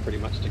that pretty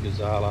much to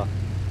Gazala.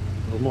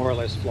 We'll more or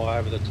less fly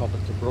over the top of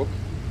Tobruk.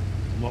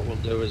 And what we'll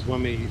do is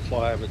when we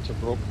fly over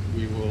Tobruk,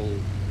 we will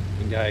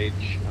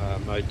engage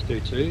mode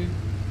 2-2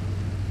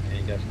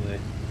 and go from there.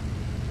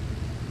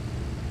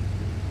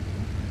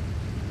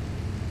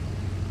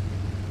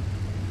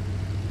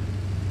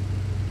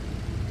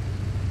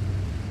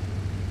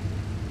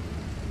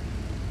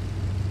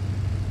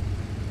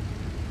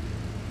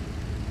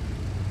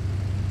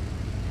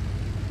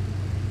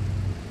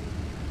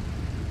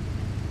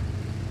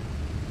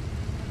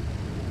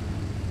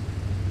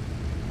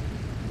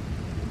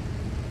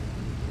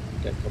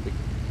 Okay, copy.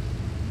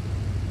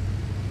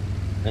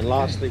 And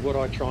lastly, what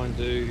I try and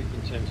do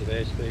in terms of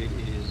airspeed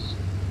is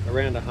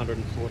around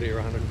 140 or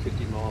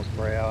 150 miles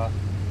per hour.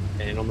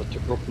 And on the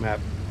Tobruk map,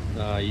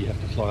 you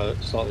have to fly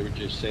at slightly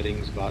reduced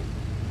settings, but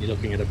you're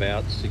looking at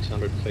about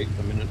 600 feet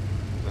per minute,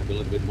 maybe a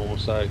little bit more.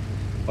 So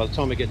by the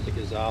time we get to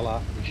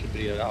Gazala, we should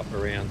be up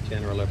around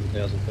 10 or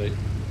 11,000 feet.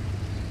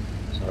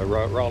 So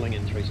rolling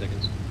in 3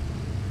 seconds.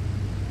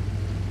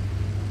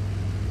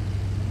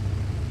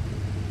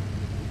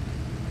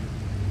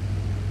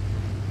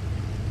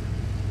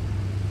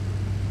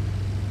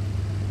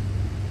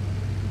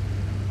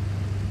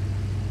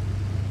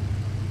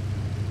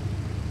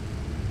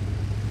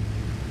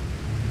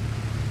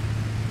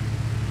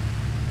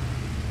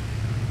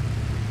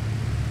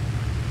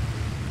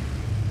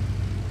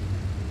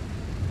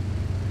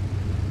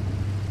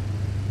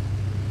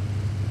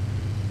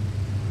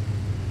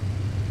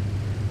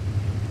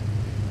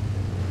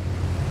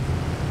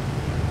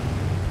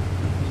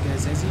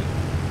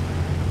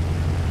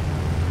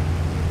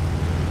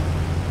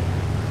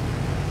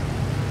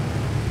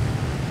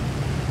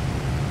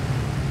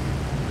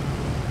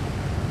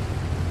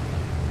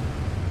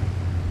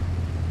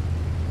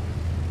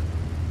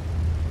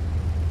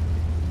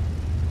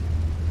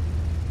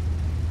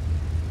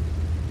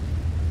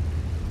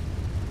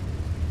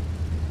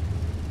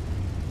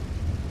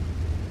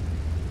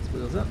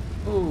 Wheels up.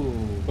 Oh.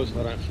 Because if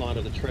I don't fly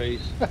into the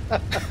trees.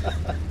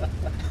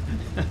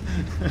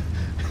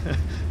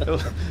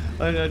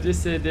 I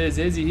just said there's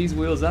Ezzy, his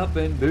wheels up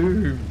and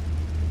boom.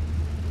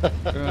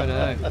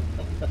 Righto.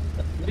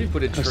 You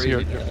put a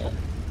tree.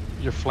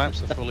 Your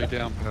flaps are fully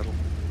down, Paddle.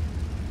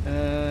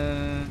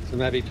 So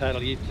maybe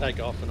Paddle, you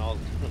take off and I'll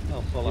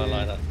follow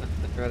later.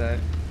 Righto.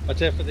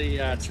 Watch out for the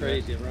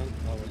trees, everyone.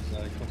 I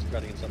was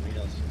concentrating on something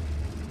else.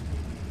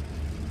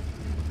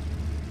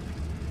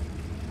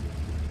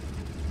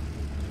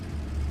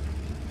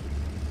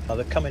 Oh,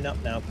 they're coming up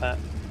now, Pat.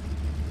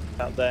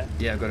 Out there.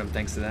 Yeah, I got him.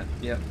 Thanks to that.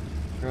 Yep.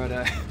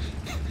 Righto.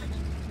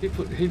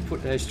 Who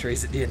put those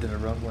trees at the end of the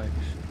runway?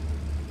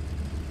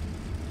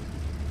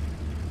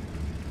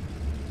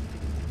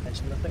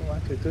 There's nothing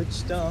like a good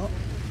start.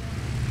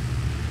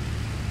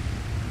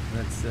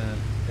 That's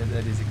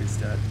that is a good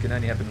start. It can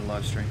only happen in a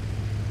live stream.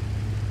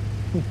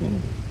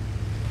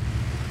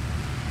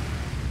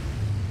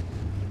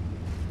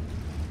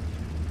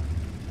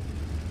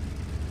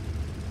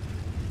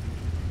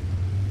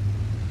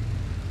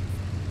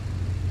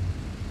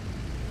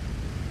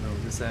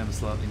 Say I'm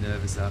slightly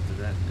nervous after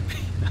that.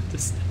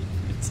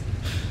 Understatement.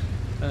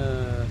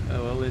 Oh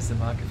well, there's the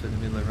marker for the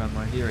middle of the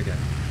runway. Here we go.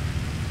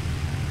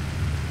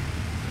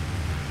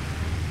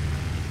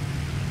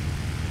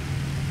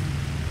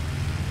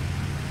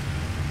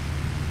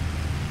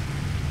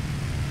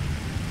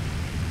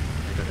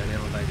 They got that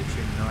elevator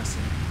trim nice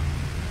and.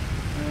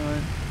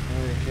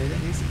 Okay,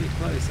 that needs a bit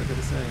close, I've got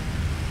to say.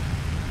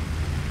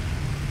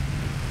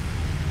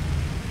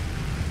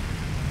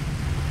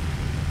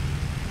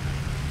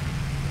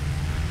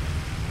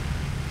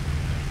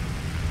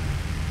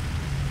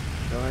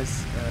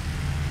 Guys,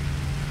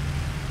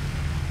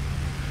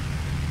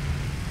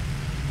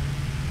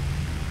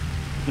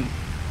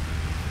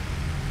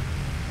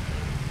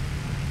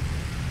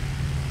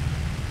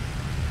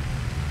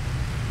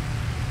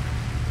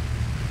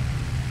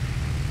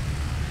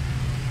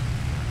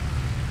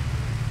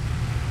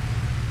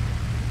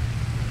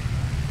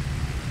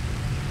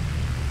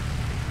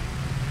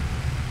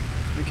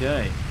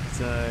 okay,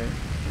 so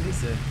it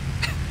is a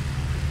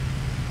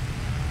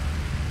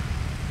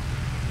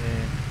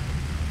yeah.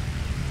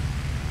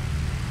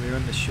 We're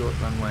on the short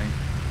runway.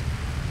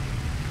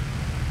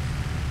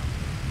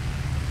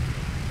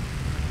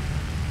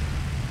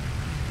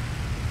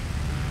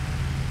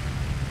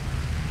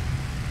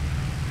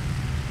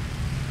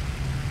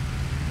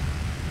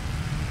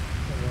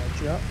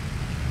 Roger up.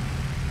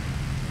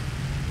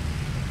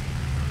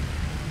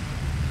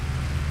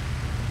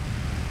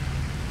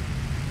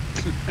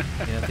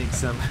 Yeah, I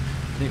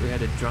think we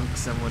had a drunk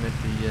someone at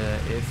the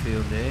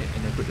airfield there,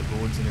 and they put the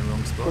boards in the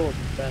wrong spot.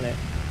 Gordon Bennett.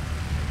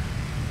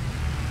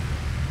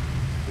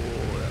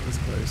 Oh, that was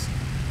close.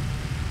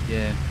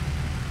 Yeah.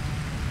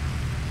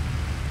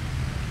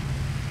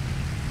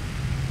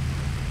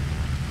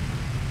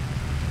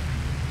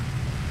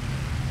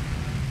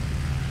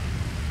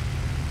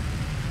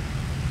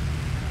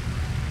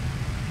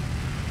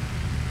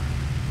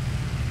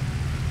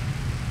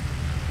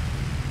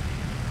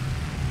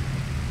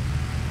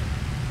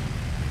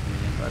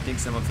 But I think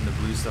someone from the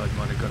blue side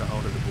might have got a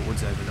hold of the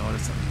boards overnight or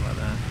something like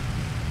that.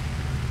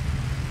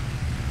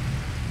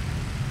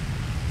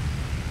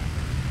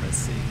 Let's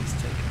see who's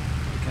taken.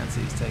 We can't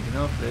see who's taken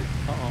off, but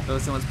oh,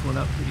 someone's pulling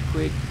up pretty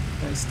quick.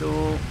 No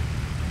stall.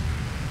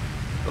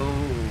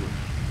 Oh,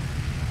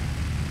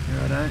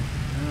 righto.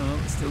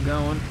 Oh, it's still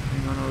going.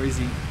 Hang on, or is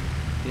he?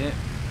 Yeah.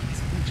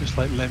 Just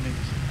like lemmings,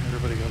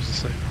 everybody goes the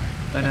same way.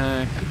 I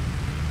know.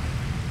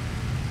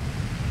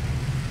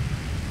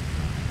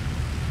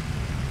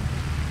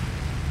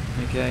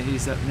 Okay,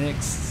 who's up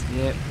next?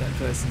 Yep, that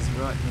person's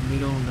right in the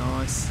middle.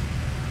 Nice.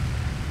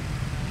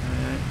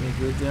 Alright, they're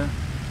good there.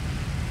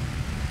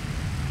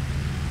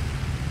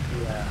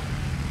 Yeah.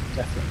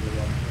 Definitely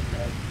wrong.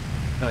 Okay.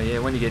 Oh yeah,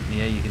 when you get in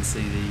the air, you can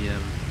see the.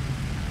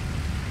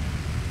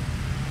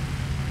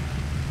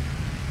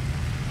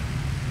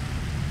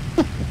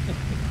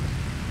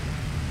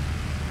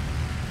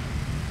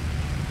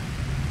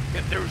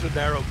 If there was a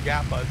narrow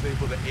gap, I was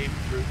able to aim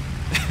through.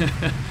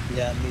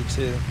 Yeah, me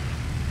too.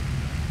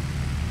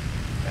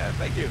 Yeah,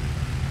 thank you.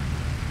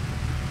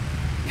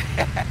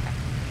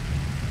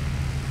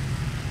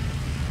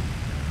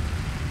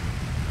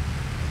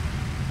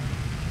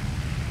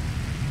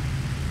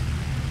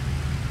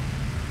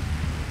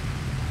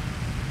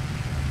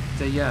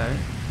 So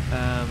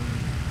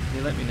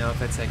you let me know if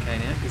that's okay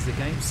now, because the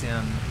game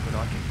sound, what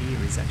I can hear,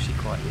 is actually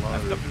quite low.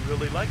 I've come to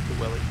really like the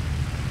Welly.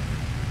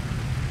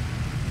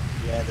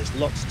 Yeah, there's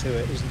lots to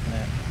it, isn't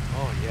there?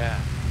 Oh yeah.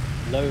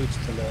 Loads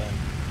to learn.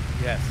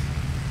 Yes.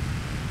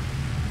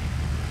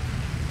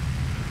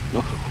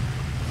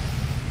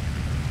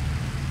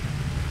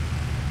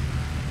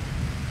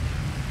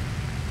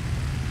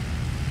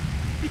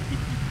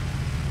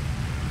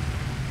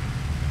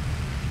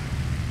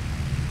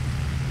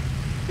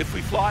 If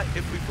we fly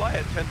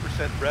at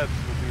 10% revs,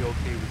 we'll be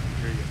okay. We can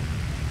hear you.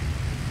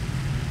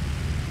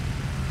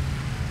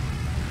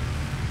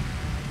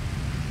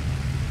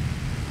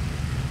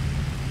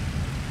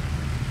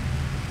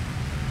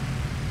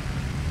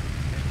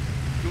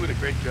 Doing a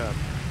great job.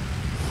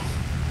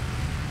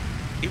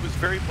 He was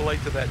very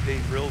polite to that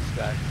Dave Rills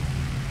guy.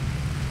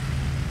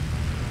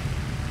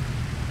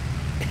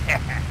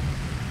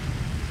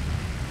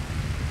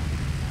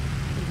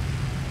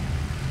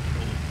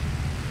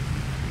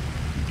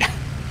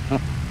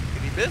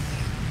 Did he miss?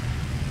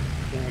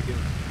 Very good.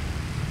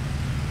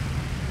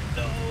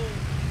 No.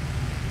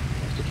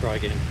 Has to try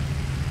again.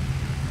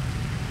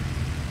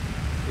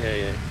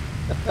 Yeah.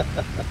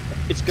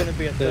 It's going to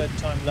be a third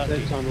time lucky.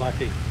 Third time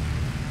lucky.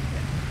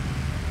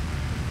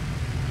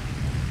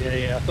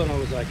 Yeah, I thought I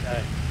was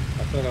okay.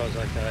 So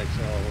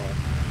I'll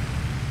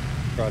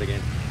try it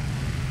again.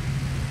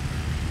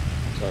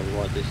 So I'll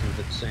ride this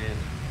into the sand.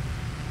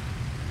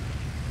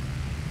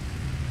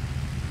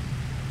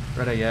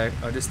 Righto,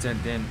 I just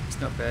turned it down.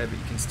 It's not bad, but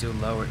you can still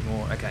lower it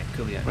more. Okay,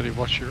 coolio. Buddy,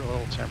 what's your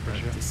oil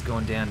temperature? It's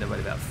gone down to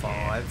about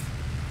 5.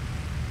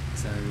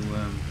 So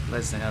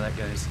let us know how that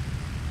goes.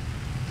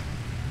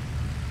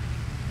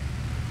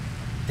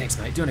 Thanks,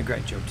 mate. Doing a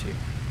great job too.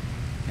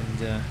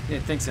 And yeah,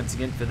 thanks once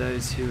again for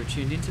those who are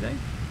tuned in today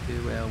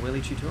to our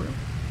Welly tutorial.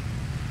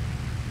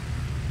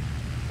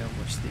 Go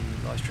watch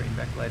the live stream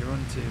back later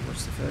on to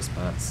watch the first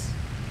parts.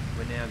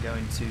 We're now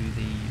going to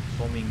the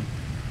bombing.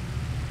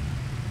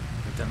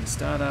 We've done the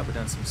startup, we've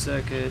done some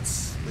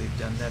circuits, we've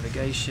done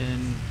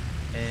navigation,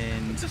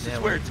 and This now is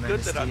where we're it's at good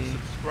that I'm Manistee.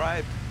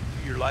 subscribed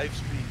to your live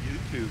stream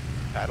YouTube,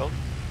 Paddle,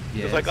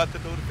 because Yes. I got the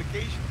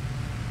notification.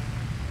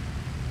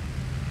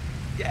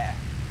 Yeah,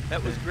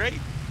 that was great.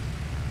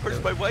 Of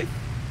course, my wife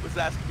was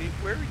asking me,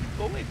 where are you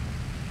going?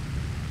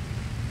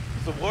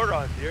 There's a war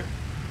on, dear.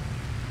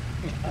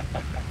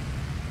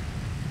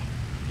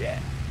 Yeah.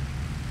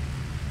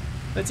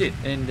 That's it,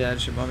 and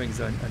just remind me,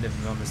 because I never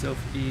remind myself,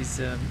 is,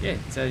 yeah,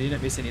 so you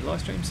don't miss any live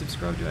streams,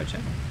 subscribe to our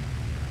channel.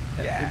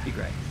 That would be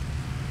great.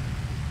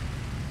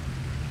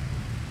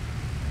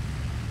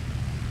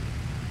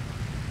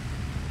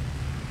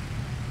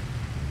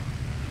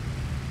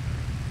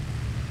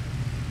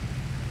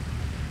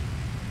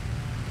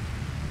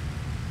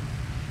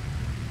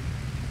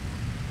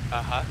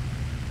 Uh-huh.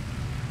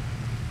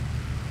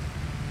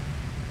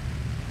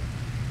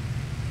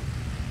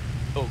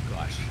 Oh,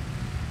 gosh.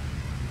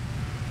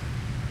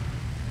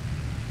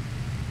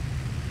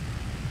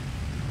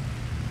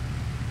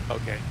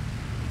 Okay.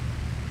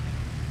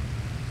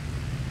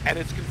 And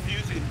it's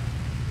confusing.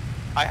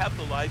 I have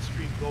the live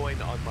stream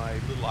going on my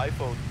little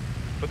iPhone,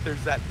 but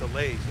there's that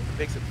delay, so it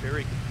makes it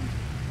very confusing.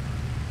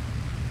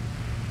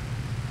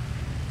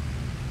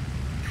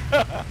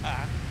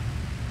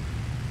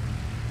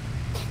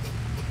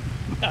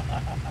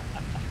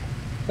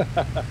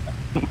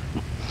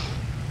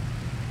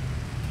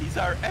 He's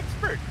our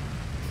expert.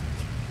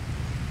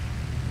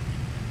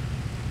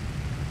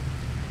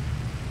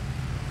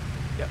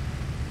 Yep.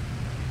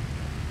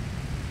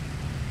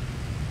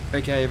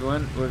 Okay,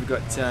 everyone, we've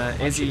got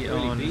I should Ezzy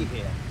really on. be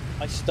here.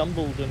 I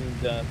stumbled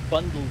and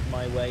bundled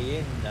my way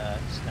in,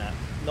 Snap,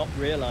 not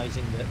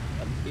realising that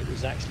it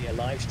was actually a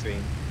live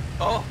stream.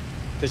 Oh,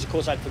 Because, of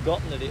course, I'd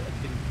forgotten that it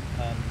had been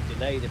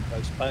delayed and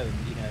postponed,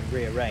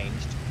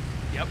 rearranged.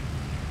 yep.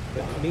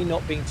 But me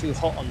not being too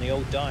hot on the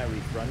old diary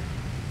front.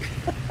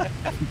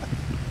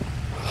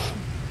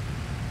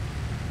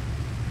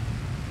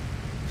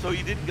 So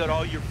you didn't get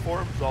all your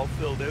forms all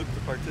filled out to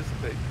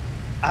participate?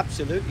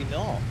 Absolutely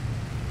not.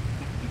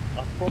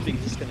 I'm probably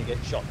just going to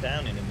get shot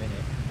down in a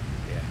minute.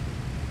 Yeah.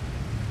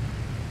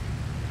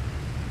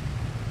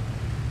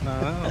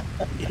 No.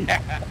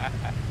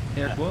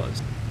 There it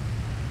was.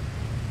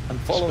 I'm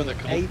Just for following the,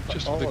 A for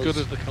just for the Oz. good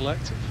of the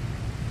collective.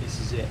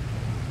 This is it.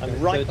 I'm Yeah,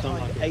 right third time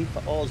behind lucky. A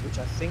for Oz, which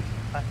I think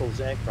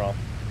tackles aircraft.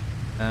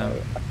 Um,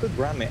 So I could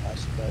ram it, I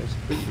suppose.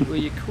 well,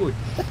 you could,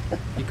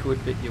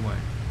 but you won't.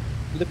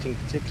 Looking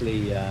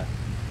particularly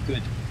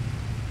good.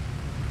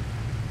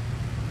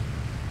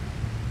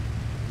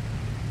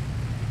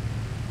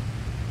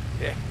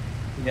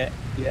 Yeah,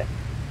 yeah.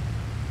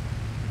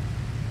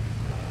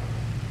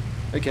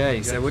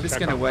 Okay, so we're just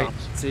Check going to on wait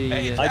pumps. and see.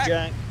 Hey, Hi,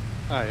 Jack.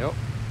 Oh, yeah.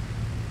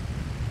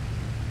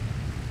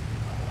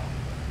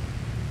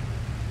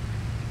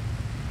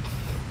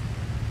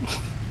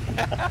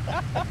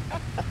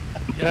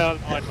 Yeah,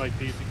 I'd make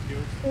these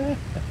secure.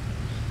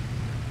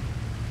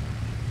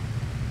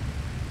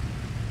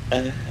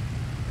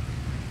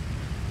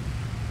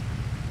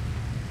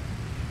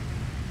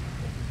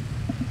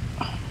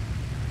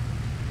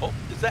 Oh,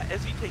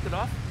 is he taken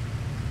off?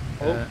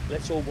 Oh,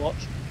 let's all watch.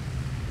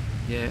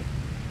 Yeah.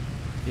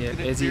 Yeah,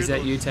 Can it Ezzy, clear is that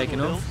those you taking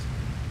little off?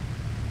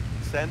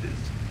 hills? Sand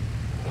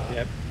is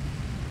Yep.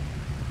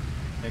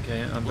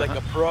 Okay, like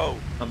a pro.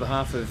 on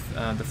behalf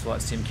of the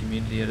flight sim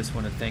community, I just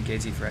want to thank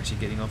Ezzy for actually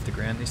getting off the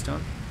ground this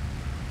time.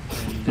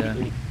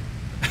 And,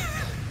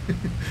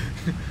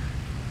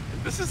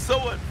 This is so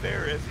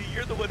unfair, Izzy.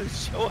 You're the one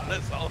who's showing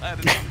us all how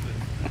to do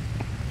this.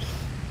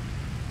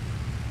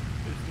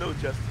 There's no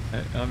justice.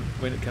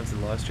 when it comes to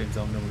live streams,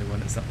 I'm normally one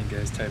that something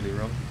goes totally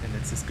wrong, and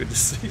it's just good to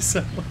see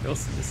someone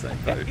else in the same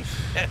boat.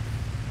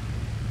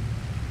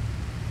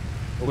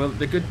 Well,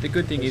 the good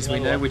thing is we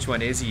know which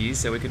one Ezzy is,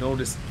 so we can all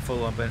just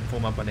form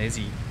up on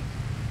Ezzy.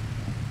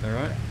 All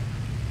right.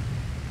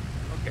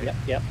 Okay. Yep,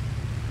 yep.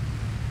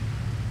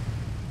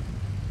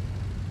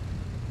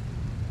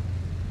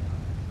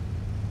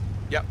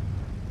 Yep.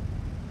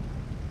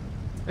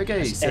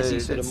 Okay, so As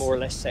he's sort of that's- more or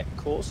less set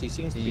course, he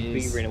seems to be He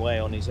is. beavering away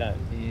on his own.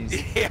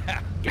 he's-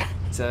 Yeah.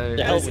 So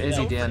The hell that's with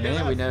Ezzy that. down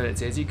there. We know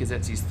that's Ezzy because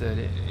that's his third.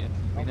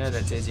 We know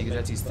that's Ezzy because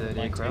that's his third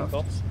My aircraft.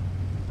 takeoffs.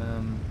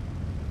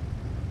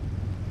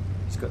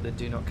 He's got the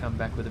 "Do not come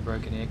back with a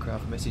broken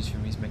aircraft" message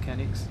from his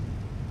mechanics,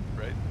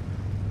 Right.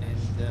 and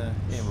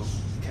yeah, we'll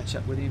catch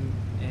up with him.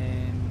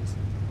 And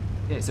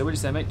yeah, so what did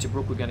you say, mate?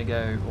 Tobruk, we're going to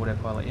go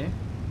autopilot, yeah?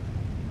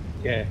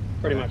 Yeah,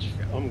 pretty much.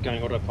 I'm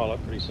going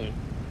autopilot pretty soon.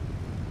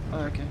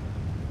 Oh, okay.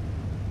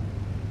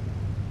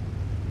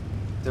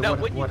 So Now, what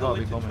when you height go are we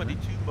into bombing, mate?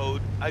 22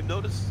 mode, I've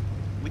noticed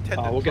we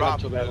tend to We'll get drop up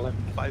to about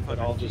 11, 500 but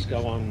I'll just feet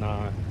or go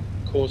on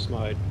course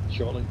mode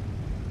shortly.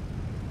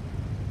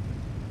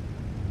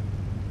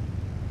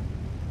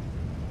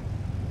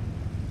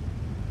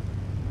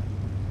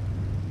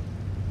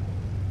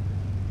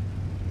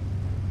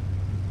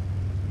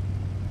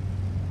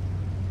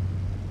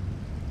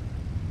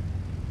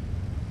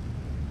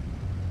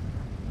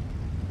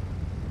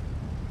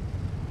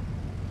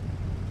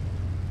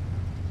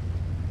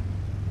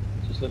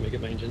 Just let me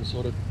get my engine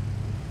sorted.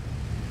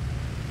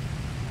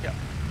 Yep.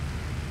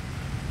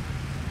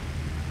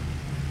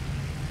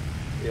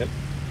 Yep.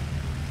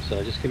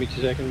 So just give me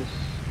 2 seconds.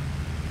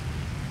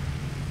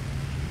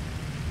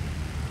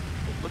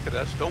 Look at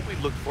us. Don't we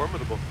look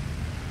formidable?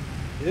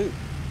 Ew.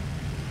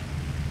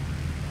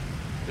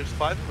 There's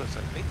 5 of us,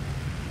 I think.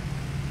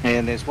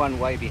 And there's one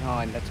way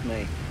behind, that's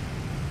me.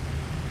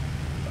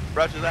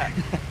 Roger that.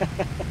 Just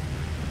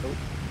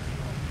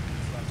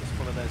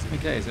one of those.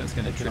 Okay, so it's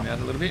going to trim out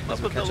a little bit. Up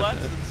We'll with the catch up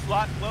Lutz to, and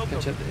slot. Welcome.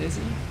 catch up to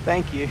Ezzy.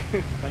 Thank you.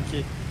 Thank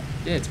you.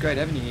 Yeah, it's great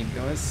having you here,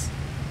 guys.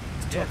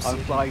 It's top I'm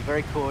secret. flying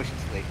very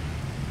cautiously.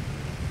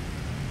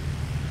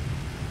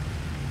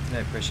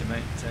 No pressure,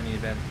 mate. It's only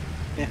about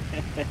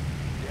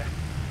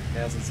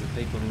thousands of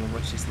people who will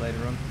watch this later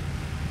on.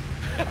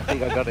 I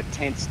think I got a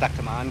tent stuck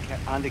to my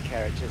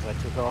undercarriage as I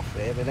took off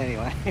there, but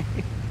anyway.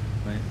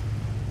 Mate.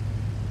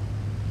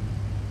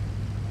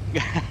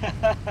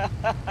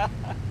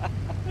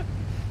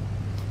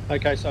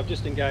 Okay, so I've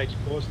just engaged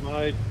course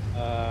mode.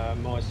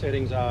 My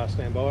settings are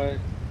standby.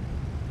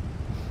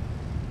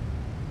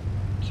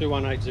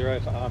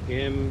 2180 for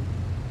RPM.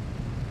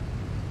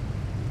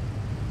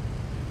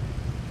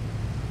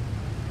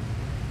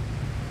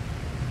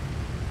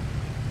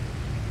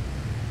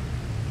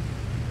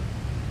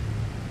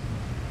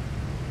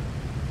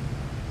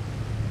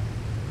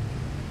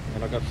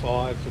 And I've got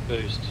 5 for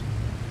boost.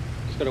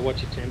 Just got to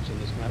watch your temps on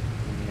this map.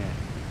 Yeah.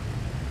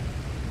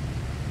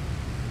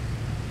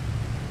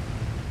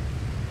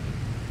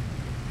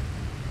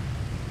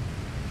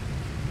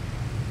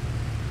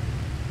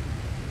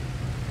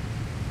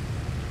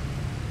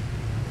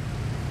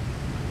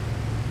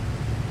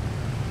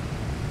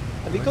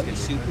 Have you got your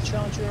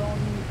supercharger on,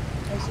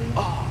 Ezzy?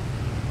 Oh,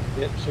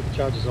 Yep,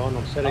 supercharger's on.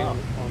 I'm setting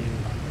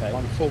okay.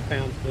 on 4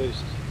 pounds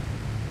boost.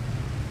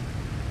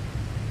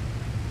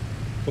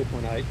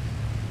 4.8.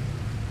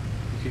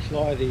 If you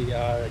fly the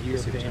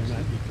European map,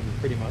 you can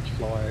pretty much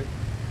fly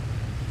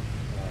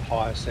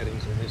higher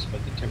settings than this,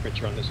 but the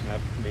temperature on this map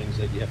means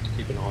that you have to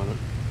keep an eye on it.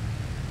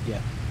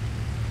 Yeah.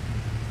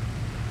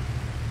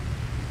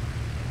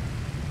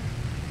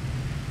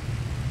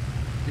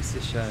 This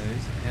just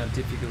shows how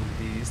difficult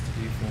it is to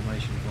do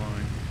formation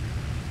flying.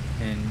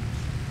 And,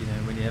 you know,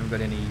 when you haven't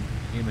got any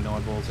human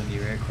eyeballs on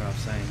your aircraft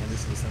saying, hey,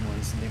 listen,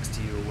 someone's next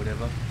to you or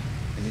whatever,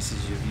 and this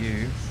is your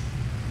view,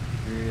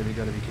 you really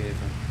got to be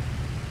careful.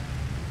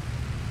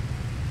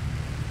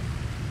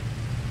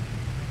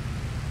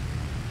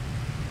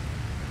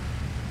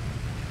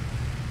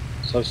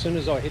 So as soon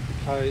as I hit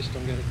the coast,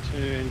 I'm going to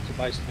turn to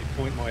basically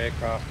point my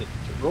aircraft at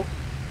Tobruk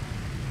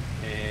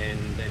and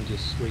then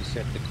just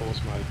reset the course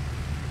mode.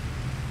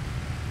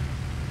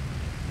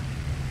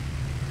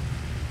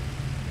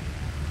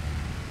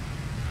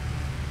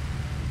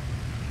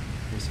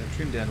 so I've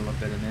trimmed down a lot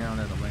better now, and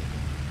that'll make me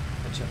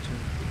catch up to him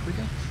a bit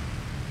quicker.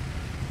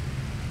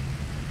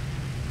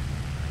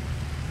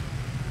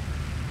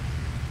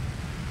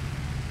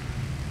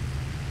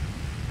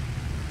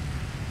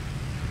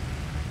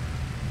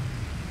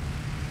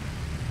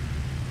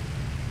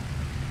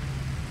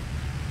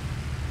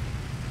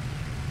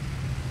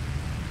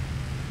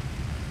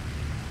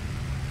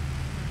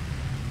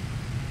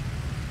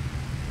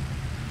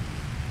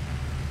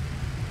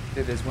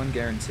 If there's one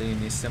guarantee in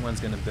this,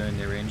 someone's going to burn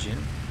their engine,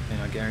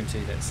 and I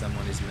guarantee that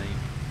someone is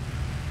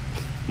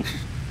me.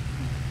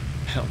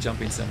 I'll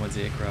jump in someone's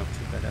aircraft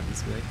if that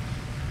happens to be.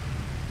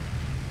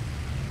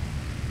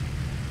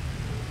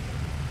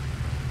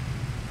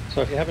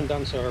 So if you haven't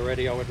done so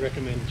already, I would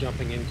recommend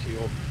jumping into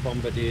your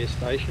bombardier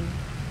station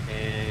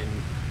and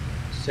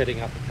setting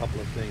up a couple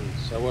of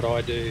things. So what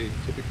I do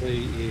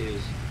typically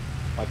is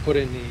I put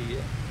in the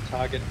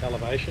target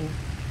elevation.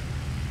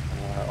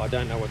 I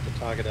don't know what the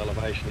target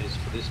elevation is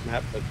for this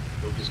map, but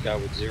we'll just go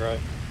with 0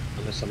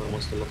 unless someone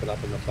wants to look it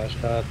up in the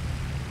flashcard.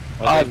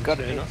 I've got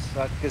it. It's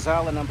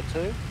Gazala number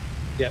 2.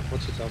 Yeah,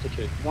 what's its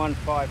altitude?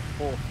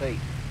 154 feet.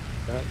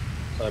 Okay.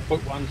 So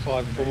put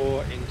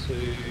 154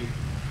 into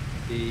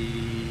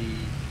the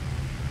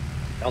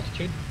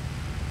altitude.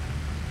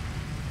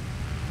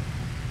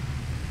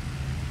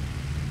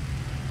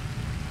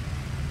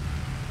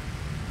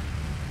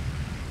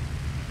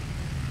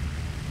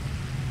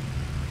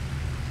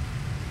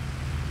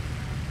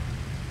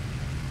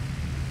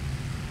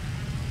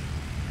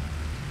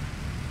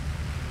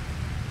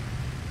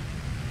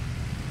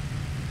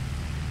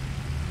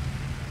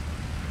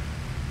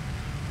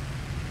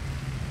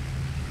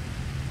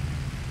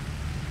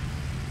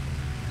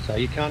 So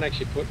you can't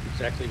actually put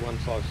exactly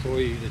 154,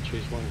 you either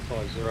choose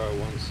 150 or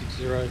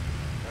 160.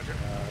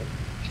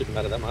 Shouldn't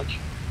matter that much.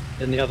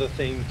 Then the other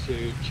thing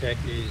to check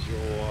is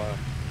your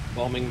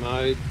bombing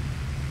mode.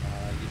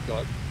 You've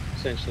got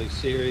essentially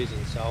series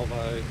and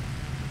salvo.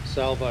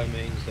 Salvo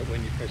means that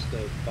when you press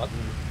the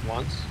button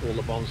once, all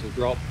the bombs will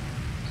drop.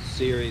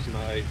 Series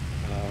mode,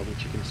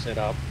 which you can set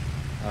up,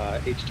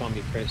 each time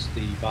you press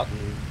the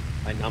button,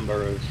 a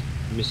number of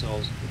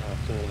missiles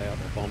fall out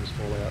or bombs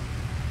fall out.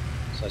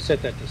 So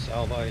set that to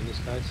salvo in this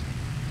case,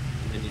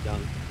 and then you're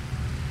done.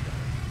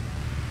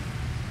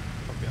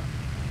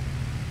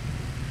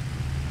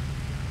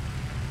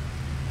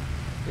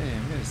 Yeah,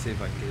 I'm going to see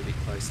if I can get a bit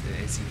close to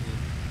Ezzy here.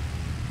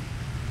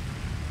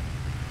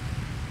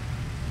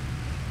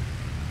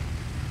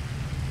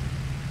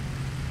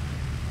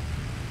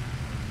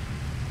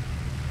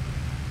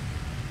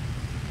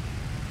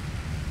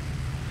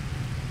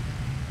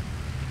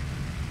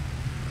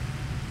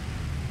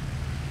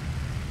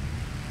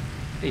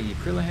 Hey,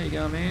 Prilla, how you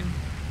going, man?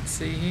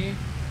 See you here.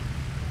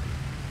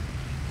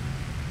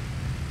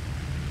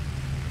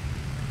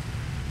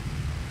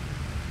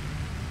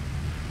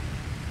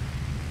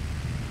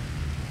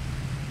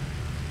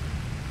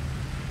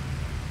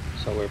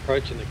 So we're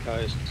approaching the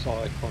coast,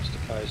 side across the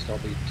coast. I'll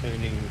be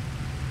turning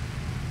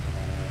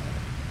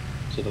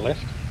to the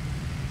left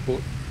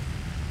foot,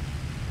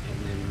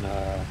 and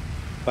then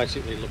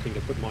basically looking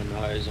to put my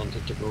nose onto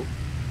Tobruk.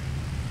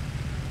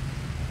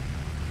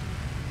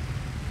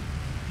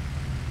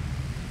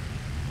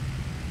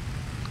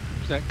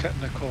 That cut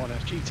in the corner,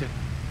 cheating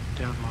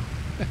down one.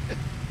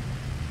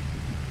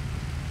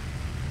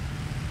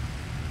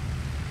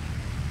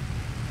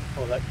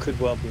 Oh, that could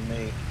well be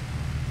me.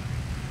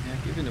 Yeah,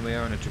 given that we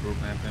are on a Tobruk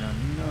map, and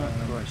I'm not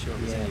quite sure if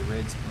there's any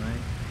reds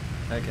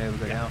playing. Okay, we've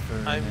got Alpha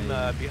and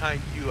I'm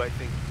behind you, I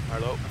think,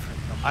 Arlo.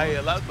 I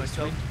allowed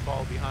myself to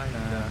fall behind.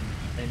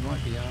 They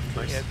might be after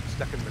my us. head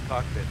stuck in the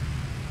cockpit.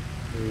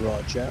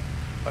 Roger.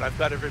 But I've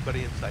got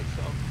everybody in sight,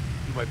 so I'll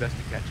do my best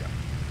to catch up.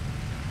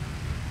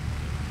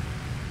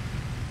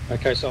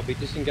 Okay, so I'll be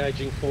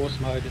disengaging force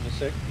mode in a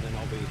sec, and then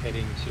I'll be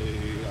heading to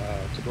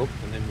Tobruk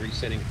and then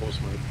resetting force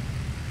mode.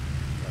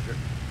 Roger.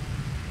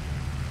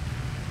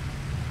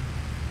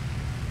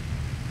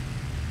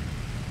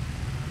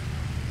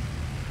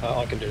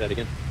 I can do that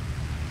again.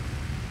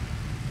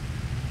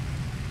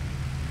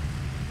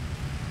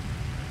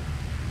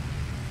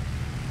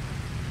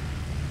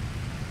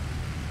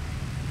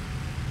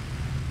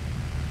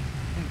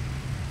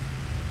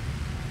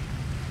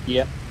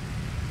 Yep.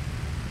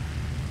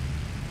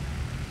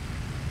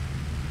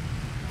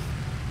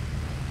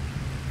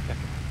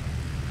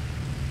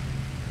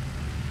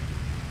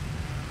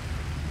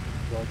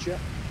 Roger.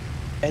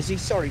 Ezzy,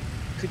 sorry,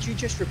 could you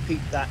just repeat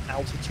that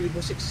altitude?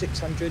 Was it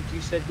 600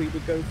 you said we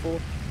would go for?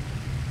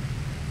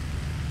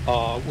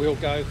 We'll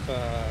go for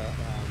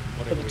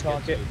whatever the we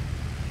target?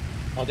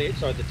 Get to.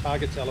 Sorry, the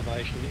target's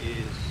elevation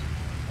is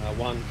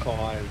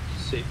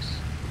 156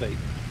 feet.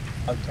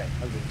 Okay,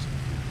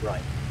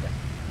 right.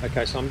 Yeah.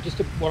 Okay, so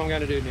what I'm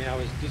going to do now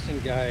is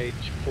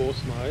disengage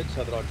force mode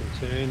so that I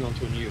can turn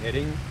onto a new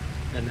heading,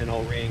 and then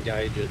I'll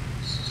re-engage it.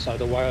 So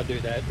the way I do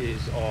that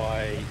is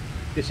I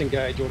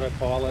disengage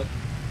autopilot,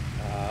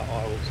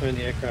 I will turn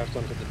the aircraft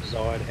onto the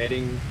desired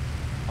heading,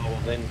 I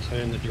will then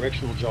turn the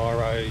directional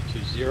gyro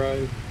to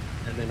 0,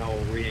 and then I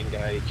will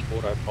re-engage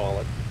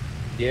autopilot.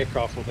 The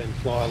aircraft will then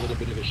fly a little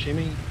bit of a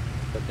shimmy,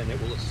 but then it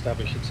will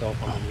establish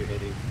itself on the new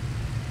heading.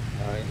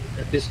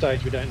 At this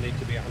stage, we don't need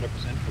to be 100%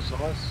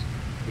 precise.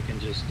 We can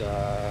just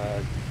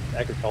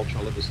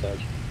agricultural at this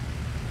stage.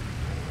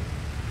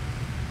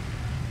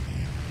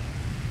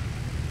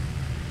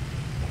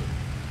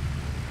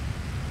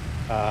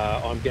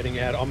 I'm getting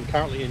out. I'm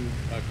currently in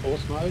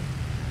course mode.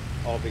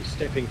 I'll be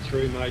stepping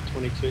through mode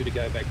 22 to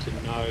go back to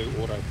no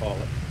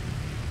autopilot.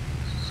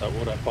 So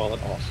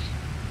autopilot off.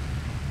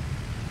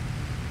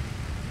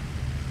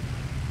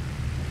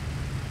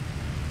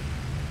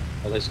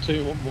 Well, there's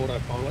two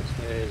autopilots.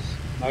 There's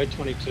mode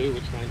 22,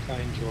 which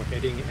maintains your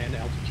heading and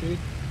altitude.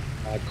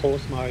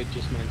 Course mode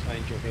just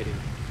maintains your heading.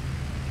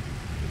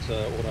 It's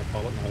an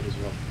autopilot mode as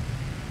well.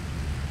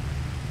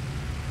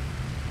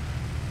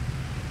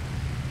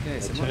 Okay,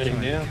 so turning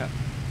I'm now. cut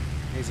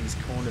Hazy's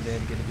corner there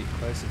to get a bit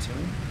closer to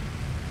him.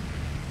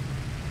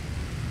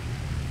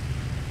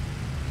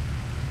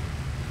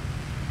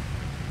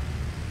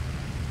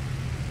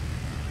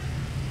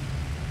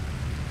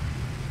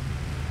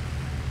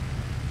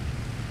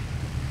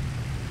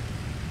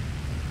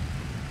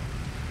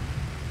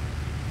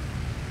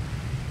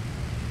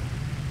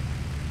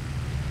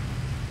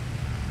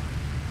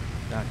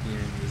 Start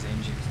hearing these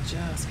engines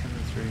just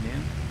coming through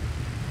now.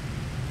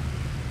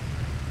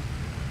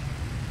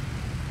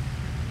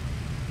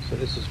 So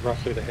this is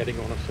roughly the heading I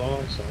want to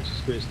fly, so I'll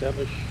just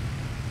re-establish.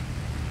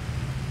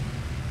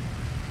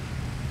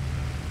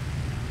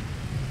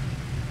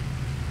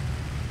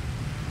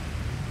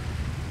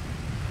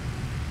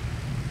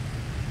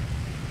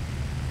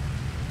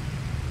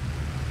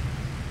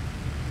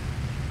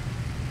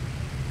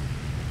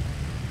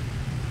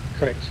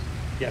 Correct.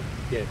 Yep,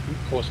 yeah,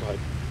 course mode.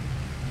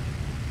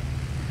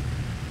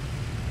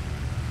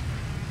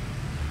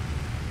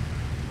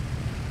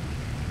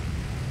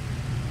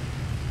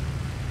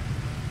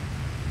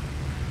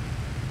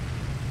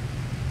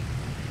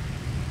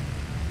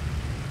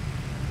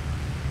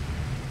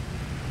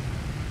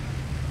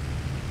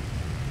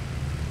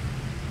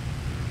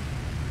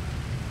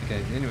 Okay,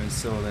 if anyone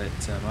saw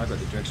that I got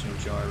the directional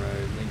gyro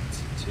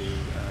linked to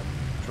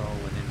control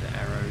and then the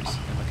arrows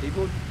on my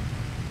keyboard.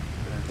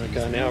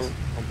 Okay, now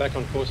I'm back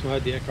on course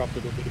mode. The aircraft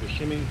will do a bit of a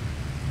shimmy,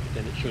 but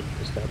then it should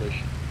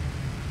establish.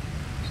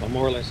 So I'm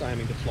more or less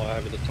aiming to fly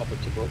over the top of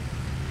Tobruk.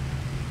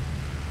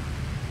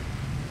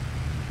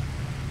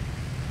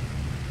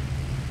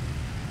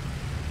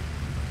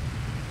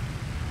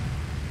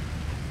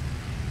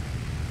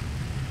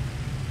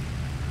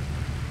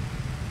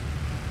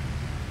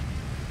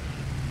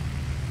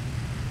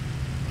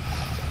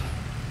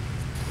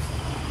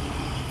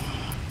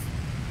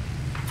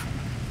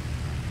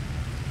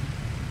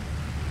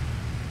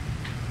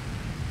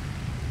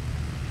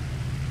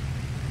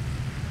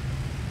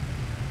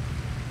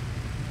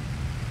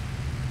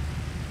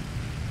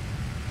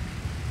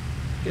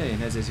 Okay,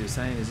 and as you were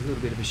saying, there's a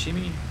little bit of a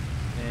shimmy,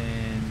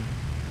 and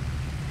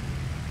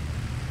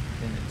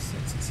then it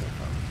sets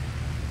itself up.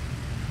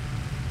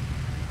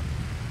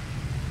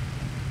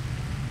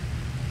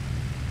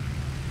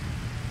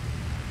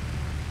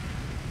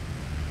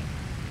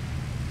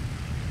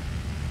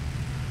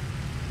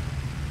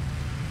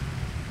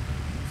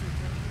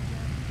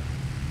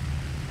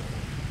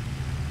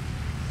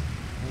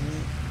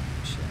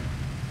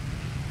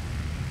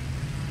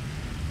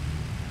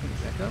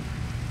 Back up.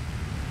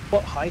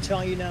 What height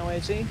are you now,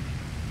 Ezzy?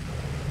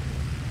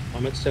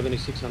 I'm at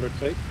 7,600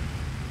 feet.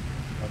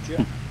 Roger.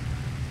 I'm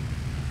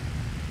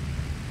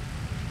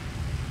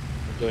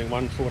doing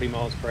 140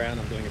 miles per hour and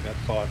I'm doing about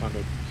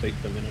 500 feet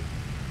per minute.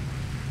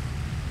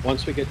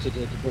 Once we get to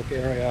the Tobruk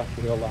area,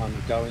 we'll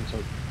go into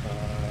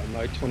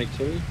mode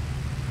 22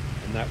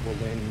 and that will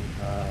then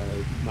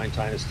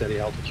maintain a steady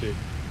altitude.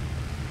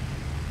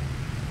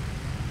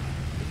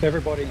 If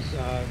everybody's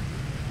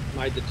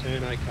made the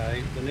turn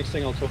okay, the next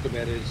thing I'll talk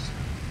about is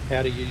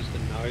how to use the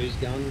nose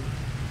gun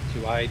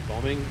to aid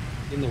bombing.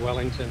 In the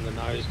Wellington, the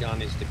nose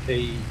gun is the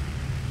key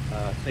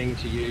thing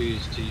to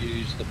use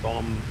the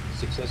bomb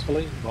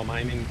successfully, bomb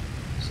aiming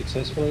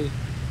successfully,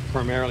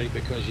 primarily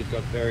because you've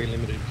got very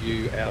limited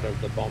view out of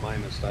the bomb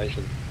aimer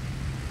station.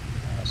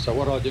 So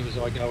what I do is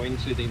I go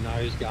into the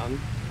nose gun,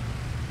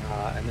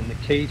 and then the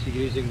key to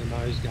using the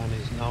nose gun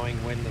is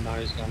knowing when the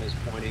nose gun is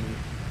pointing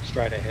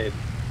straight ahead.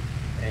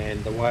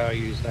 And the way I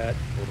use that,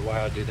 or the way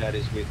I do that,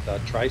 is with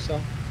tracer.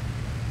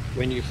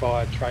 When you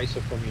fire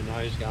tracer from your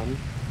nose gun,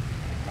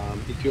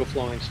 if you're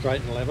flying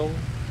straight and level,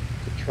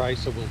 the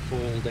tracer will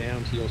fall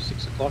down to your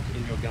 6 o'clock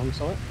in your gun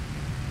sight.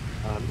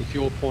 If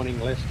you're pointing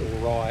left or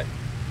right,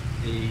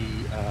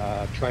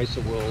 the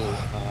tracer will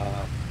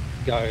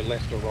go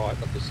left or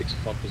right of the 6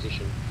 o'clock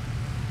position.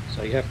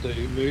 So you have to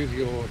move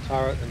your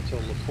turret until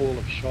the fall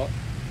of shot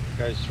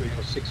goes through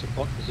your 6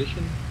 o'clock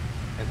position,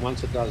 and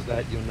once it does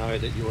that, you'll know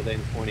that you're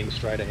then pointing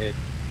straight ahead.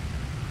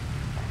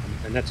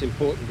 And that's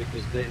important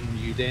because then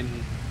you then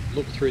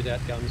look through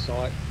that gun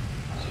sight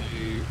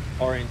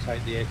to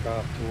orientate the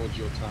aircraft towards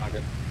your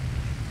target.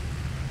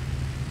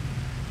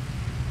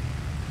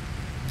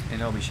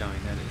 And I'll be showing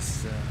that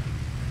as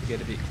we get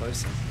a bit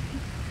closer.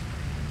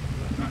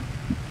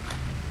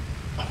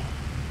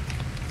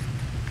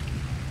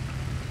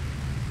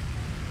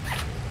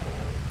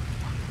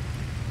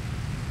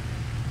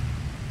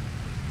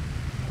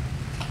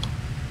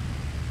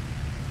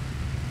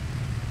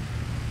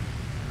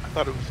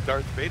 thought it was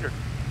Darth Vader.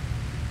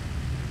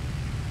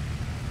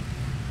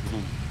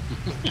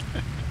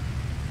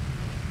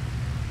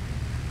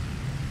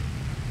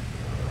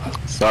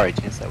 Sorry,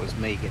 gents, that was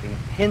me getting a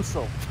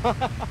pencil to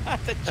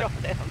jot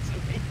down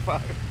some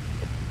info.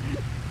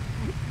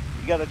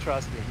 You gotta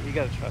trust me. You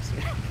gotta trust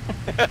me.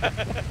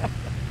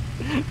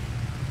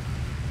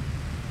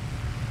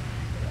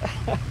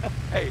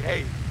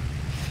 Hey.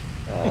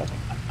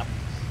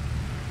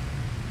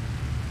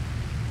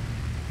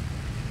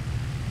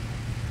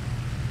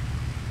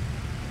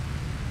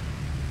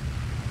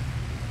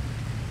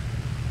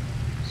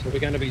 So we're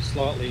going to be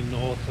slightly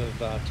north of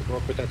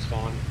Tobruk, but that's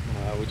fine.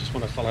 We just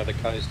want to follow the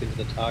coast into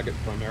the target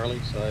primarily,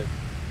 so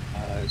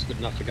it's good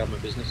enough for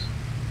government business.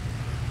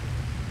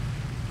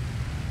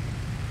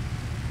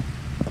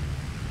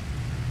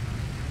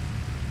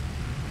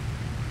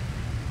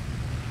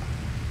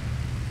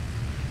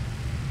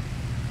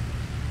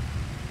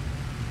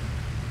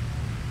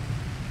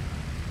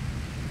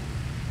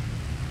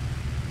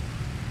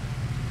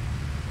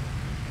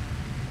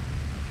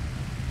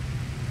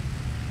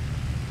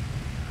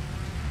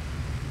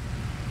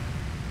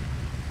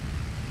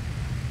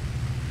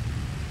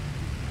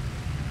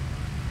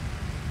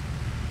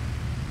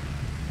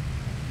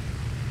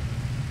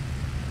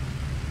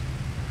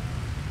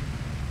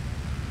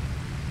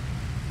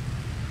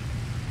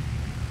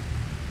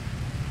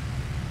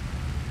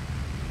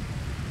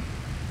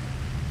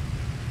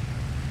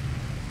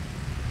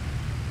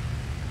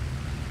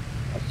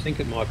 I think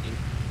it might be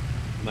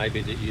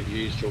maybe that you've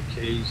used your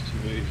keys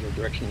to move your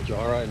directional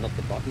gyro, not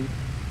the button.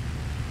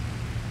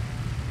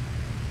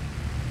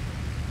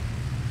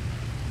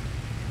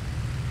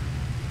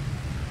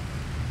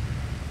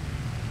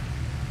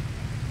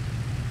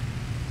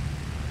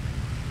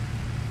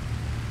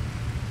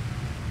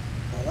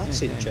 Well,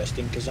 that's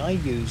interesting because I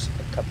use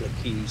a couple of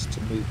keys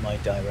to move my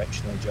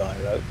directional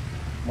gyro.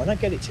 When I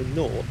get it to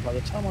naught, by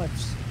the time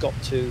I've got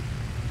to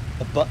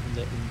a button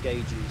that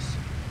engages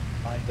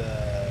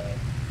either,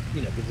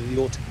 you know, with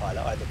the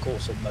autopilot, either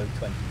course or mode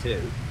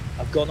 22,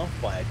 I've gone off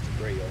by a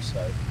degree or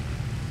so.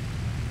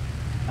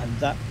 And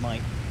that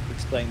might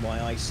explain why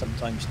I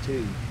sometimes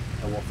too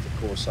go off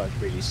the course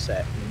I've really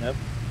set, you know?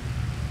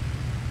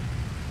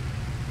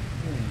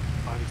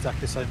 I have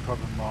exactly the same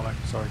problem, Marlo.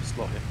 Sorry to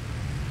slot it.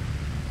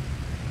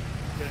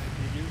 Yeah,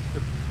 if you use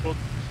the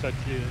buttons that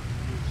you use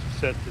to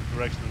set the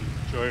directional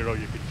gyro,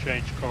 you can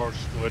change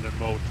course going in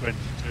mode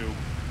 22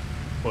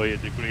 by a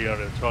degree at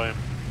a time.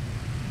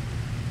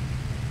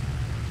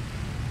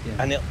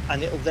 Yeah.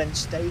 And it'll then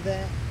stay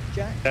there,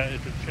 Jack? Yeah,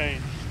 it'll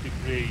change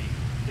degree.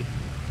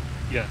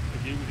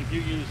 If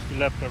you use the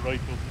left or right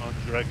button on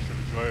the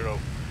directional gyro,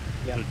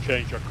 it'll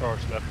change your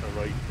course left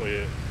or right by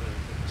a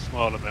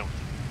small amount.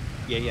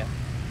 Yeah.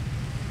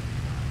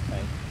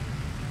 Okay.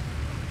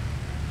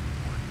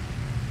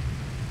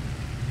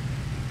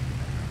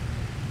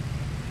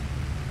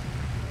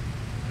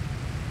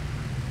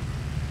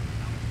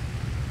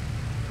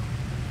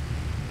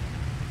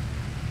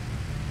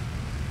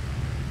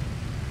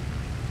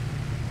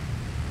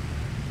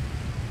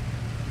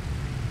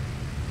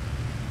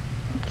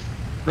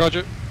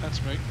 Roger,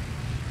 that's me.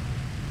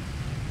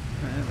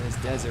 Well, there's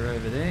Dazza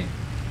over there,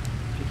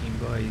 picking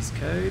by his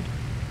code.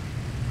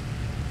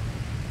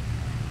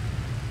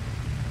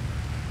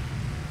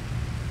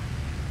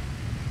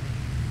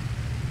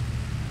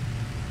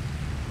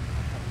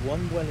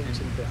 One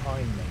Wellington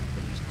behind me,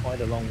 but he's quite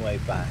a long way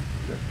back.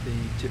 Got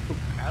the Tobruk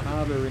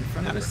harbour in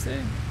front of us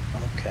there.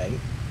 Okay.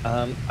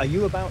 Are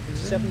you about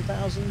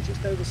 7,000,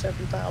 just over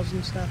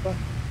 7,000, Snapper?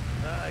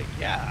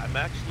 Yeah, I'm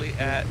actually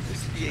at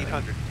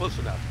 6,800, close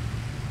enough.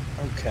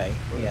 Okay,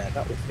 yeah,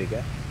 that would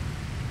figure.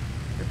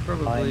 They're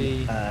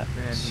probably I'm around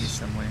here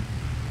somewhere.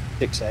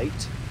 6.8,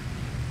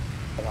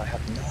 but I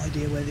have no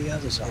idea where the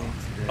others are.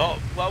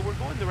 Oh, well, we're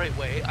going the right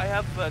way. I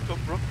have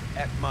Tobruk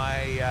at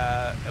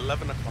my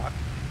 11 o'clock.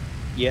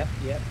 Yeah,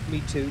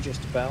 me too,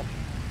 just about.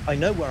 I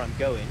know where I'm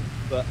going,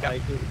 but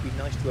it would be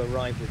nice to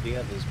arrive with the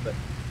others, but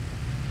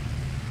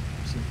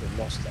I seem to have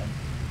lost them.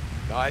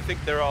 No, I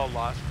think they're all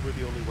lost. We're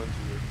the only ones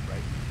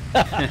who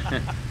are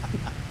right.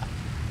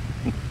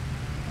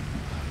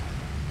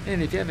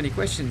 And if you have any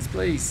questions,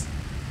 please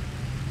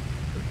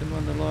put them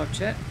on the live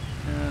chat.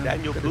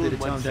 Daniel got a bit Boone of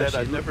time once to said, actually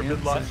I've never look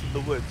been now, lost in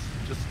the woods,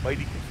 just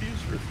mighty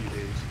confused for a few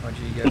days.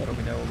 Roger, you go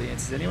probably know all the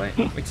answers anyway,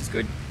 which is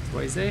good. That's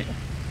why he's there.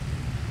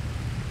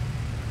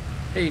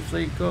 Hey,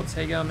 Fleet Corpse,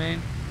 how you going,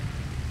 man?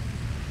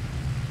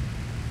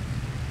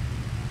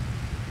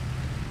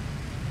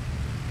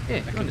 Yeah,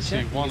 I can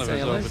see one of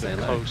us over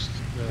the coast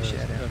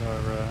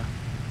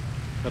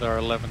at our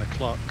 11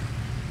 o'clock.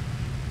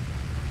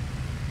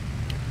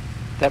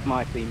 That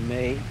might be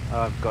me.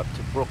 I've got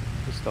Tobruk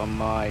just on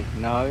my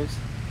nose.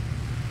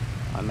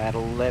 I'm at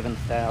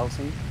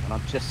 11,000 and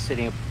I'm just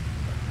sitting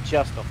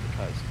just off the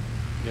coast.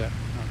 Yeah,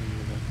 I'll be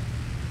you then.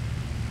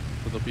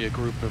 So there'll be a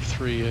group of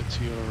 3 at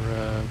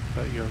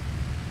your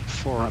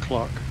 4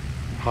 o'clock,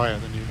 higher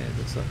than you. Yeah, it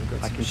looks like we've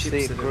got I some can see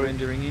ships a that are group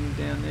rendering in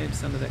down there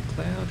just under that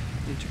cloud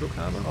in Tobruk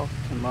Harbour. off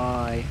to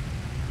my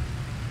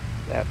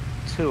about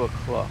 2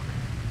 o'clock.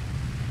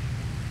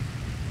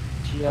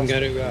 I'm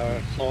going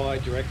to fly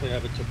directly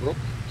over to Brook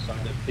so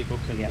that people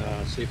can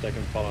Yeah. see if they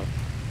can follow.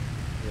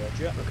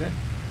 Roger. Okay.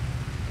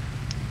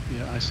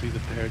 Yeah, I see the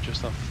pair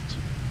just off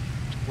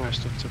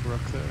west of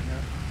Tobruk there.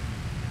 Yeah.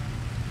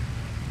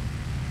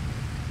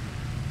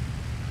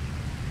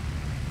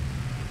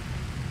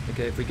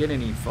 Okay, if we get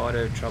any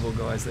fighter trouble,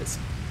 guys, let's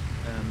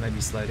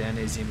maybe slow down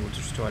easy and we'll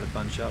just try to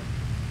bunch up.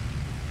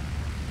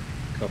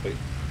 Copy.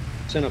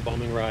 It's in a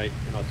bombing raid,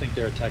 and I think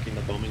they're attacking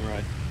the bombing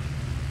raid.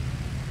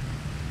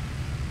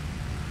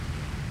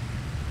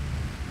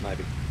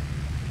 Maybe.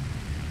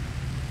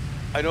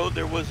 I know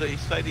there was a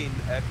sighting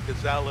at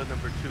Gazala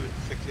number 2 at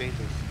 6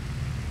 Angels.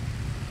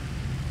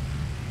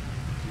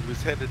 He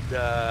was headed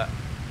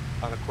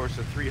on a course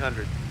of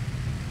 300.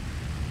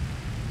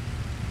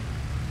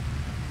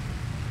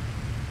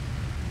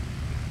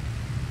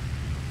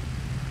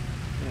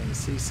 Yeah, you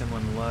see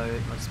someone low,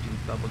 it must be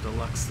Bubble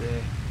Deluxe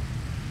there.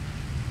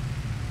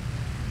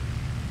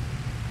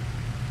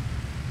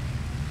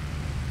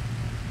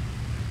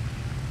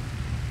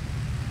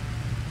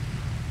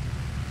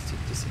 Let's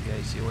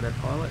disengage the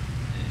autopilot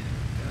and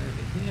go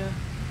over here.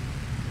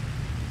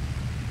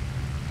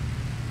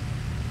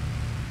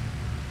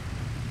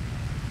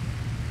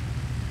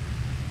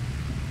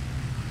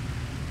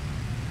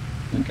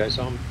 Okay,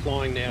 so I'm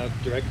flying now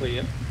directly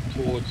up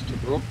towards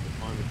Tobruk.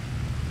 I'm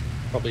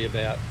probably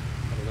about, I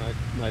don't know,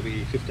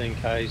 maybe 15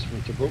 k's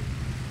from Tobruk,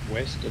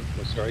 east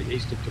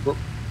of Tobruk.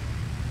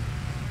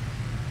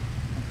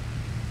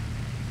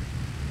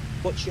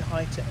 What's your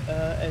height,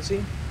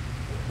 Ezzy?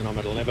 And I'm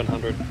at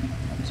 11,900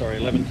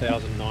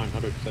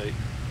 feet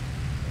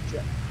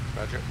Roger.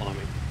 Roger.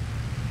 climbing.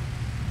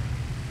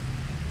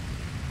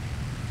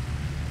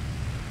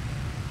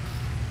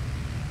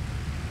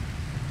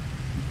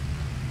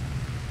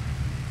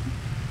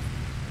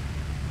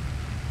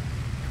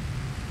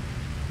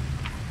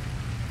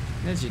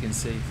 And as you can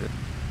see, for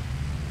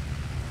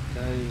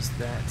those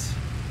that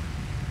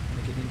want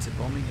to get into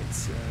bombing,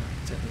 it's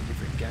certainly a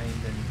different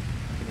game than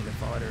looking at a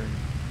fighter and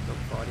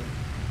dogfighting.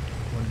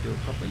 You want to do it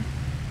properly.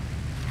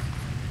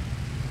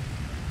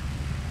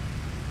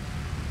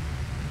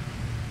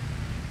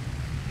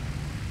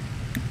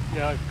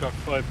 Yeah, I've got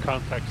 5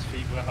 contacts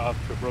feet off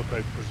Tobruk.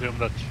 I presume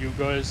that's you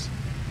guys.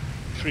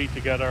 3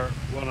 together,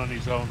 1 on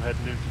his own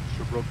heading into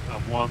Tobruk,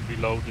 and 1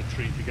 below the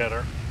 3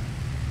 together.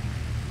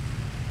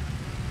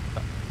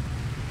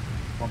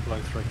 1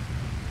 below 3.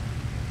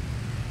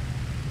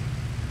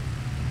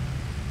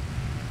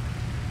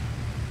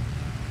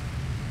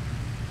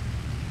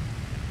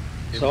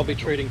 So I'll be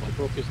treating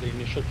Tobruk as the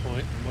initial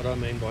point, and what I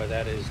mean by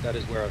that is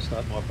where I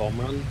start my bomb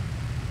run.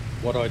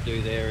 What I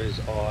do there is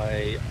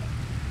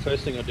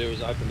first thing I do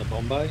is open the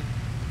bomb bay.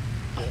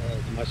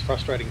 The most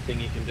frustrating thing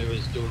you can do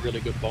is do a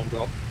really good bomb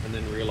drop and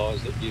then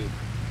realise that you've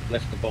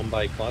left the bomb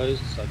bay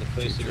closed. So the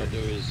first thing I do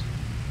is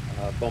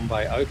bomb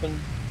bay open,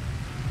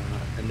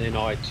 and then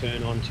I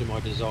turn on to my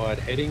desired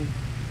heading,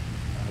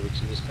 which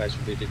in this case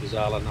would be the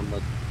Gazala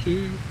number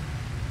 2,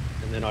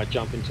 and then I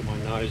jump into my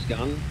nose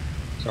gun.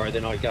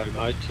 Then I go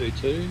mode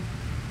 2-2,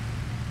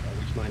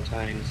 which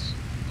maintains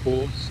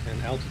course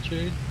and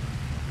altitude,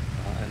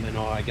 and then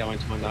I go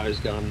into my nose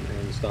gun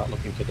and start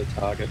looking for the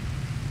target,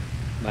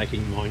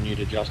 making minute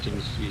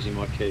adjustments using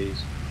my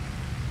keys.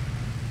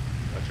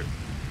 Roger.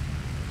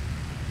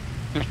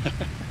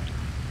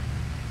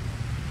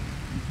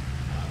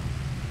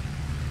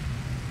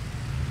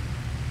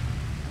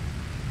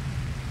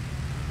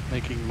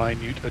 Making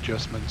minute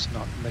adjustments,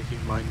 not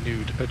making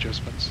minute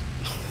adjustments.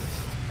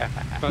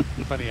 But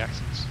funny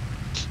accents.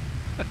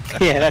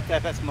 Yeah,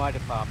 that's my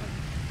department.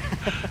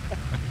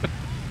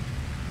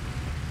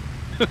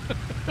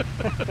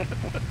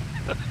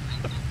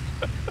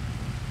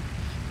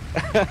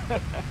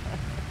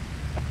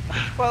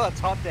 Well, it's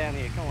hot down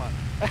here, come on.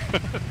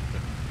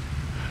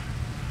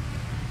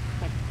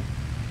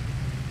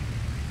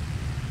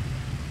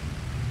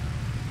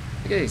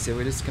 Okay, so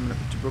we're just coming up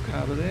to Brook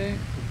Harbour there.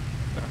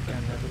 Go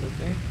and have a look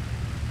there.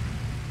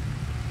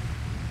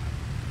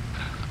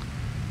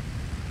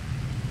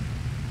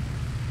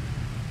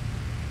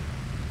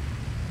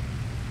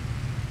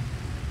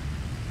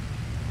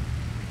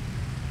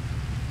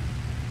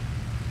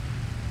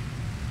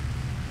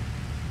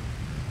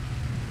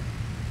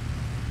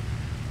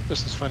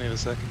 Just as funny the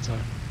second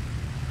time.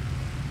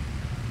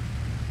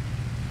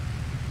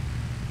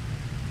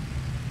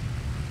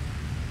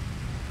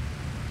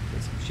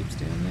 There's some ships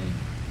down there.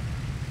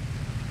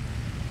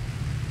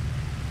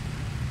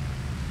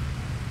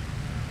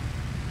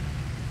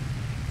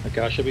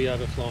 Okay, I should be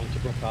overflying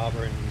Tobruk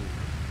Harbour in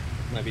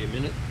maybe a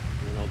minute,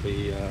 and then I'll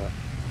be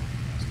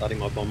starting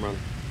my bomb run.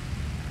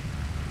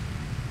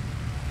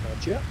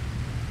 Roger.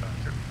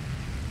 Roger.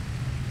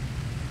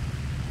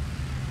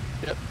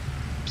 Yep.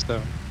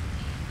 So.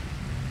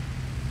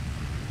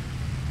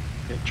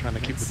 Yeah, trying to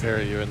keep the pair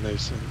of you in the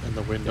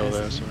window Yes,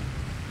 there. isn't So. it?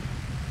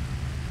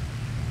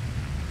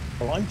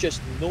 Well, I'm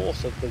just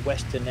north of the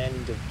western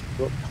end of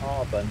Brook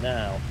Harbour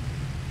now,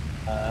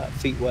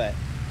 feet wet.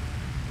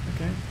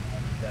 Okay.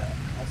 And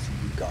I'll see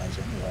you guys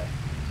anyway.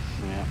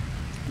 Yeah.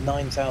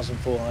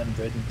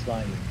 9,400 and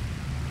climbing.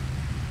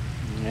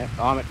 Yep,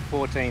 I'm at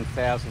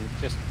 14,000,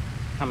 just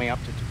coming up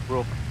to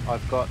Tobruk.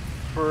 I've got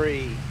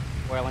 3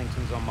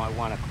 Wellingtons on my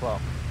 1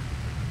 o'clock.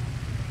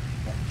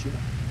 Roger.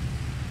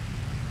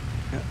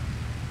 I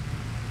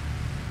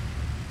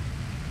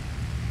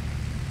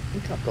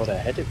think I've got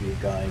ahead of you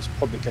guys,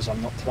 probably because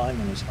I'm not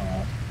climbing as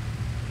hard.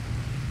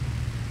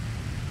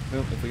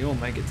 Well, if we all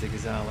make it to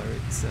Gazala,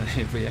 it's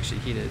if we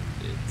actually hit it,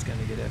 it's going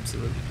to get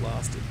absolutely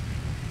blasted.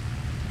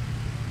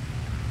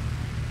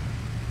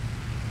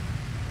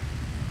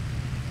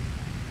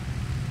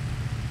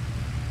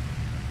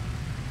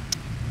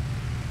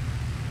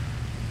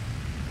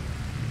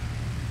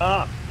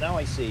 Ah, now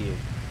I see you.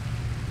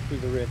 Through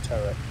the rear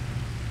turret.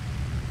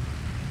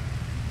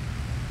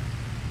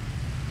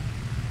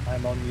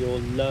 I'm on your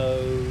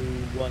low 1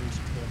 to 2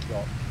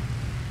 o'clock.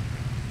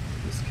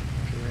 Just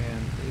come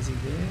around easy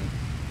there.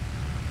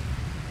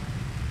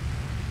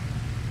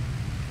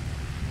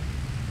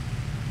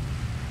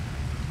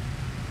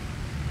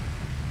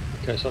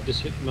 Okay, so I've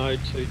just hit mode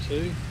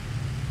 2-2.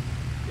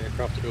 The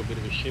aircraft to do a bit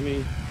of a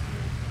shimmy.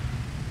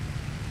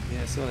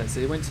 Yeah, I saw that. So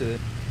you went to...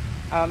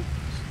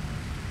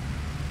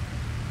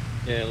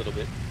 Yeah, a little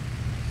bit.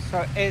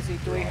 So,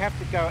 Ezzy, do we have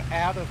to go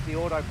out of the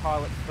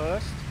autopilot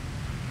first?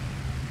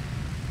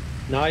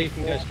 No, you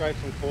can go straight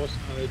from course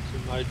mode to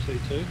mode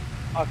 2-2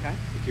 Okay.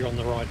 if you're on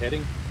the right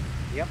heading.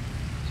 Yep.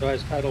 So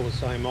as Paddle was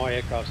saying, my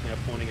aircraft's now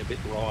pointing a bit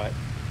right.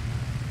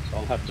 So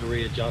I'll have to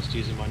readjust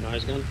using my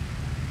nose gun.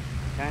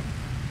 Okay.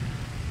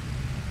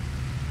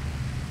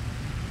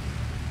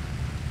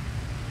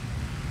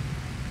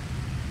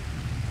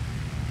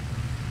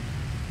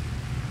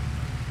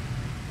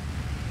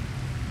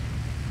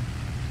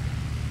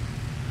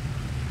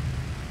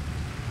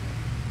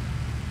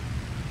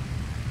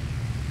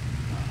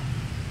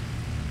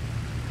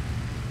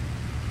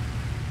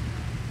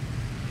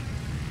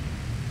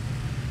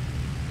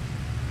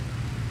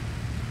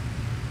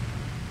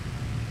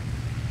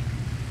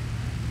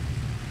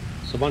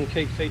 So one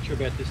key feature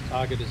about this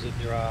target is that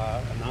there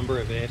are a number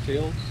of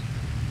airfields.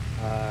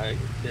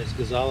 There's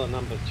Gazala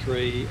number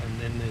 3 and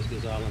then there's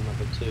Gazala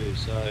number 2.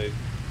 So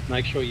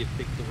make sure you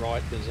pick the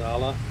right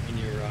Gazala when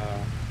you're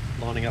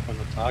lining up on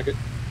the target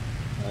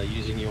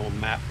using your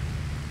map.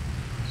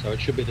 So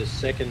it should be the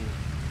second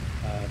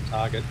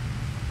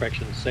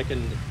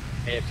second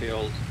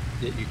airfield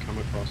that you come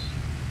across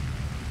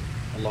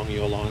along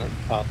your line of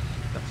path.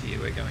 Up to you,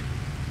 we're going.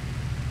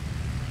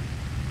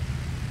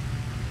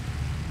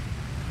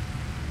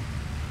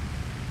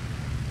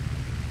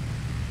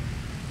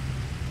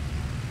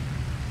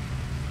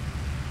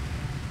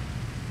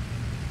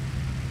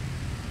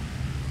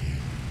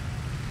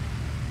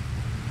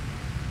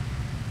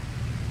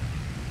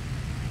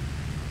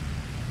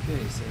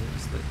 Okay, so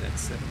just let that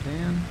settle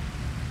down.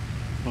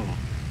 Oh.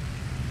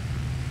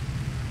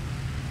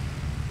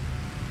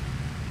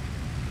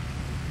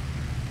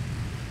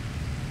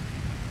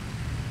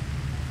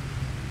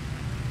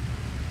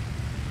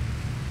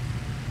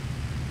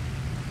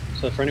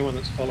 So for anyone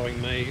that's following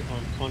me,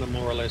 I'm kind of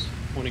more or less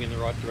pointing in the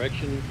right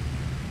direction.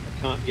 I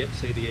can't yet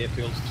see the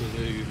airfields to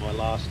do my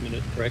last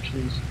minute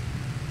corrections,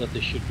 but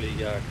this should be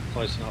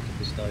close enough at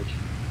this stage.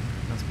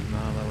 Must be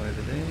Marlow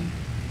over there.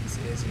 There's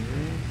Ezzy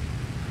there.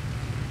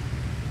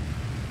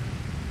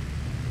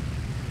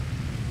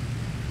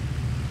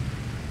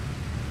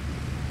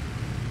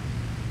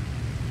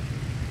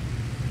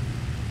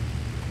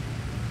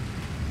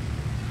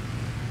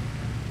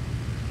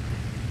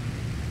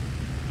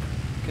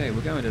 Okay,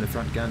 we'll go into the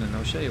front gun and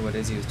I'll show you what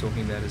Ezzy was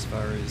talking about as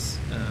far as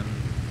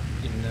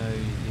you know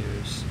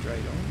you're straight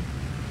on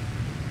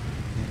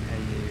and how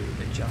you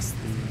adjust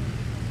the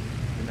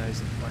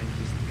nose of the plane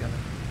using the gunner.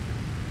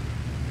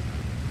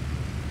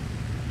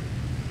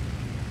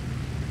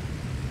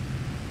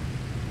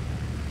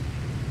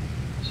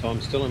 So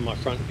I'm still in my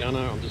front gunner,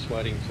 I'm just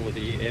waiting for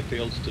the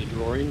airfields to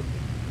draw in.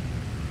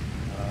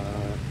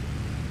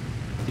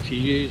 If you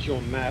use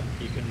your map,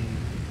 you can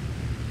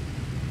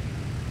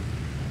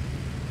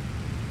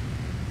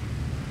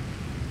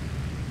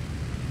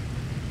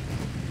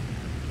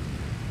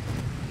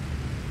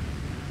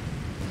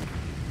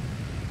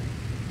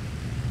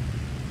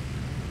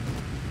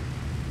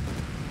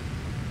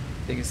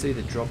you can see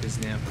the drop is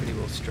now pretty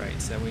well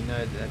straight, so we know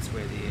that that's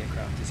where the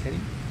aircraft is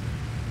heading.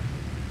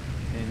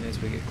 And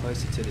as we get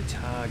closer to the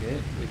target,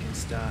 we can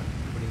start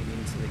putting it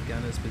into the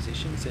gunner's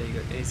position. So you've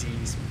got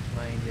Ezzy's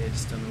plane there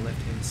just on the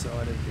left-hand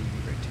side of the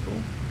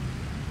reticle.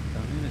 So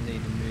I'm going to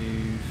need to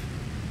move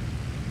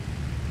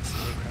this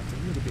aircraft a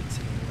little bit to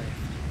the left.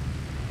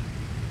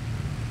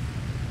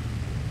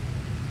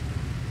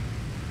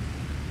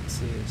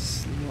 See a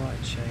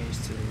slight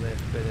change to the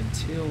left, but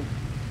until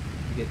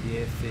we get the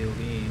airfield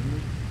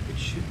in, it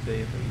should be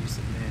if I use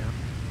it now.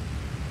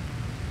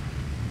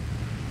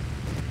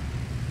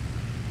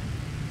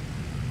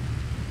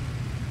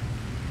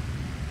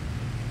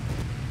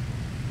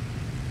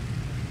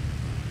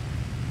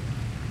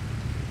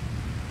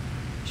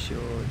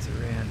 Sure, it's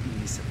around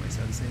here somewhere,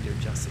 so I just need to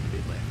adjust it a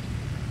bit left.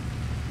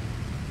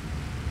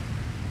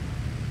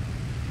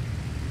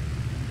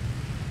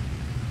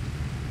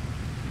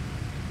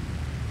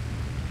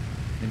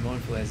 And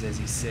mindful, as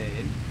he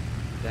said,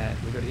 that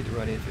we've got to hit the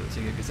right airfield. So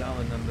you got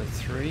Gazala number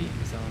 3,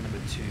 Gazala number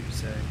 2.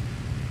 So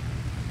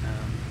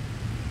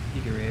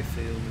bigger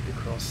airfield with the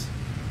cross.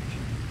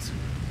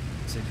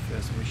 See the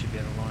first one, we should be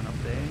able to line up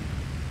there.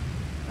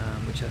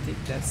 Which I think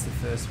that's the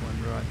first one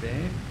right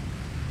there.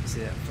 You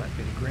see that flat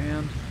bit of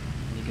ground,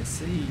 and you can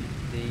see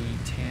the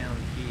town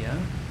here.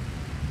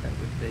 That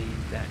would be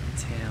that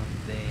town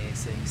there.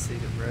 So you can see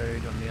the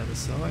road on the other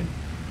side.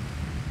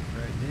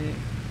 Road there.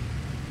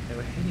 They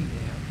were heading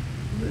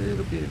now. A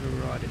little bit of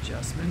a right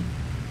adjustment.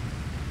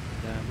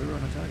 We were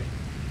on a target.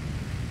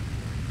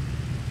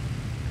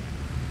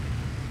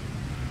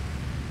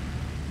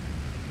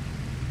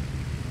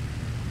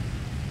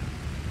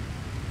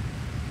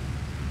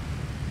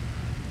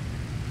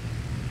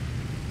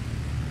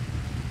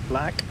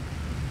 Black.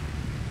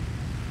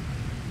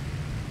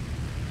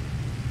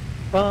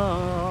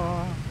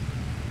 Ah.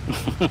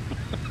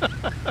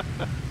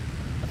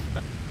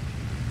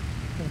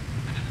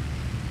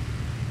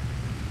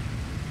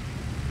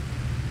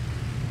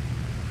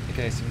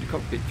 Okay, so in the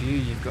cockpit view,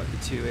 you've got the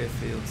 2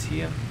 airfields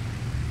here,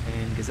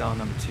 and Gazala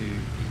number 2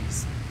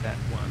 is that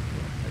one.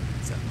 Well,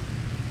 it's that one.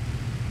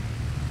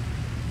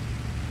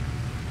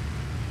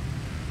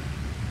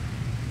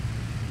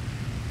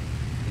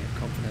 Yeah,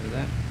 confident of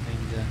that.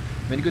 And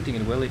I mean, the good thing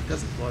in the Welly, it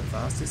doesn't fly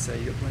faster, so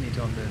you've got plenty of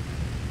time to do it.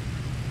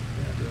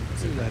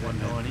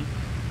 190.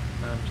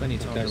 Plenty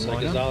of time Okay, to so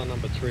line up. Gazala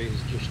number 3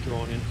 is just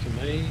drawn in for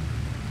me,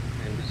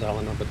 and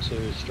Gazala number 2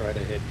 is straight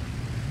ahead.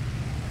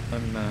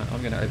 I'm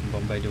going to open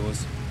Bombay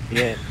doors.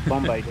 Yeah,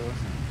 Bombay doors.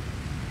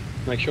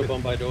 Make sure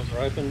Bombay doors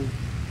are open.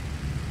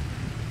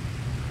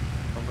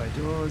 Bombay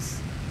doors.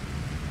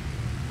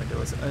 My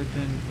doors are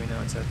open. We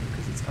know it's open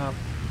because it's up,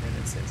 and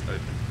it says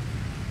open.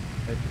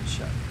 Open,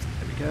 shut.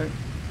 There we go.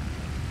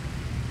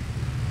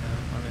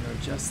 I'm going to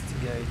adjust to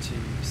go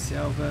to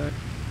salvo.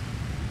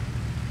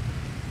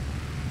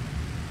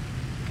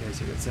 Okay,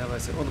 so you've got salvo.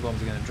 So all the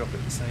bombs are going to drop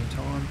at the same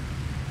time.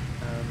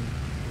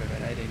 We're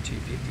about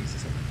 18,250s or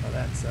something like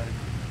that. So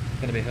it's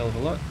going to be a hell of a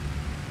lot.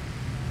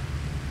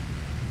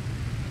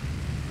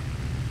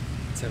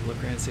 Let's have a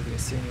look around, see if we can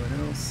see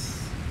anyone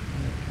else.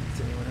 No, can't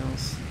see anyone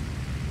else.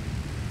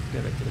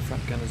 Go back to the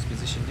front gunner's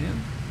position now.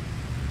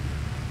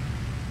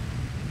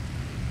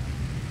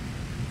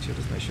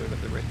 Just make sure I've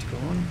got the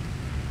reticle on.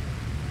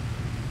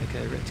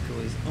 Okay,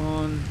 reticle is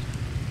on.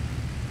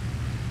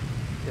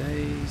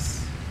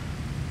 Days.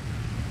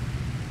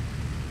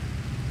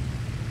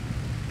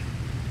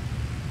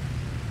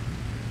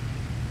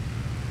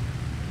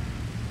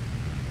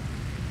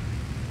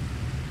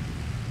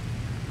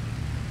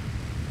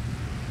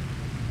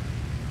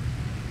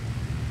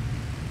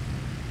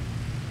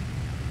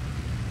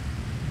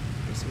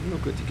 So we're all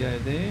good to go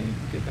there.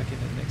 Get back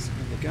into the next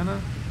in the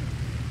gunner.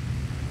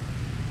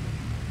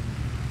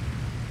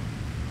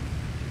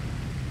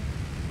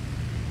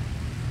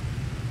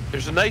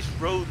 There's a nice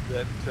road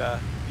that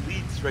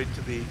leads right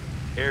to the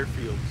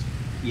airfields.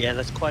 Yeah,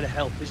 that's quite a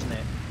help, isn't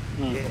it?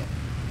 Mm. Yeah.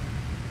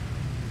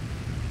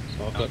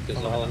 So I've got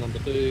Gazala number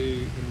 2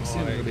 in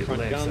Still a little my bit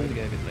front left, so gun. to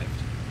go a bit left.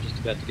 Just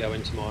about to go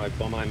into my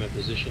bomb aimer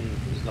position.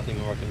 There's nothing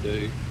more I can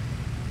do.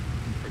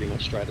 I'm pretty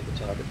much straight at the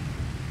target.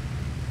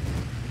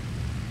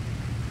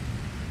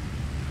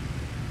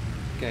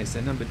 Okay,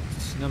 so number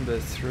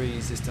 3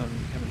 is just on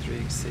coming through.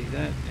 You can see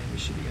that, and we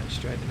should be going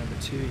straight to number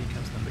 2. Here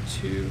comes number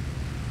 2.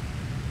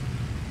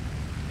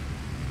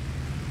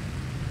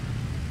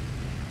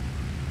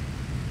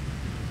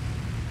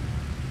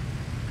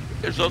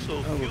 There's also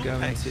we're fuel going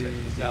tanks to at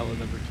the Gazala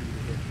number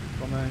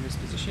 2. bomb owner's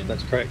position.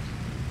 That's correct.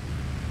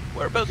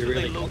 Whereabouts You're are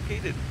they really close.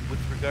 located with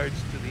regards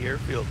to the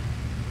airfield?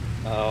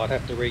 I'd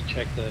have to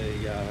recheck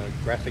the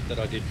graphic that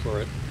I did for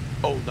it.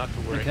 Oh, not to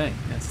worry. Okay,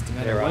 that's just a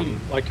matter They're of waiting.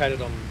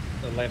 located on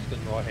the left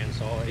and right hand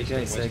side. East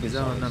Okay, and so western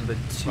Gazala sides. number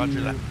 2.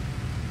 Roger that.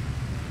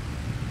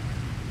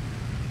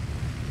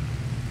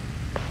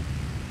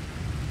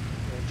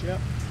 Roger.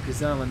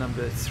 Gazala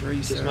number 3.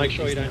 Just sorry, make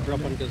sure you is don't that drop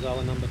on on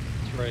Gazala number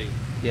 3.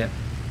 there?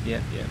 Yeah.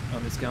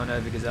 I'm just going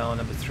over Gazala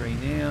number 3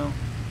 now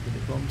with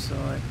the bomb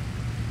site.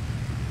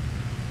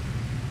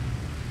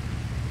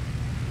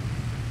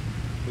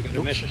 We've got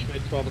a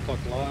Messerschmitt 12 o'clock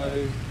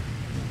low.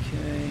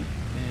 Okay,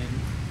 and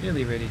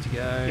nearly ready to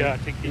go. Yeah, I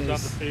think he's on the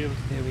Yes, field.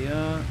 There we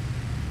are.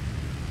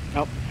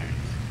 Oh,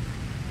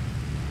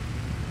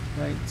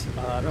 Right, so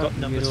we're I've right got in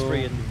the number middle,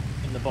 3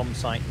 in the bomb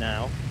site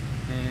now.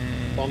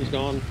 and Bomb's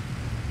gone.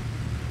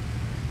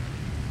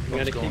 We're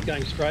going to Bomb's keep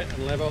going straight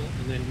and level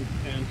and then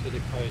turn to the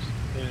coast,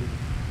 turn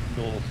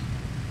north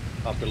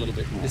after a little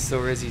bit more. Just saw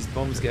Rezzy's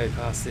bombs go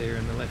past there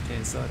on the left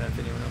hand side. I don't know if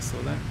anyone else saw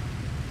that.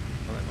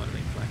 Well, that might have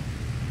been flagged.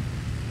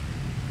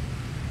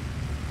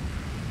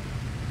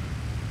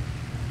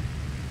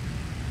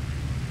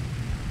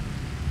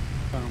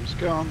 Bomb's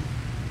gone.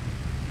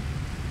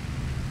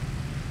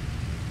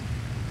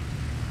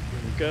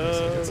 Here we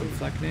So we've go. got some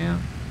flak now.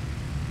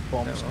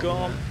 Bomb's So I'll,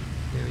 gone.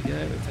 there we go.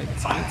 We've taken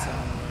some hits.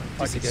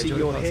 I can see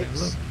your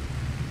hits.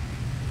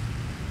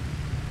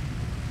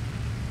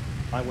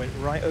 I went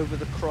right over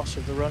the cross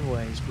of the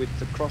runways with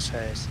the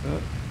crosshairs.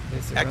 Oh,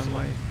 there's the Excellent.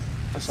 runway.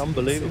 That's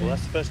unbelievable.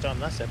 That's the first time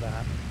that's ever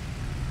happened.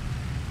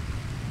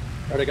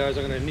 Righto guys,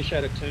 I'm going to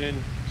initiate a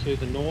turn to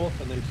the north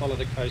and then follow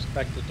the coast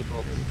back to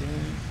Tobruk. There we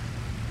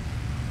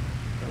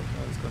go.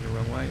 Oh, it's gone the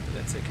wrong way, but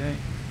that's okay.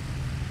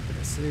 But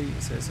I see,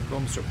 so some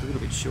bombs dropped a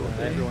little bit short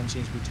there. Everyone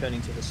seems to be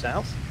turning to the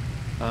south.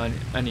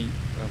 Only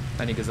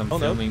because I'm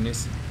filming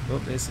this. Oh,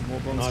 there's some more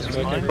bombs. Nice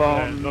going work, on.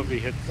 Bomb. Lovely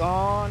hit.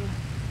 Gone.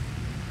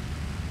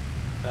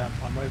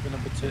 I'm over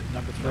number 3.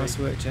 Nice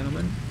work,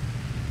 gentlemen.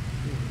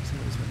 Ooh, so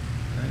there's one.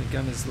 Only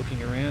gunner's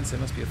looking around, so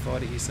there must be a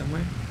fighter here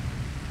somewhere.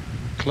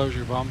 Close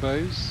your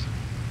bombos.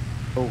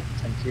 Oh,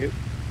 thank you.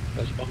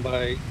 Close your bomb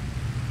bay,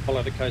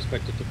 follow the coast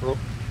back to Tobruk,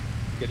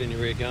 get in your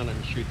rear gun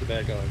and shoot the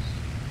bad guys.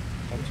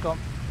 Bomb's gone.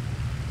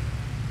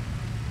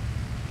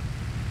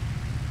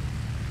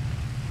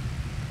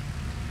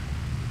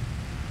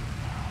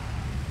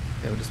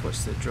 Yeah, we'll just watch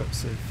the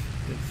drops of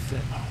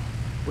that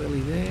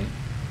welly there.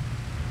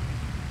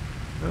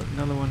 Oh,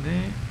 another one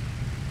there.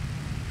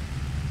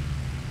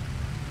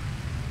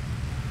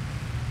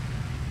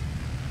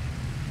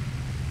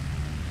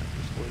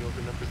 Just going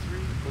over number 3,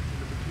 go to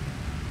number 2.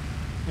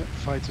 Yep,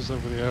 fighters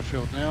over the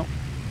airfield now.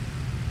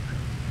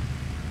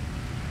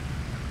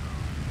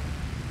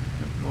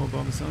 Oh, more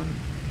bombs on.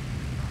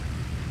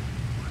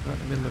 Right in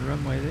the middle of the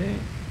runway there.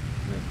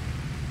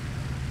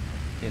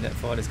 Yeah, that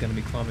fighter's going to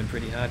be climbing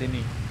pretty hard, isn't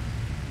he?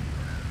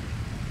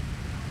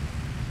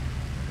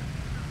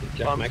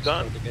 Jack Bomb's Max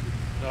gone. tried to get him.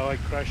 No, I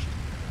crashed.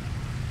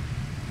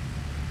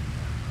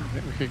 I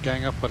think we could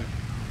gang up on him.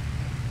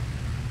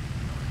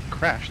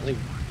 Crashed. I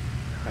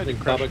think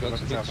Bubba got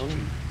some hits on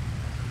him.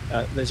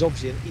 There's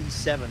obviously an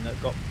E7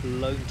 that got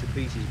blown to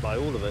pieces by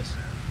all of us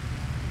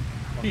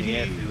on the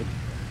airfield.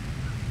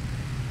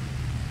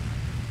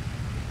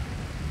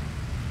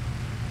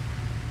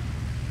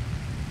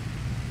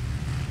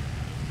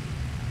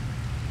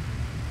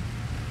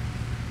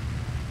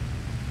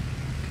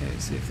 Okay,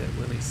 see if that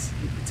welly's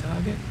hit the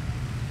target.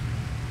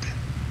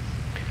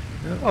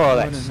 Oh, no,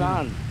 that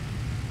sun.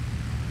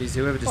 Geez,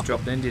 whoever just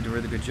dropped in did a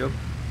really good job.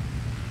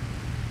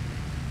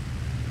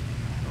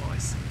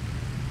 Nice.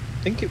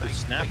 I think it was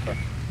Snapper.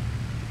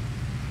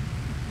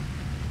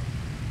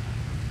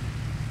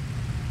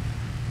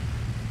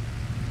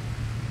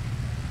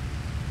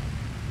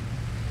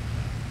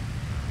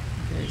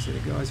 Okay, so the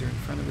guys are in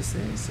front of us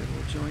there, so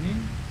we'll join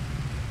in.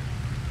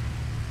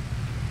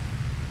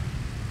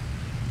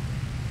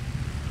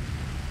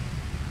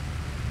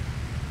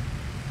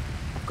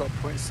 I've got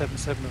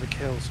 0.77 of a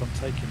kill, so I'm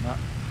taking that.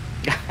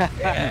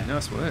 Yeah,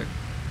 nice work.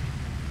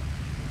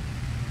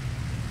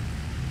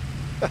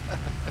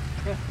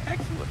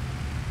 Excellent.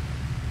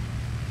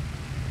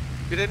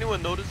 Did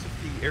anyone notice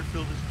if the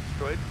airfield is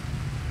destroyed?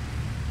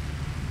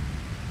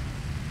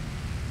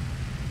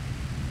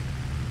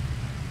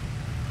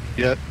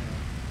 Yeah.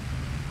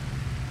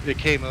 It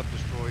came up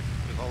destroyed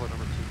with all the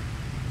number 2.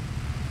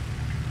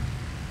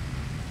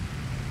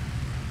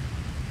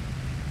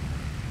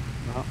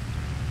 No.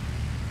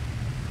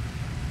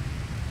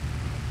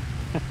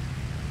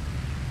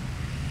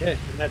 Yeah,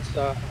 and that's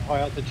high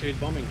altitude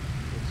bombing.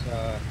 It's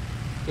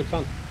good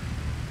fun.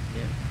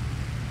 Yeah.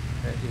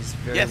 That is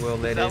very Yes, well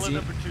led, Gazala Ezzy.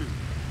 number 2.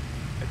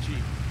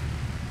 Achieved.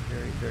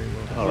 Very, very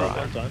well done. All right.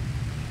 Well done.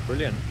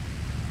 Brilliant.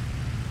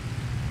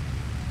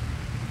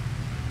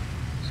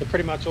 So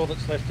pretty much all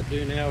that's left to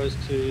do now is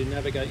to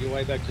navigate your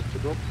way back to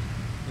Tobruk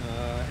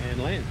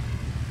and land.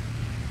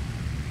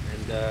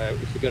 And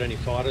if we've got any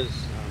fighters,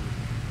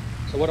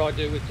 so what I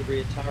do with the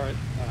rear turret,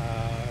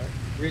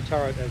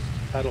 as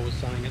Paddle was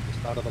saying at the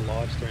start of the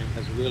live stream,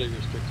 has a really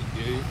restricted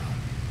view.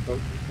 But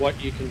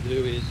what you can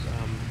do is,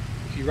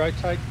 if you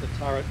rotate the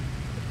turret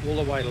all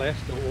the way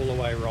left or all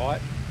the way right,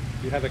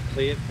 you have a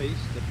clear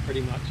piece that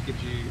pretty much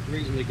gives you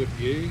reasonably good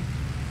view,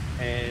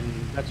 and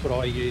that's what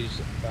I use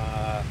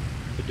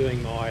for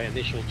doing my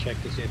initial check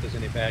to see if there's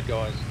any bad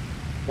guys.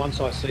 Once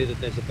I see that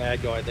there's a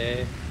bad guy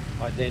there,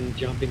 I then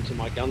jump into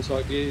my gun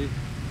sight view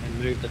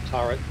and move the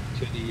turret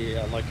to the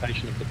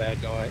location of the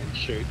bad guy and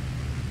shoot.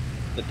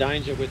 The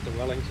danger with the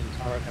Wellington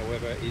turret,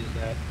 however, is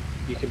that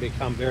you can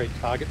become very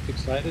target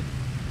fixated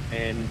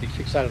and be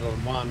fixated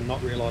on one,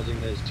 not realising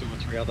there's 2 or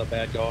 3 other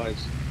bad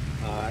guys,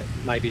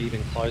 maybe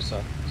even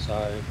closer.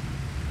 So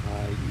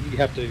you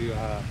have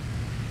to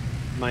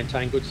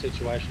maintain good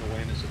situational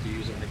awareness if you're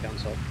using the gun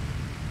sight.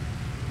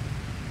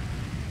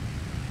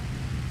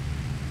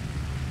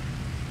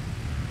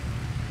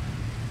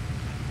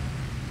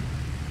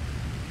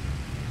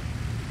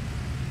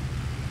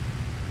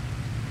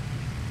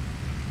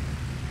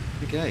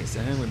 Okay,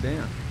 so homeward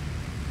bound.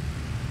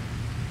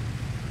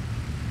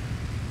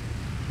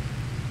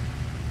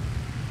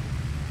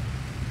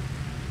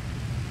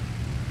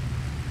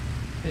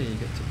 There you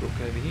got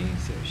Tobruk over here,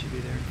 so we should be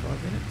there in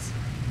 5 minutes.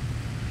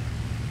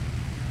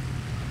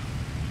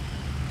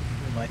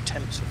 Well, my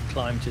temps have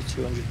climbed to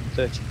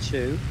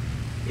 232.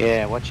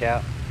 Yeah, watch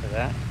out for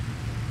that.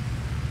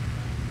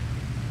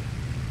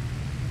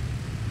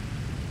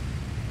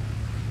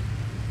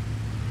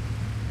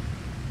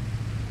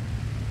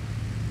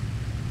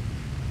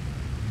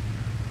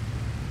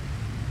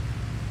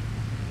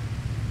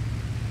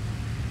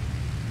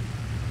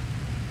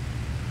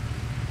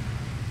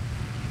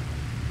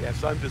 Yeah,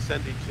 so I'm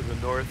descending to the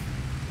north,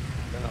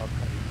 then I'll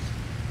cut east.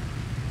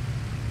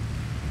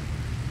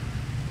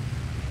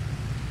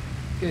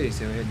 Okay,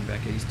 so we're heading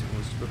back east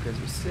towards Tobruk as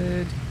we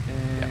said.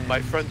 And Yeah,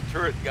 my front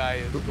turret guy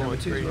is Tobruk going number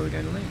 2 is crazy. where we're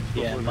going to land.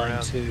 Yeah, Moving mine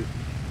around. too.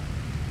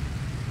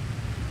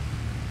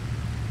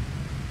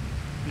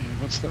 Yeah,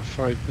 what's that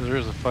fight? There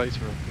is a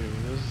fighter up here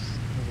with us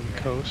over the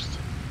coast.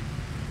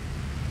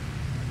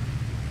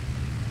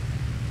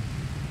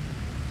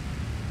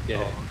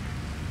 Yeah. Oh.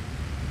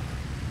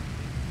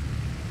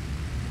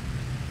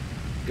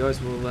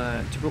 Guys,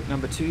 well, Tobruk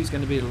number 2 is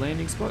going to be the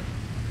landing spot.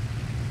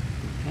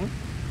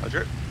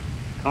 Roger.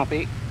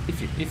 Copy.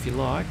 If you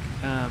like,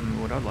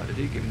 what I'd like to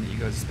do, given that you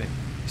guys have spent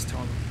this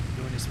time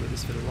doing this with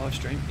us for the live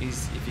stream,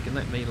 is if you can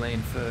let me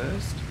land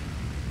first,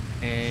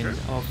 and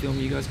Sure. I'll film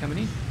you guys coming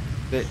in.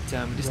 But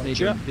just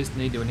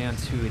need to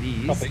announce who it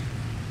is. Copy.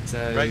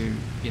 So Right.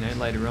 you know,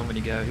 later on when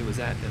you go, who was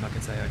that? Then I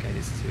can say, okay,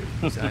 this is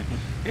who. So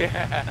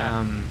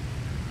Yeah.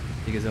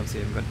 because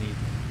obviously I haven't got any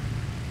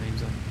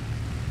names on.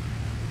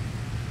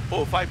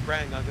 Oh, if I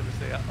brang, I'm going to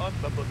say, oh,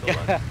 blah, blah, blah,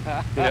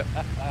 blah. Yeah.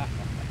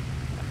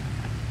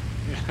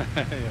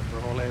 Yeah,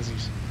 we're all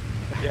Aussies.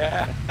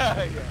 Yeah.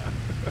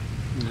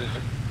 Yeah.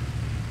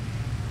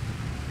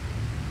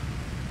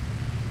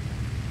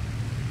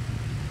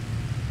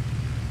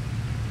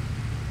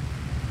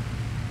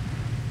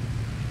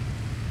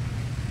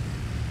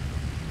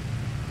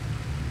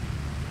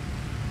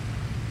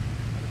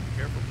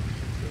 Careful,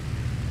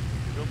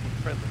 you don't look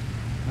friendly.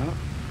 Oh,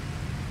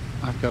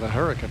 I've got a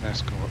hurricane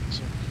escort,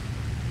 so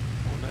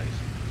Oh, nice.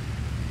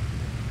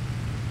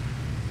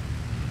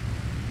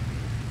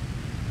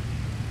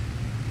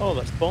 Oh,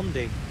 that's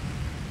Bondi.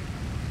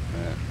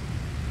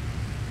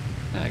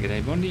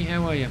 G'day Bondi,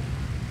 how are you?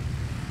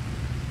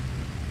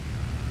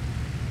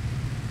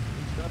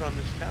 He's not on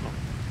this channel.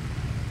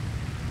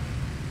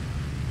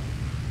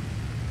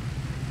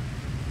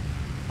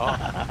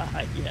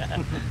 Oh,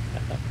 Yeah.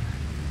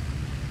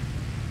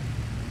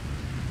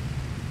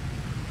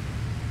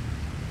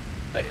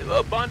 hey,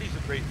 well, Bondi's a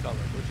great fella,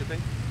 don't you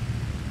think?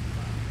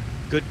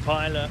 Good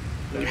pilot.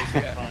 Very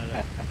good Yeah.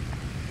 pilot.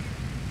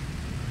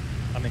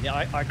 I mean,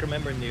 I can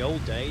remember in the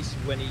old days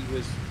when he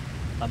was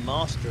a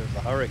master of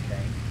the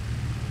Hurricane,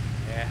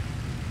 Yeah.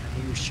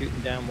 and he was shooting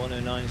down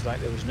 109s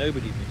like there was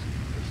nobody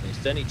business.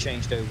 Then he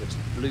changed over to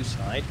the blue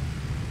side,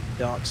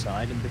 dark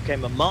side, and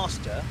became a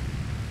master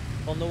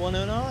on the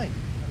 109.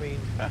 I mean,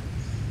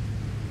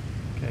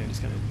 Okay, I'm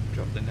just going to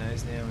drop the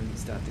nose now and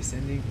start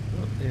descending.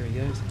 Oh, there he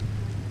goes.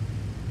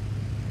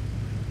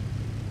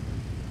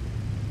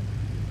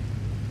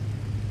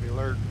 be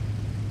alert.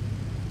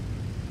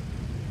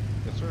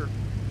 Yes, sir.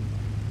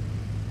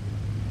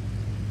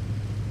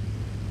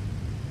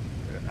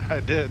 I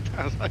did.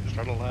 I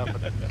started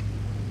laughing.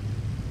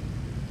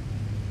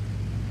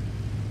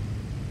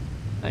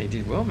 Oh, you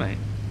did well, mate.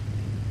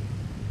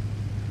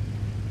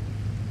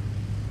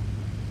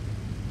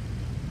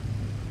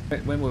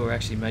 When we were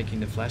actually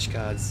making the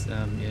flashcards,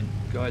 you know,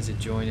 guys had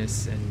joined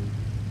us and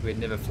we had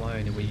never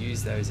flown, and we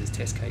used those as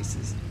test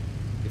cases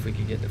if we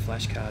could get the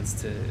flashcards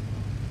to,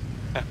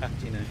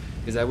 you know,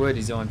 because they were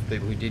designed for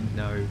people who didn't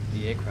know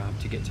the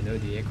aircraft to get to know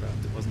the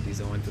aircraft. It wasn't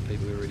designed for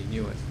people who already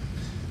knew it.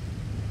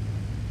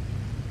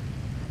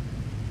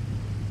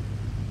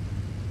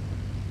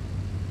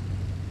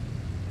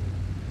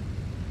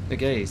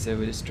 Okay, so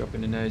we're just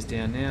dropping the nose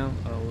down now.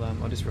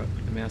 I'll just rock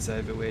the mouse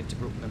over where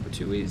Tobruk number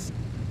 2 is.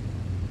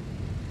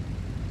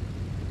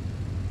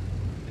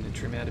 Gonna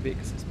trim out a bit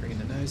because it's bringing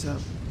the nose up.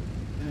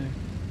 Okay.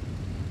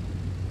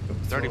 Drop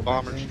the 30 throttle back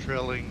bombers there.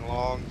 trailing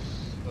along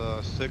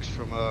 6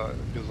 from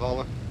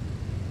Gazala.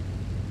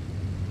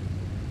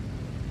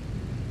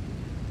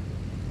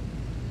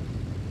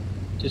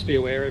 Just be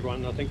aware,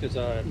 everyone. I think there's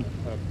a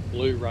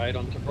blue raid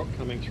on Tobruk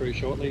coming through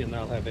shortly, and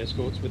they'll have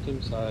escorts with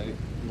them, so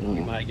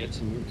we may get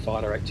some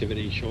fighter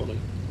activity shortly.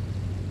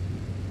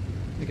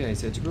 Okay,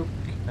 so Tobruk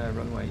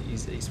runway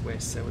is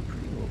east-west, so we're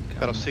pretty well Got a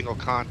covered. single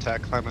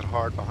contact climbing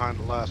hard behind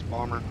the last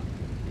bomber.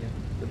 Yeah,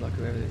 good luck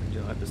whoever that is.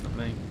 I hope it's not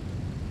me.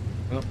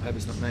 Well, hope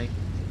it's not me.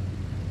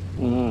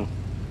 Mm.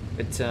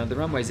 But the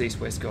runway's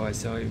east-west, guys,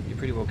 so you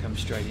pretty well come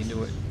straight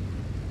into it.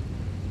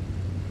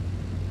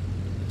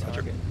 The Roger.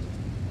 target.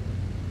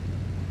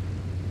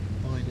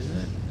 Mind is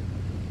that?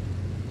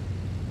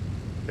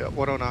 Yeah,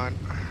 109.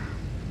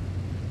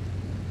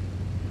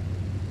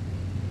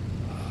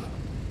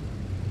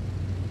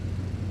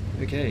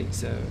 Okay,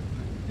 so I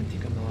don't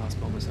think I'm the last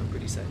bomber, so I'm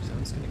pretty safe. So I'm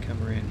just going to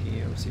come around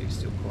here. Obviously, it's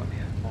still quite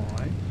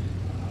high.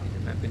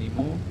 Don't map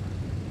anymore.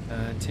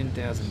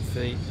 10,000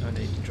 feet. I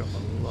need to drop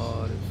a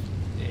lot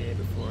of air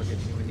before I get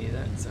anywhere near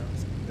that. So I'm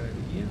just going to go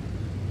over here.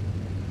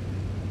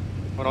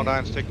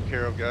 109's taken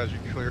care of, guys.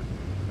 You're clear.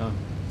 Oh,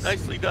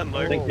 Nicely done,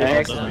 Larry. Thank you. well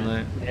Excellent.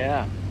 done, Lou.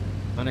 Yeah.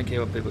 I don't care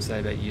what people say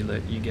about you,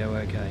 Lou. You go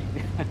okay.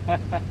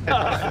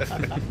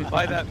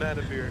 Buy that man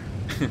a beer.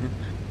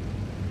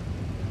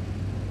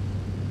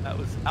 That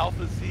was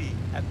Alpha Z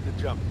at the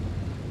jump.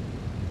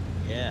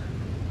 yeah.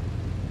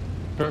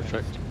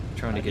 Perfect.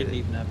 Trying to I get didn't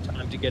even have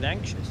time to get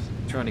anxious.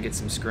 trying to get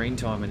some screen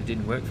time, and it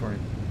didn't work for him.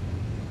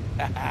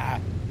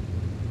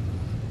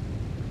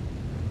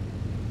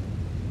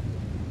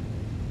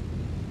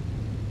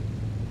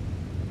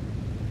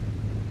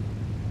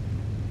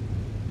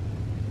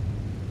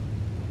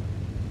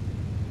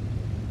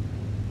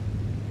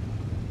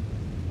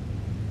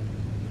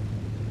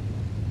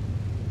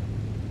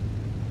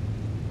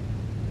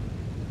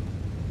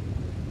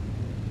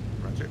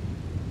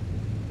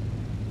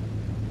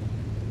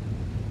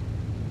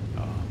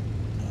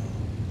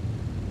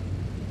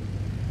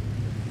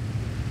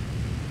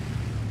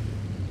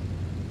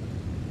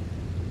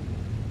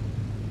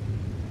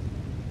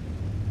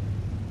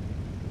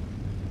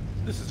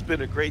 This has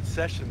been a great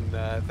session.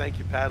 Thank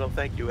you, Paddle.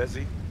 Thank you,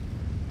 Ezzy.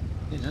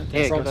 You know, Yeah,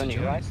 thanks good for on you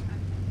joining. guys.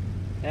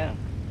 Yeah.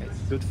 It's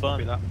Good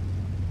fun.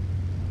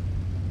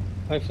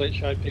 Hopefully it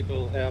showed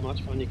people how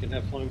much fun you can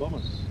have flying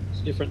bombers.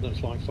 It's different than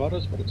flying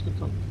fighters, but it's good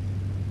fun.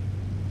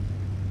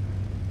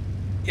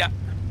 Yeah.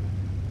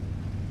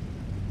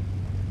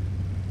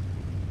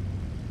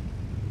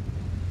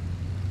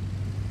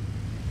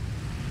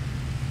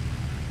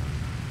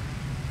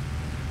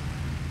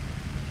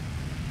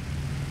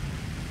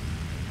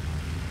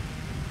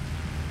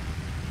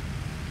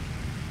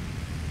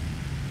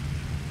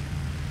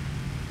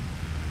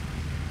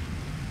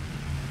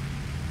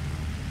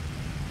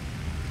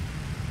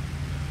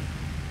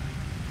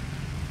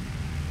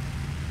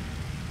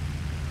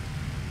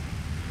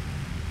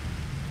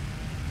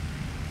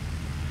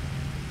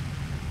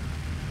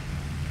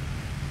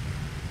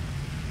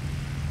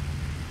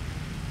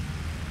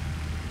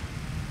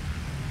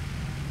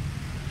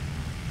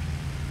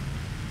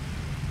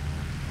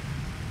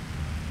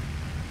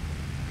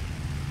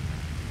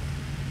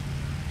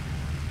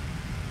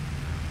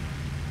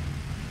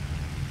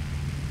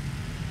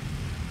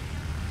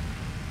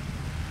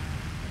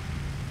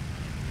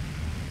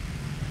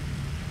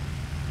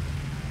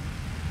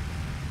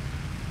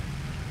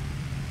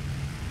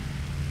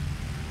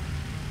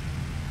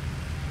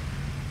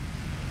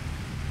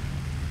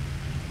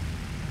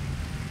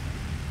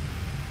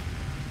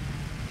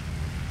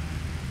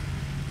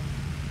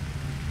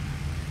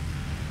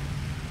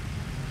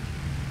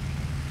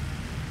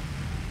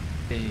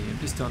 Okay, I'm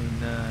just on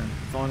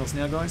finals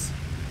now, guys.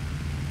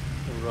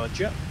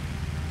 Roger.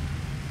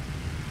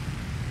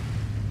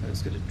 I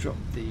just got to drop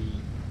the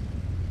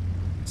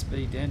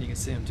speed down. You can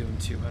see I'm doing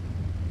 200.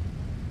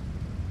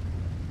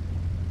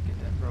 Get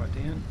that right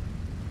down.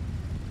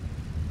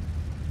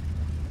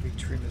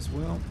 Retrim as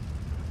well.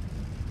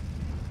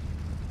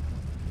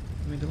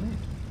 I'm to land.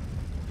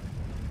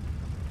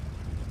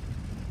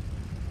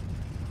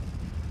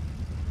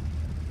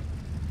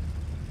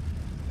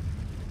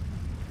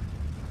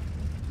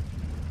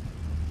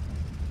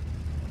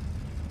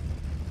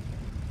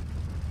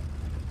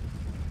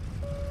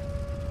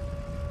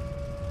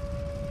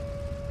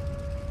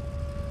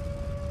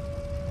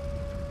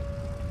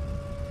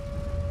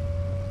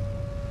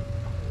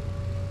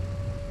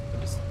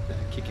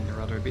 Kicking the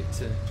rudder a bit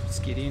to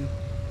skid in.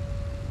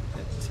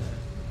 That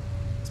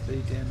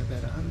speed down to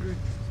about 100.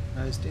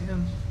 Nose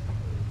down.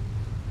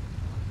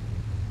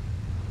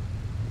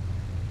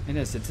 And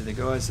as I said to the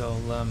guys, I'll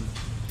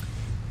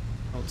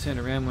turn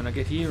around when I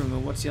get here and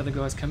we'll watch the other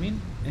guys come in,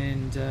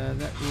 and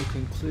that will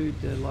conclude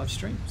the live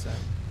stream. So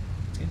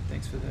again,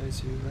 thanks for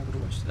those who were able to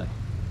watch today.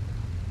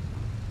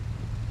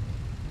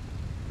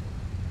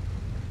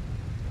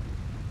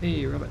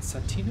 Hey, Robert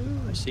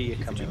Satino. I see you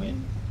Thank for coming joining.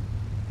 in.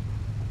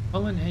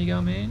 Colin, how you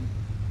going, man?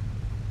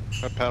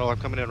 Hi, Paddle. I'm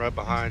coming in right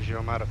behind you.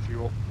 I'm out of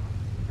fuel.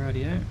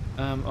 Rightio.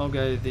 I'll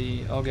go to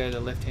the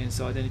left hand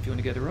side then if you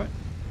want to go to the right.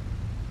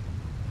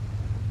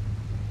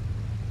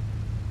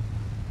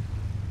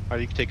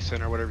 You can take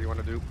center, whatever you want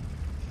to do.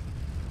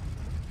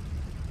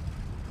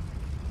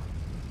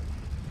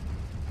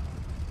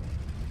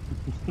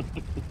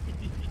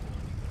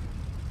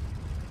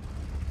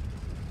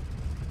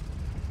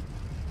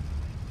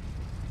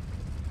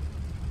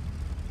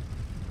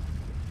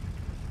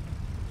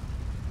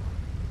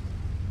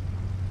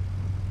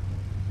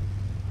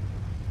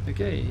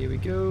 Okay, here we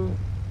go.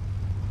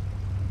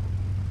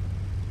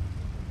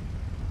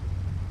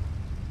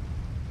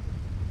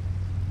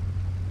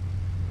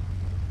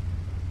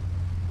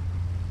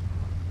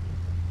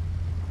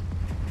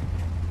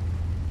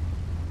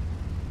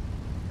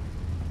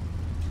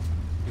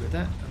 With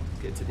that,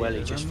 I'll get to the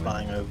Welly just runway.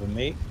 flying over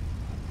me.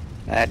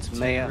 That's Turn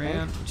me, I think.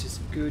 around, which is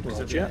good because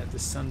I Roger. don't have the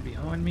sun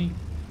behind me.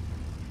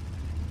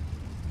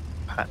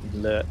 Pat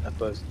and Alert are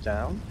both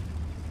down.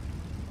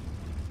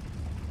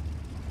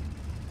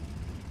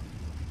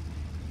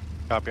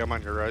 Copy, I'm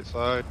on your right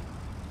side.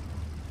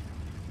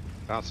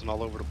 Bouncing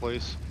all over the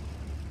place.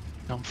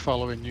 I'm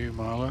following you,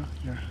 Marla.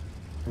 Yeah.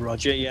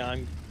 Roger, yeah,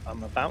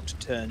 I'm about to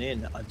turn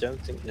in. I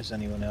don't think there's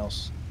anyone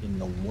else in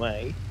the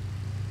way.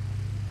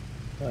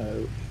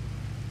 So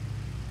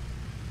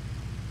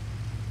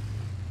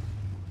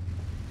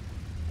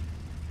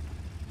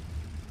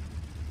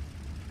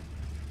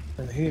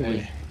here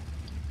we.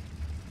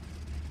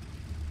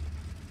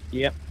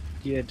 Yep,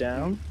 gear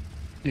down.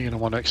 You're going to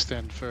want to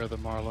extend further,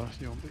 Marla.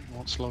 You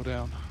won't slow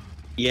down.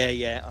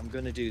 Yeah, I'm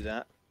going to do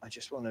that. I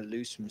just want to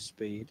lose some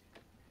speed.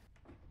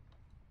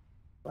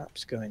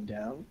 Flaps going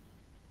down.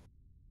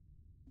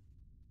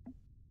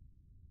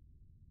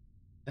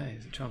 Okay,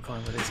 so try and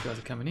find where these guys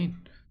are coming in.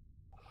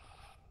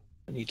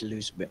 I need to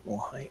lose a bit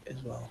more height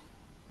as well.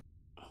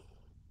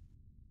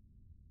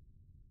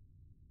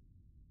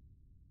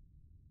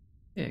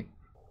 Yeah,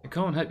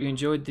 Colin, hope you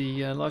enjoyed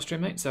the live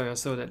stream, mate. Sorry, I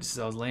saw that just as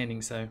I was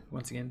landing. So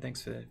once again,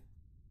 thanks for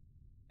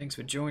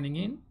joining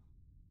in.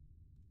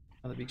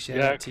 Another big shout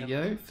out to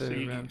Yo for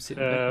sitting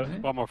back there.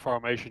 Bomber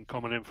formation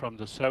coming in from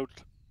the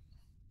south.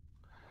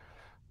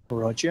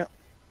 Roger.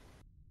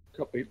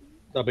 Copy.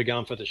 They'll be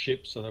going for the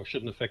ship, so they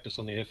shouldn't affect us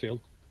on the airfield.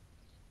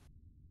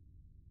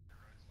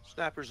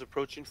 Snapper's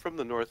approaching from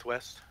the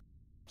northwest.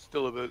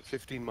 Still about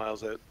 15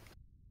 miles out.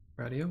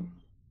 Radio.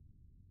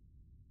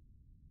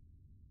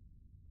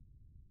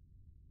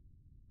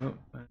 Oh,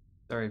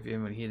 sorry if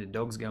anyone hear the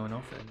dogs going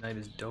off. Our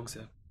neighbours' dogs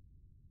are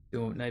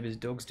doing what neighbours'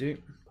 dogs do.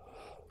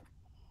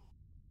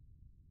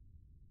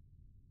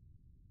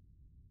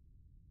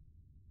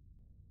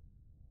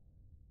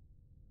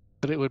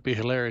 But it would be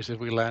hilarious if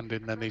we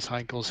landed and then these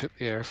Heinkels hit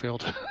the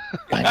airfield.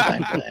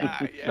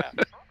 Yeah.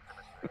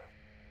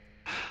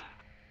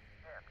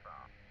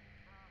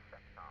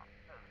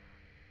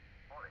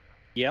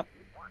 Yep.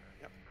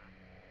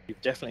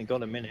 You've definitely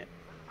got a minute.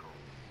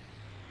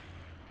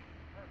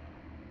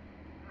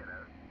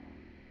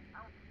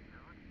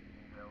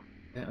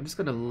 Yeah, I'm just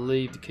going to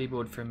leave the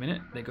keyboard for a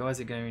minute. The guys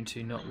are going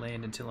to not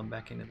land until I'm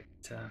back in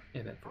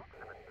about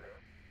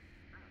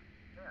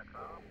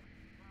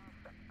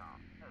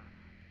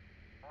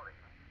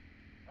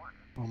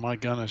Well, my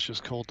gunner's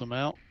just called them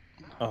out.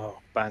 Oh,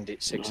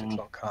 bandit 6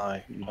 o'clock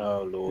high.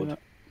 Oh, Lord. Yeah.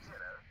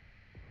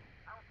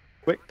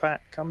 Quick,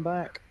 Pat, come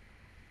back.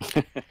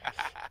 Can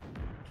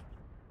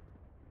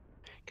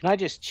I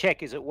just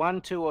check, is it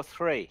 1, 2 or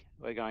 3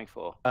 we're going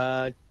for?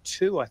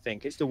 2, I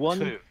think. It's the one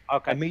 2.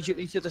 Okay.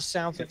 immediately to the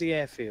south of the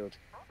airfield.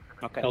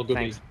 Okay, Oh, good.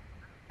 thanks.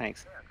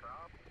 Thanks.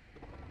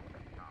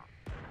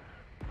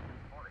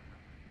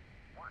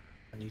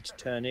 I need to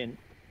turn in.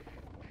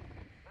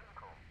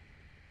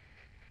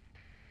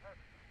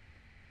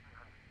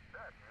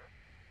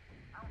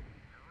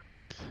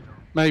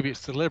 Maybe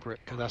it's deliberate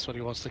because that's what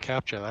he wants to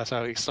capture. That's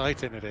how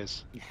exciting it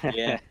is.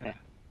 Yeah.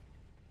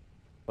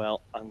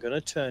 Well, I'm going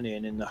to turn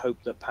in the hope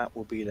that Pat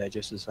will be there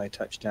just as I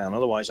touch down.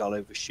 Otherwise, I'll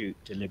overshoot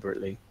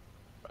deliberately.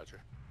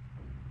 Roger.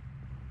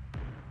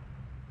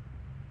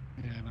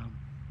 Yeah, and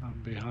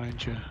I'm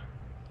behind you.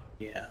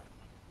 Yeah.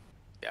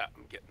 Yeah,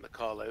 I'm getting the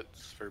call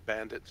outs for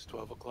bandits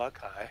 12 o'clock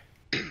high.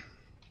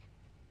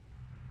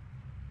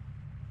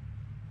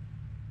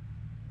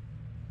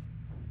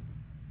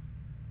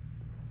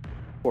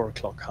 4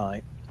 o'clock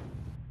high.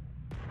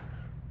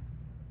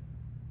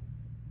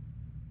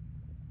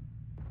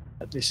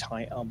 At this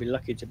height, I'll be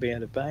lucky to be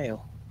able to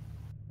bail.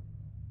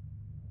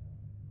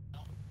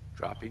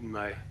 Dropping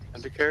my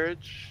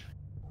undercarriage.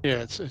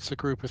 Yeah, it's a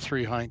group of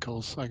 3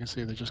 Heinkels. I can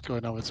see they're just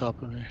going over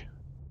top of me.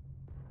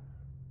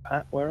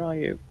 Pat, where are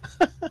you?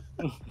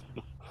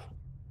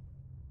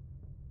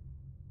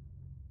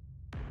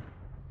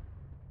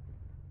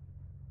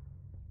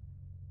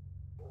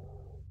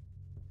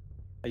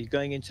 Are you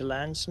going into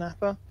land,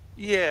 Snapper?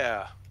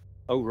 Yeah.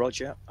 Oh,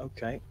 Roger.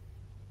 Okay.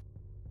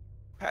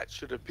 Pat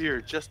should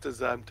appear just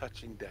as I'm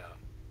touching down.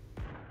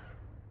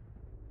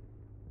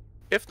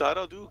 If not,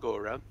 I'll do a go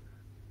around.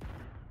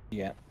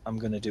 Yeah, I'm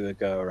going to do a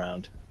go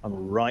around. I'm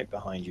right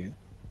behind you.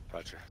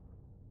 Roger.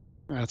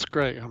 That's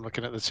great. I'm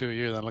looking at the 2 of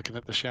you, then looking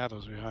at the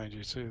shadows behind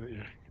you too. That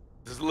you're...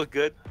 Does it look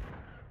good?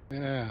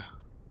 Yeah.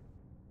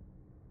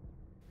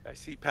 I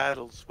see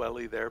paddles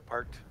Welly there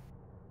parked.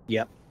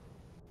 Yep.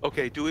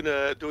 Okay, doing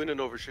an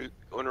overshoot,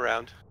 going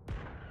around.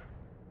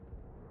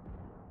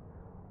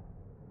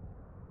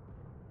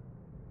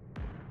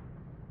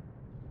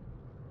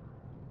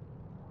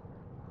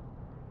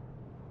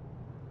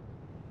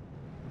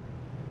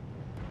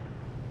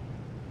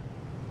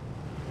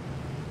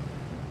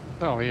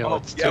 Oh yeah, Oh,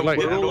 it's yeah, too late.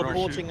 We're all overshoot.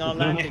 reporting our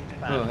landing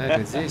Oh, plan. how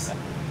good's this?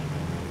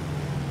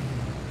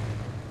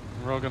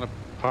 We're all gonna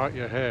part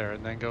your hair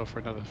and then go for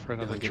another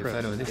Get a trip.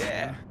 photo of this.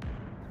 Yeah.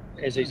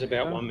 As he's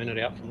about 1 minute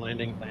out from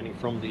landing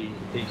from the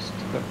east.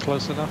 Is that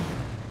close enough?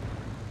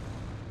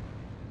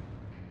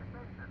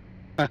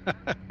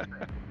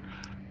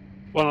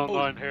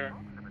 109 here.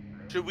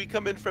 Should we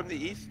come in from the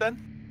east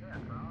then?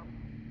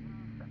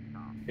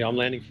 Yeah, I'm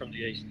landing from the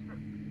east.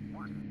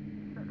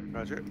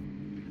 Roger.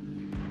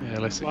 Yeah,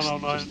 let's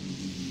 109.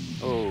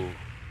 Oh.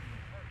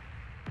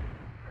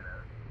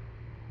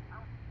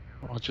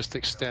 I'll just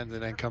extend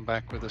and then come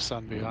back with the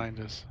sun behind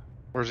us.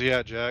 Where's he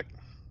at, Jack?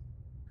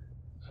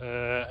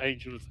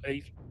 Angels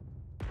 8.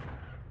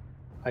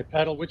 Hey,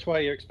 Paddle, which way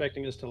are you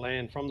expecting us to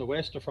land? From the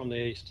west or from the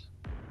east?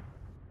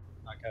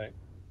 Okay.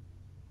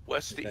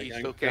 West to Okay, east,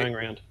 going, okay. going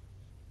around.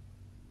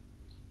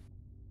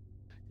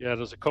 Yeah,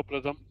 there's a couple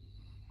of them.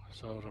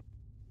 So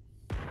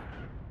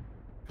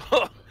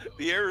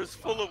The air is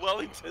full of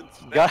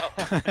Wellingtons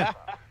now.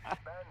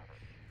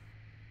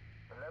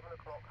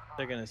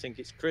 They're going to think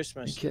it's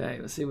Christmas. Okay,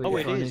 let's see what Oh,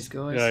 we it find is. these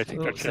guys. yeah, I think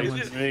Oh, they're chasing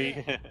someone's-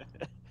 me.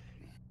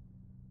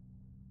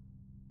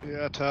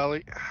 Yeah,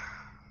 Tally.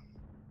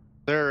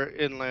 They're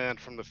inland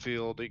from the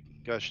field. You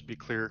guys should be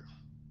clear.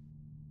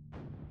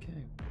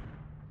 Okay.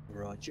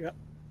 Roger.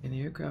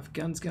 Any aircraft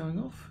guns going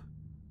off?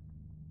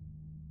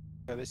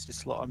 Yeah, this is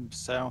slot. I'm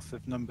south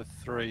of number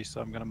 3,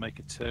 so I'm going to make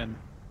a turn.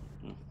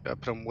 I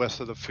put them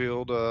west of the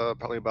field,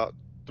 probably about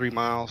 3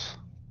 miles.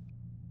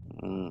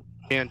 Mm.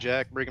 And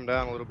Jack, bring him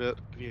down a little bit.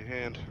 Give you a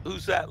hand.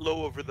 Who's that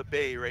low over the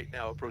bay right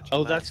now approaching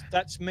Oh, land?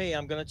 that's me.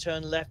 I'm going to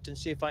turn left and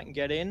see if I can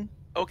get in.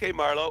 Okay,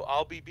 Marlo,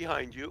 I'll be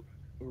behind you.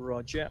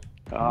 Roger.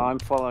 I'm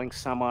following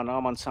someone.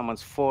 I'm on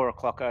someone's 4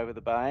 o'clock over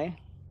the bay.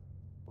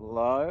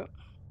 Low.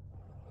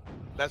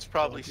 That's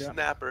probably Roger.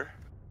 Snapper.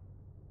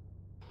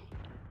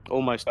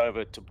 almost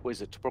over to,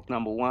 was it Tobruk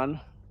 #1?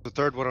 The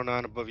third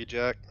 109 above you,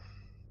 Jack.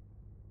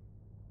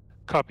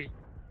 Copy.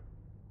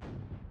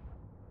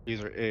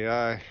 These are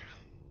AI.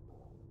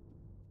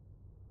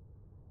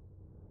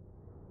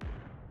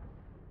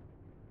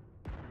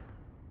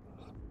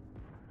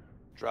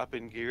 Drop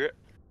in gear.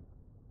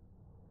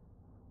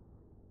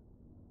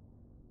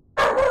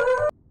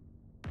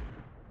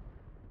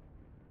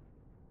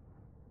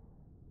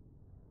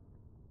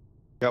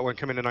 Got one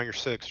coming in on your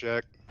 6,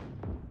 Jack.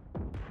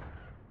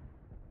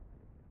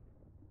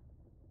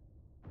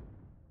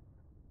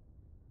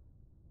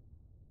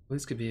 Well,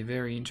 this could be a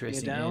very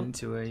interesting down. end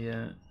to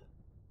a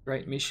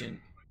great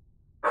mission.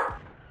 Here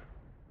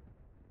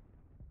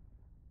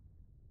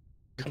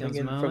Coming comes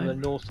in from the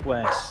Marlo.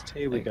 northwest.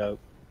 Here we Hey. go.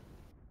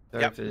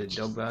 Sorry Yep. for the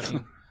dog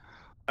barking.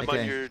 I'm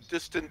Okay. on your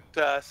distant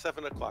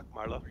 7 o'clock,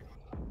 Marlo,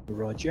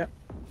 Roger.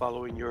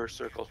 following your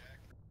circle.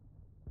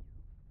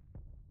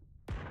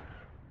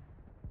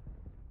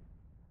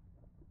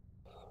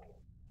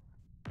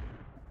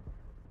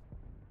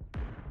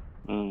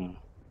 Mm.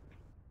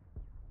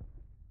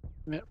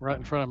 Yeah, right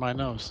in front of my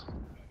nose.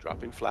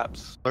 Dropping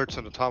flaps. Alerts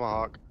in the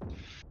Tomahawk.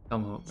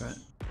 Tomahawk, right?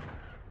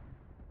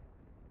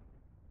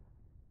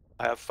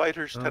 I have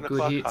fighters Oh, 10 good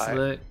o'clock hits, high.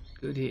 alert.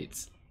 Good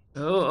hits.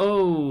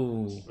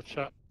 Oh, What's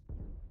up?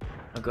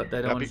 I got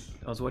that Copy. on.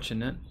 I was watching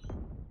that.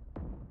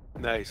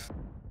 Nice.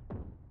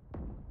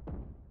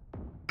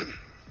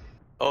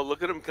 Oh,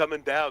 look at him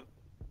coming down.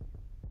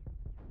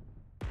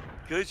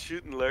 Good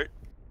shooting, alert.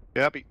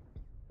 Happy.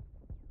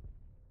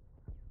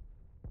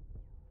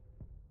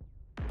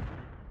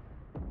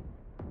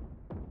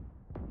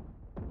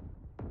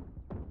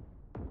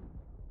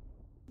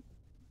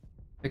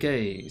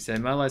 Okay, so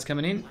Marlo's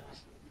coming in.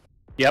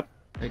 Yep.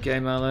 Okay,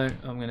 Marlo,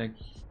 I'm gonna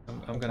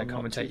I'm not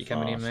commentate too you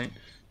coming in, fast. mate.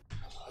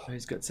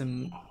 He's got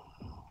some.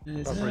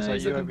 He's Barbara, is that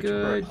he's you looking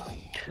over to good.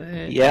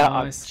 There, Yeah,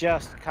 nice. I've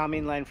just come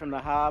inland from the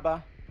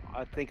harbour.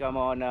 I think I'm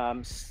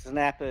on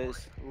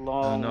Snapper's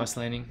long. Oh, nice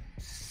landing.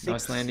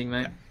 Nice 6. landing,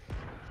 mate.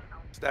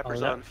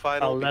 Snappers I'll on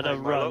final. I'll let her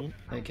behind Marlo.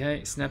 run.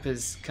 Okay,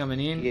 Snapper's coming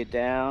in. Gear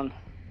down.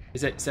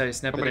 Is that so?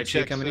 Snapper, Somebody that's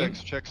you check coming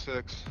 6. Check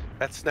 6.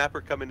 That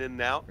snapper coming in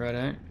now. in?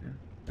 Righto.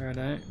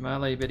 Righto.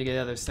 Marlo, you better get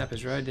out of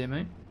Snapper's road there,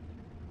 mate.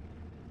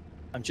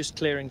 I'm just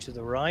clearing to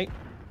the right.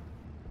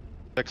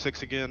 Check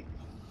 6 again.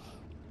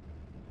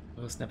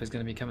 Well, Snapper's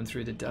going to be coming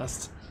through the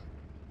dust.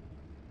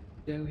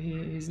 Go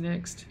here, who's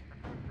next?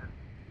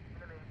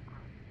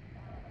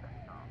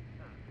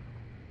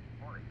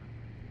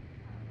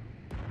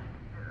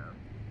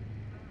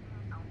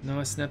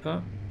 Nice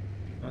Snapper.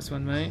 Nice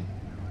one, mate.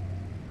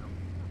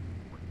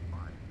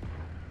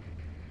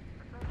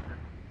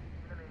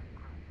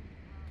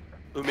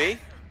 Umi?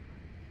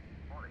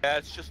 Yeah,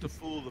 it's just a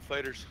fool, the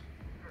fighters.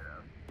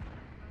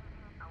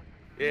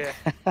 Yeah.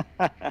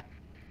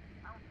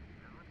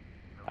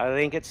 I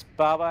think it's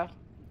Bubba.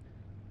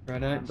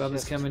 Righto, I'm Bubba's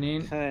just coming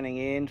in. Turning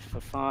in for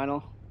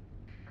final.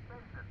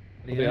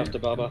 We'll be after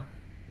Bubba.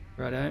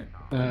 Righto.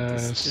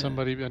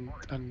 Somebody and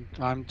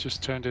I'm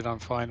just turned it on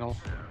final.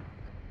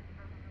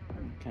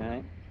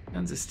 Okay.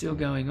 Guns are still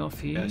going off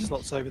here. Yeah,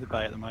 slots over the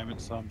bay at the moment,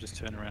 so I'm just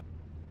turning around.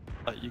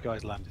 You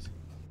guys landed.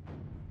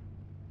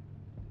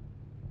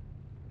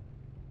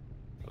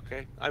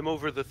 Okay, I'm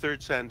over the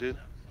 3rd sand dune.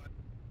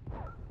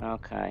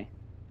 Okay.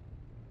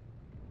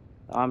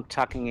 I'm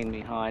tucking in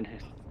behind.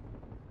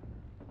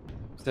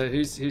 So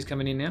who's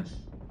coming in now?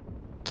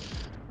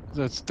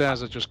 That's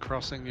Dazza just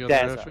crossing the other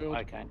Dazza. airfield.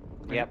 Okay.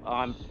 Yep,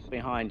 I'm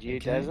behind you,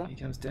 Okay, Dazza. here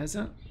comes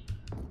Dazza.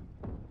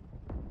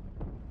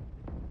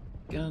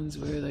 Guns,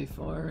 where are they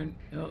firing?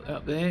 Oh,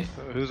 up there.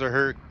 Who's a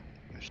hurt?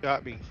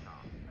 Shot me.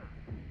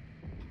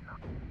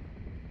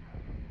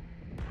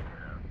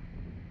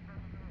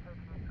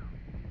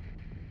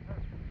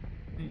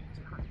 Hey,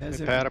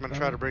 Dazza, Pat, I'm gonna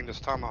try to bring this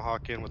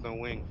Tomahawk in with no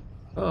wing.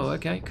 Oh,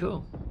 okay,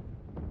 cool.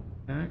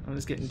 Alright, I'm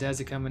just getting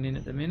Dazza coming in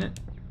at the minute.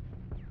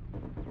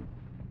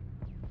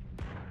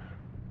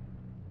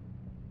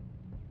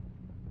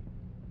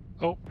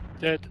 Oh,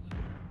 dead.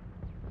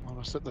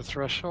 Almost at the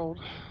threshold.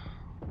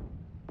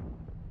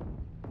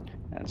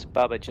 That's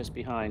Bubba just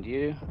behind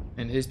you.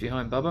 And who's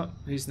behind Bubba?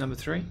 Who's number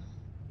 3?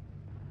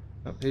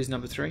 Oh, who's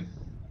number 3?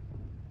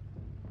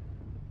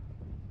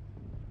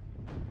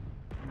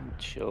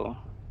 Not sure.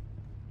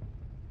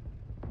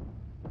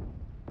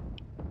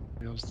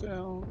 Wheels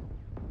down.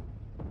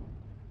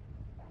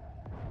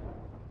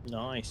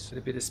 Nice. Got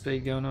a bit of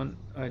speed going on.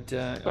 I'd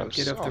get off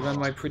the soft.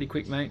 runway pretty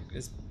quick, mate.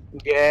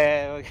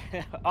 Yeah,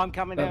 I'm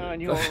coming down Bubba-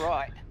 on your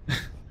right.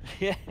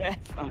 Yeah,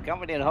 I'm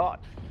coming in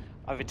hot.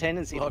 I have a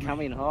tendency to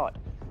come in hot.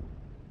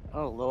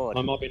 Oh, Lord.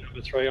 I might be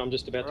number 3. I'm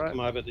just about Right. to come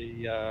over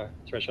the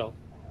threshold.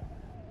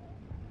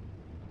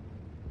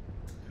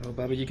 Oh,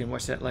 Bubba, you can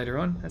watch that later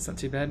on. That's not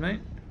too bad,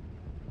 mate.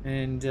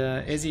 And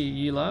Ezzy,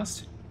 you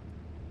last.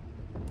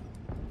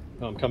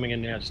 I'm coming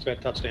in now, just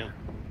about touchdown.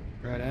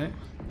 Righto.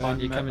 And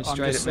you're coming I'm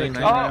straight just at me,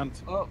 circling mate.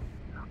 around. Oh,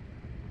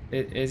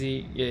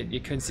 Ezzy, yeah,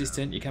 you're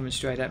consistent. You're coming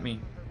straight at me.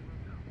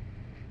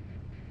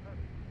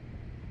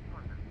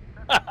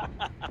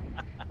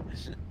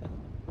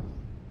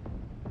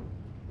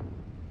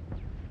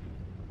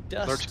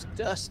 Dust,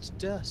 dust,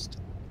 dust.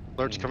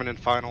 Alert's coming in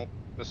final,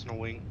 missing a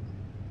wing.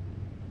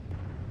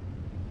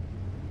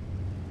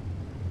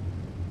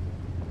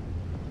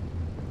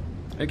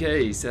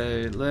 Okay, so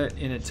alert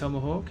in a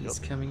Tomahawk is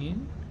coming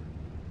in.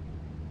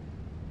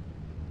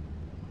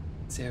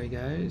 See how he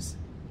goes.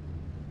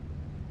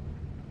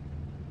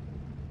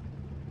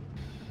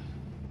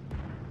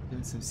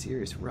 Doing some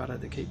serious rudder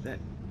to keep that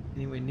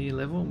anywhere near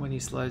level, and when he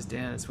slows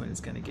down, that's when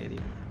it's going to get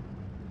him.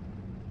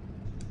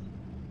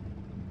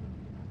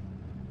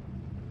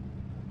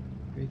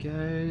 Here he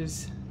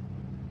goes.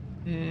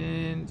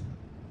 And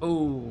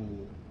oh,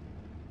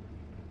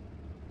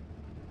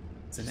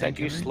 Is that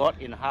you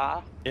slot in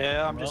Ha?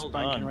 Yeah, I'm Well just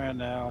banking done. around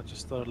now. I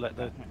just thought I'd let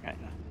the Okay.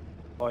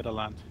 spider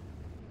land.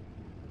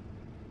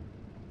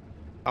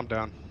 I'm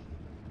down.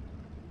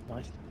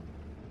 Nice.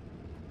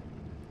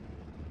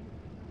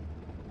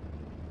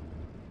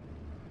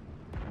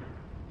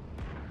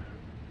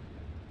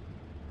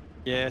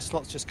 Yeah,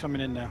 slot's just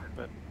coming in now,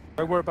 but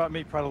don't worry about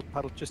me, paddle,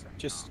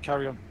 just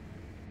carry on.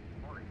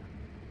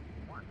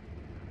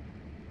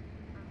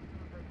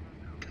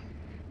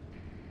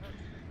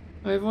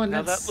 Hi everyone,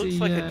 Now that's that looks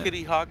the, like a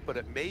Kitty Hawk, but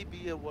it may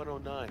be a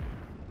 109.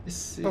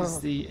 This is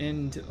the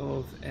end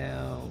of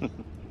our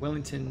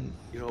Wellington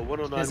You know, a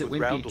 109 Desert with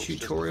Wimpey roundels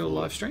just tutorial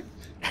before. live stream.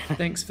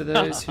 Thanks for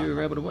those who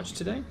were able to watch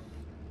today.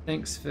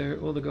 Thanks for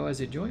all the guys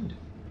who joined.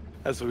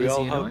 As we Izzy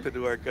all and hop I.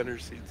 into our gunner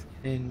seats.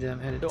 And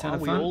had a So ton are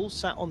of we fun. all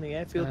sat on the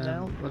airfield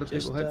now? A lot of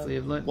Just, people hopefully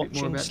have learnt a bit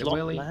more watching about the slot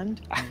welly.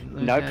 land? and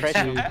learned No how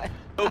pressure. to-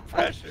 No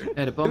pressure.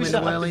 How to bomb Who's in the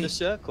that up in welly. the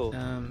circle?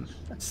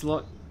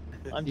 Slot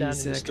I'm down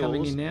is in the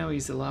coming in stalls. now.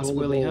 He's the last Roll the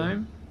welly ball.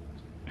 home.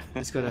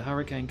 He's got a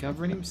hurricane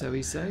covering him, so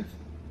he's safe.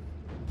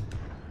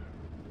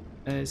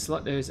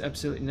 Slot, there is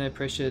absolutely no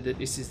pressure that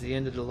this is the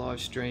end of the live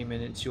stream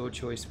and it's your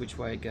choice which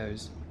way it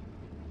goes.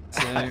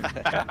 So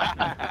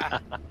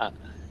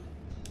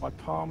My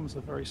palms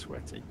are very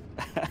sweaty.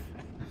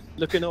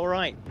 Looking all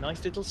right.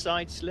 Nice little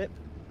side slip.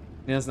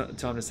 now's not the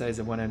time to say there's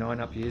a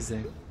 109 up here, is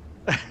there?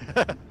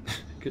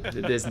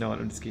 There's not,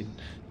 I'm just kidding.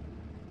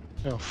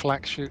 Oh,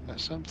 flak shooting at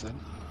something.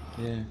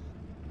 Yeah.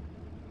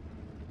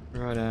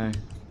 Righto.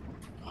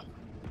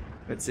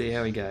 Let's see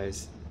how he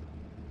goes.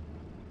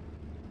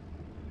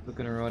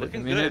 Looking alright at the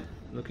Looking minute.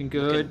 Looking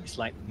good. It's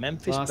like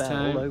Memphis Last Belle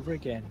time. all over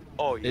again.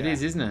 Oh, yeah. It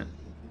is, isn't it?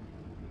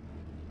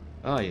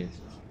 Oh, yes.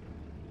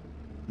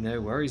 No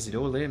worries at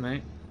all there,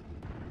 mate.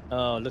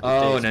 Oh, look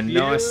at Oh, this. and a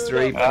nice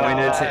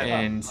three-pointer to Ah.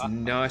 end.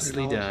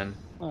 Nicely done.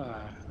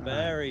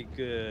 Very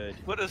good.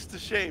 Put us to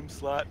shame,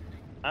 Slot.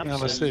 Yeah,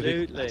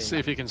 Absolutely. let's see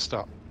if he can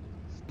stop.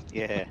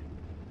 Yeah.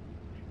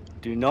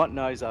 Do not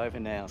nose over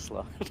now,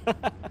 Slot.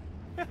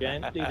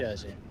 Gently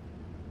does it.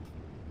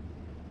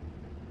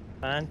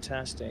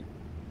 Fantastic.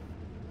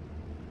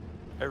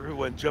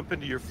 Everyone jump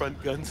into your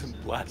front guns and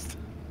blast.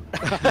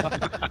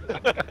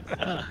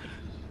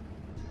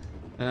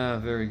 Ah,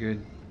 very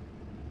good.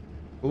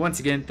 Well, once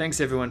again,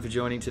 thanks everyone for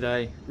joining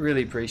today.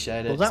 Really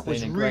appreciate it. Well, that It's been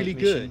was a great really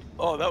mission. good.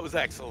 Oh, that was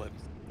excellent.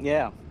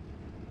 Yeah.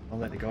 I'll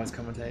let the guys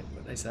commentate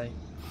what they say.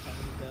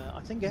 And, I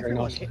think Very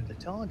everyone nice. hit the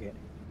target.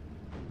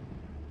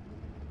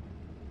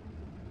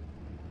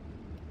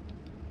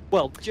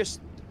 Well,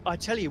 I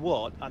tell you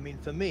what, I mean,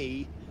 for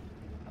me,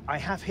 I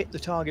have hit the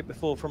target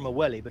before from a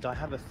welly, but I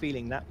have a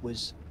feeling that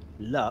was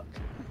luck.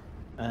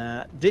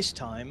 This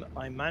time,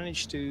 I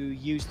managed to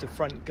use the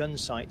front gun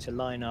sight to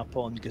line up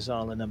on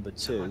Gazala number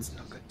 2,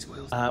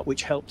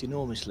 which helped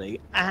enormously.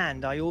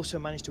 And I also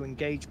managed to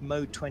engage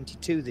mode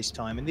 22 this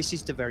time, and this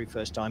is the very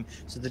first time,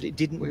 so that it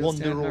didn't Wheels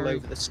wander down, all Harry.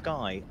 over the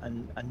sky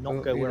and not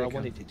Oh, go here where they I come.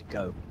 wanted it to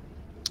go.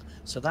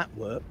 So that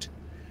worked,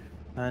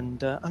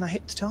 and I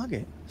hit the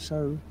target.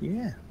 So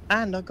yeah,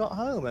 and I got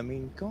home. I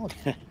mean, God,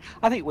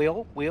 I think we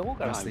all got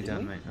Nicely home, done,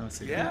 didn't we? mate.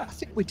 Nicely Yeah. done. I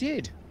think we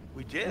did.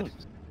 We did.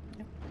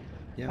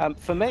 Yeah.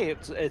 For me,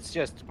 it's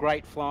just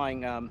great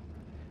flying a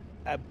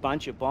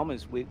bunch of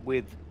bombers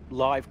with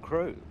live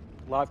crew,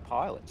 live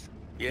pilots.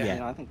 Yeah. You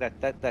know, I think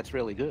that's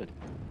really good.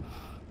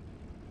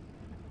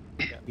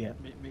 Yeah.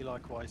 Me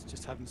likewise.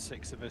 Just having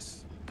 6 of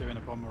us doing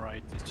a bomber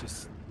raid is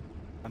just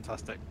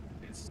fantastic.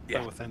 It's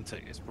Yeah. so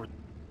authentic. It's brilliant.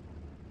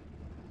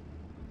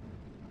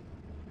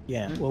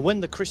 Yeah. Well,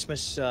 when the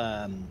Christmas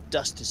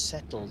dust has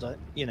settled,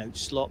 you know,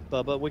 Slot,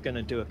 Bubba, we're going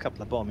to do a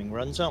couple of bombing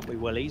runs, aren't we,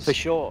 Willies? For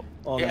sure.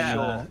 On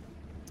Yeah.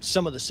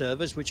 some of the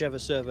servers, whichever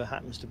server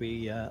happens to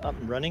be up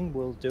and running,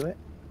 we'll do it.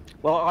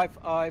 Well,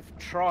 I've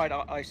tried.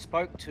 I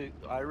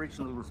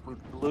originally was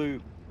with Blue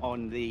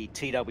on the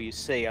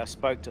TWC. I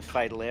spoke to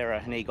Fatal Error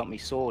and he got me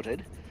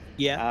sorted.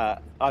 Yeah.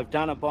 I've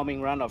done a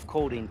bombing run. I've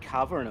called in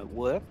cover and it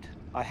worked.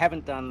 I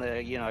haven't done the,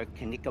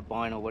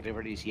 Kanikabine or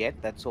whatever it is yet.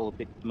 That's all a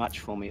bit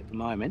much for me at the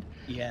moment.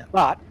 Yeah.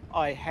 But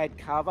I had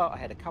cover. I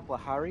had a couple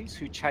of hurries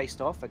who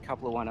chased off a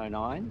couple of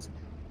 109s.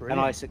 Brilliant.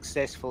 And I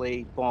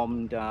successfully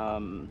bombed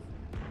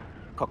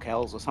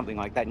Cockels or something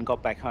like that and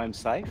got back home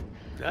safe.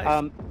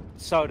 Nice.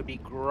 So it'd be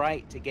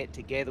great to get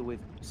together with,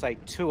 say,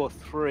 2 or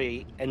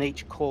 3 and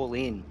each call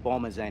in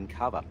bombers and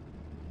cover.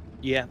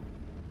 Yeah.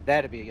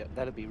 That'd be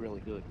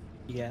really good.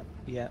 Yeah.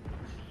 Yeah.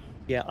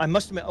 Yeah, I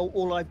must admit,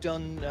 all I've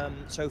done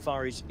so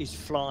far is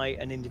fly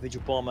an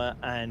individual bomber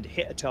and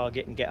hit a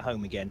target and get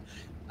home again,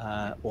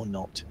 or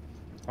not.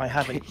 I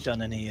haven't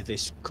done any of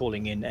this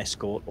calling in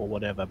escort or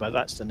whatever, but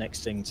that's the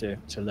next thing to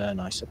learn,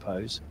 I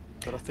suppose.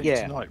 But I think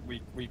tonight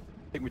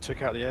we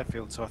took out the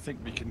airfield, so I think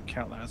we can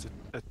count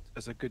that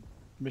as a good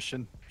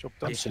mission job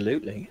done.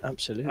 Absolutely,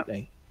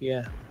 absolutely,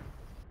 yeah.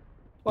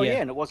 Well, yeah,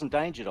 and it wasn't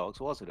danger dogs,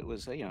 was it? It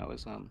was, you know, it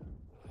was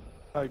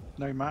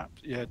No map,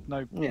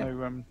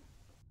 no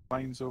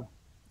planes or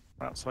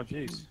outside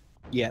views.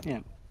 Yeah.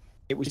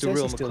 It was Is the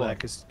real still there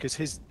McCoy. because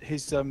his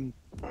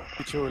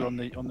tutorial on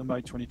the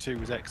mode 22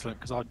 was excellent,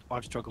 because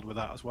I've struggled with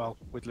that as well,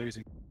 with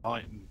losing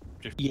height and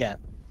drifting.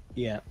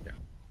 Yeah.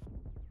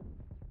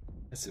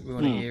 That's what we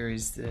want to hear,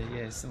 is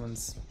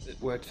someone's it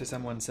worked for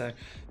someone. So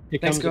Here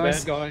thanks, comes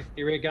guys. the bad guy.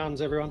 Here he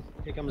guns, everyone.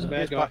 Here comes the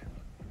bad guy.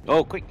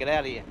 Oh, quick, get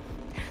out of here.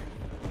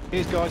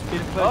 Here's guys, been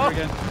a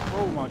pleasure again.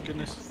 Oh my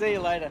goodness. See you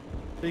later.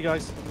 See you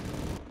guys.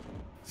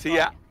 See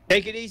ya.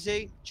 Take it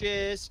easy.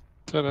 Cheers.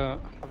 Ta-da.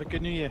 Have a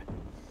good New Year.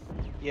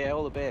 Yeah,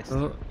 all the best.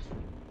 Oh,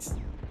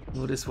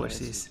 we'll just watch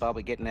this.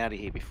 Probably getting out of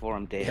here before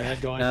I'm dead.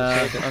 Bad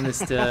guy. I'm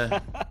just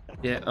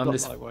Not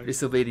likewise.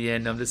 this will be the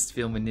end. I'm just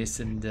filming this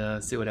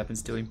and see what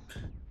happens to him.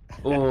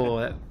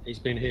 Oh, He's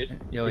been hit.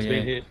 Oh, He's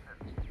been hit.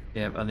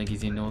 Yeah, I think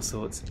he's in all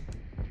sorts.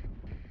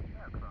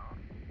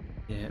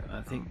 Yeah,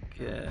 I think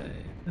I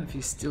don't know if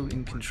he's still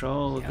in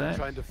control of I'm that.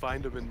 trying to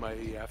find him in my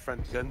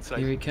front gun sight.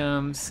 Here he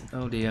comes.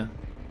 Oh dear.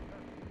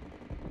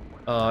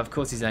 Oh, of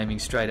course he's aiming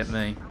straight at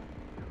me.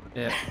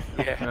 Yeah.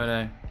 Yeah.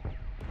 Righto.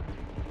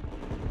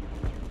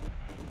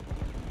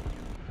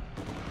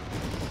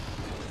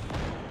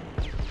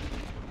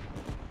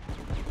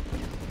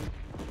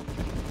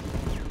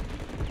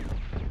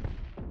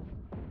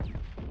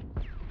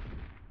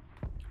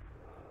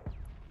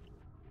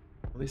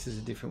 Well, this is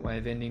a different way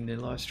of ending the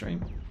live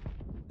stream.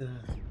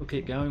 We'll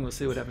keep going, we'll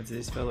see what happens to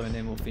this fella, and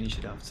then we'll finish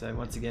it up. So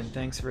once again,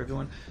 thanks for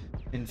everyone,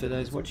 and for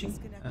those watching,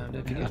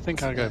 don't forget, I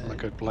think I gave him a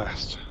good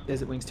blast.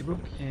 Desert Wings Tobruk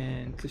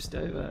and Cliff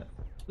Stover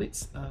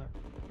Blitz are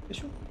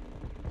official,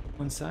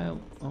 on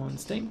sale on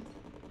Steam.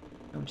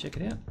 Go and check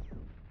it out.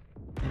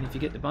 And if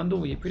you get the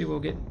bundle, you pretty well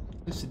get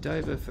Cliff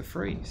Dover for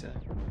free. So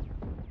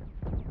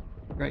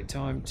great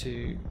time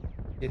to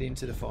get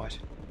into the fight.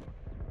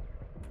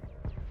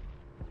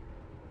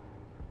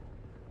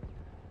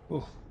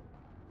 Oh.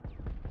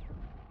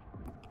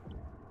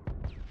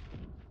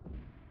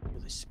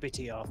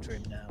 Spitty after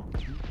him now.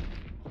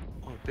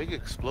 Oh, big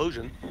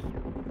explosion.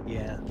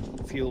 Yeah,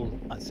 fuel,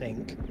 I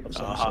think, of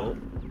some sort.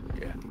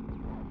 Yeah.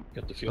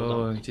 Got the fuel.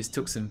 Oh, he just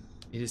took some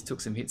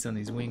hits on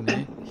his wing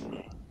there.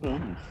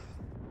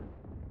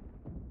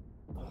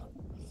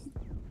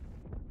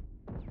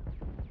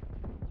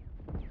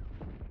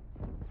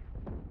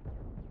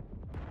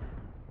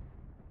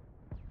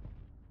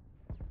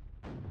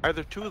 Are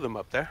there two of them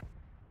up there?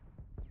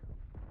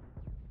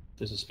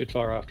 There's a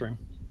Spitfire after him.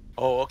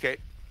 Oh, okay.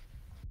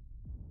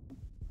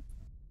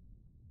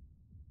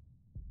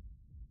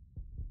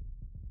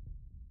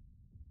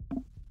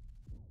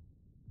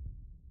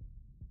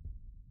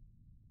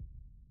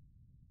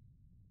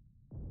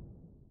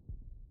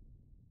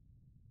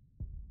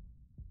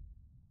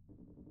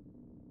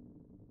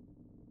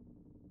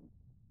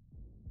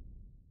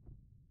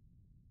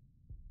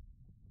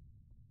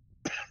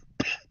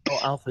 Oh,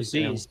 Alpha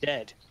Z is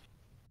dead.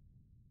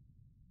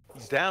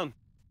 He's down.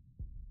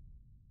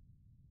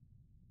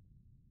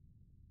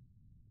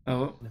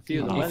 Oh,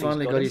 few of he the wellies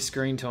finally got got him. his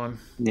screen time.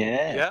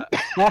 Yeah.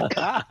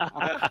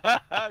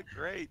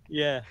 Great.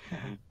 Yeah.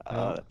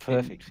 Oh,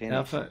 perfect finish.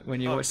 Alpha, when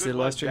you Oh, watch good the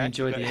one, live stream, Jack.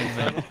 enjoy You the got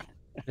end, mate.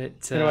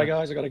 But, Anyway,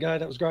 guys, I got to go.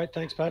 That was great.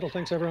 Thanks, Paddle.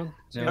 Thanks, everyone.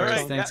 No All worries.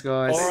 right, Thanks, yeah.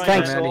 guys. All right, I'm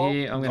thanks out all. of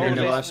here. I'm going All to end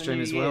the the best live for stream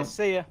New as Year. well.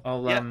 See ya.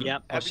 I'll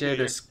Yep. I'll Happy share New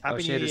Year. the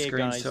Happy New Year,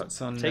 guys.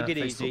 screenshots on Take it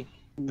Facebook.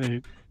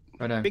 easy.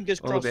 Righto. Fingers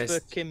All the crossed for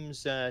best.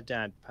 Kim's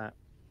dad, Pat.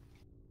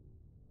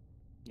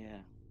 Yeah.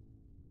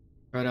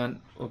 Right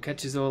on. We'll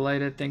catch you all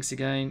later. Thanks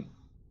again,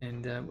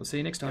 and we'll see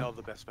you next time. All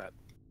the best, Pat.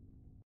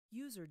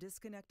 User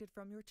disconnected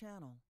from your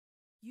channel.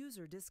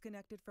 User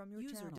disconnected from your channel.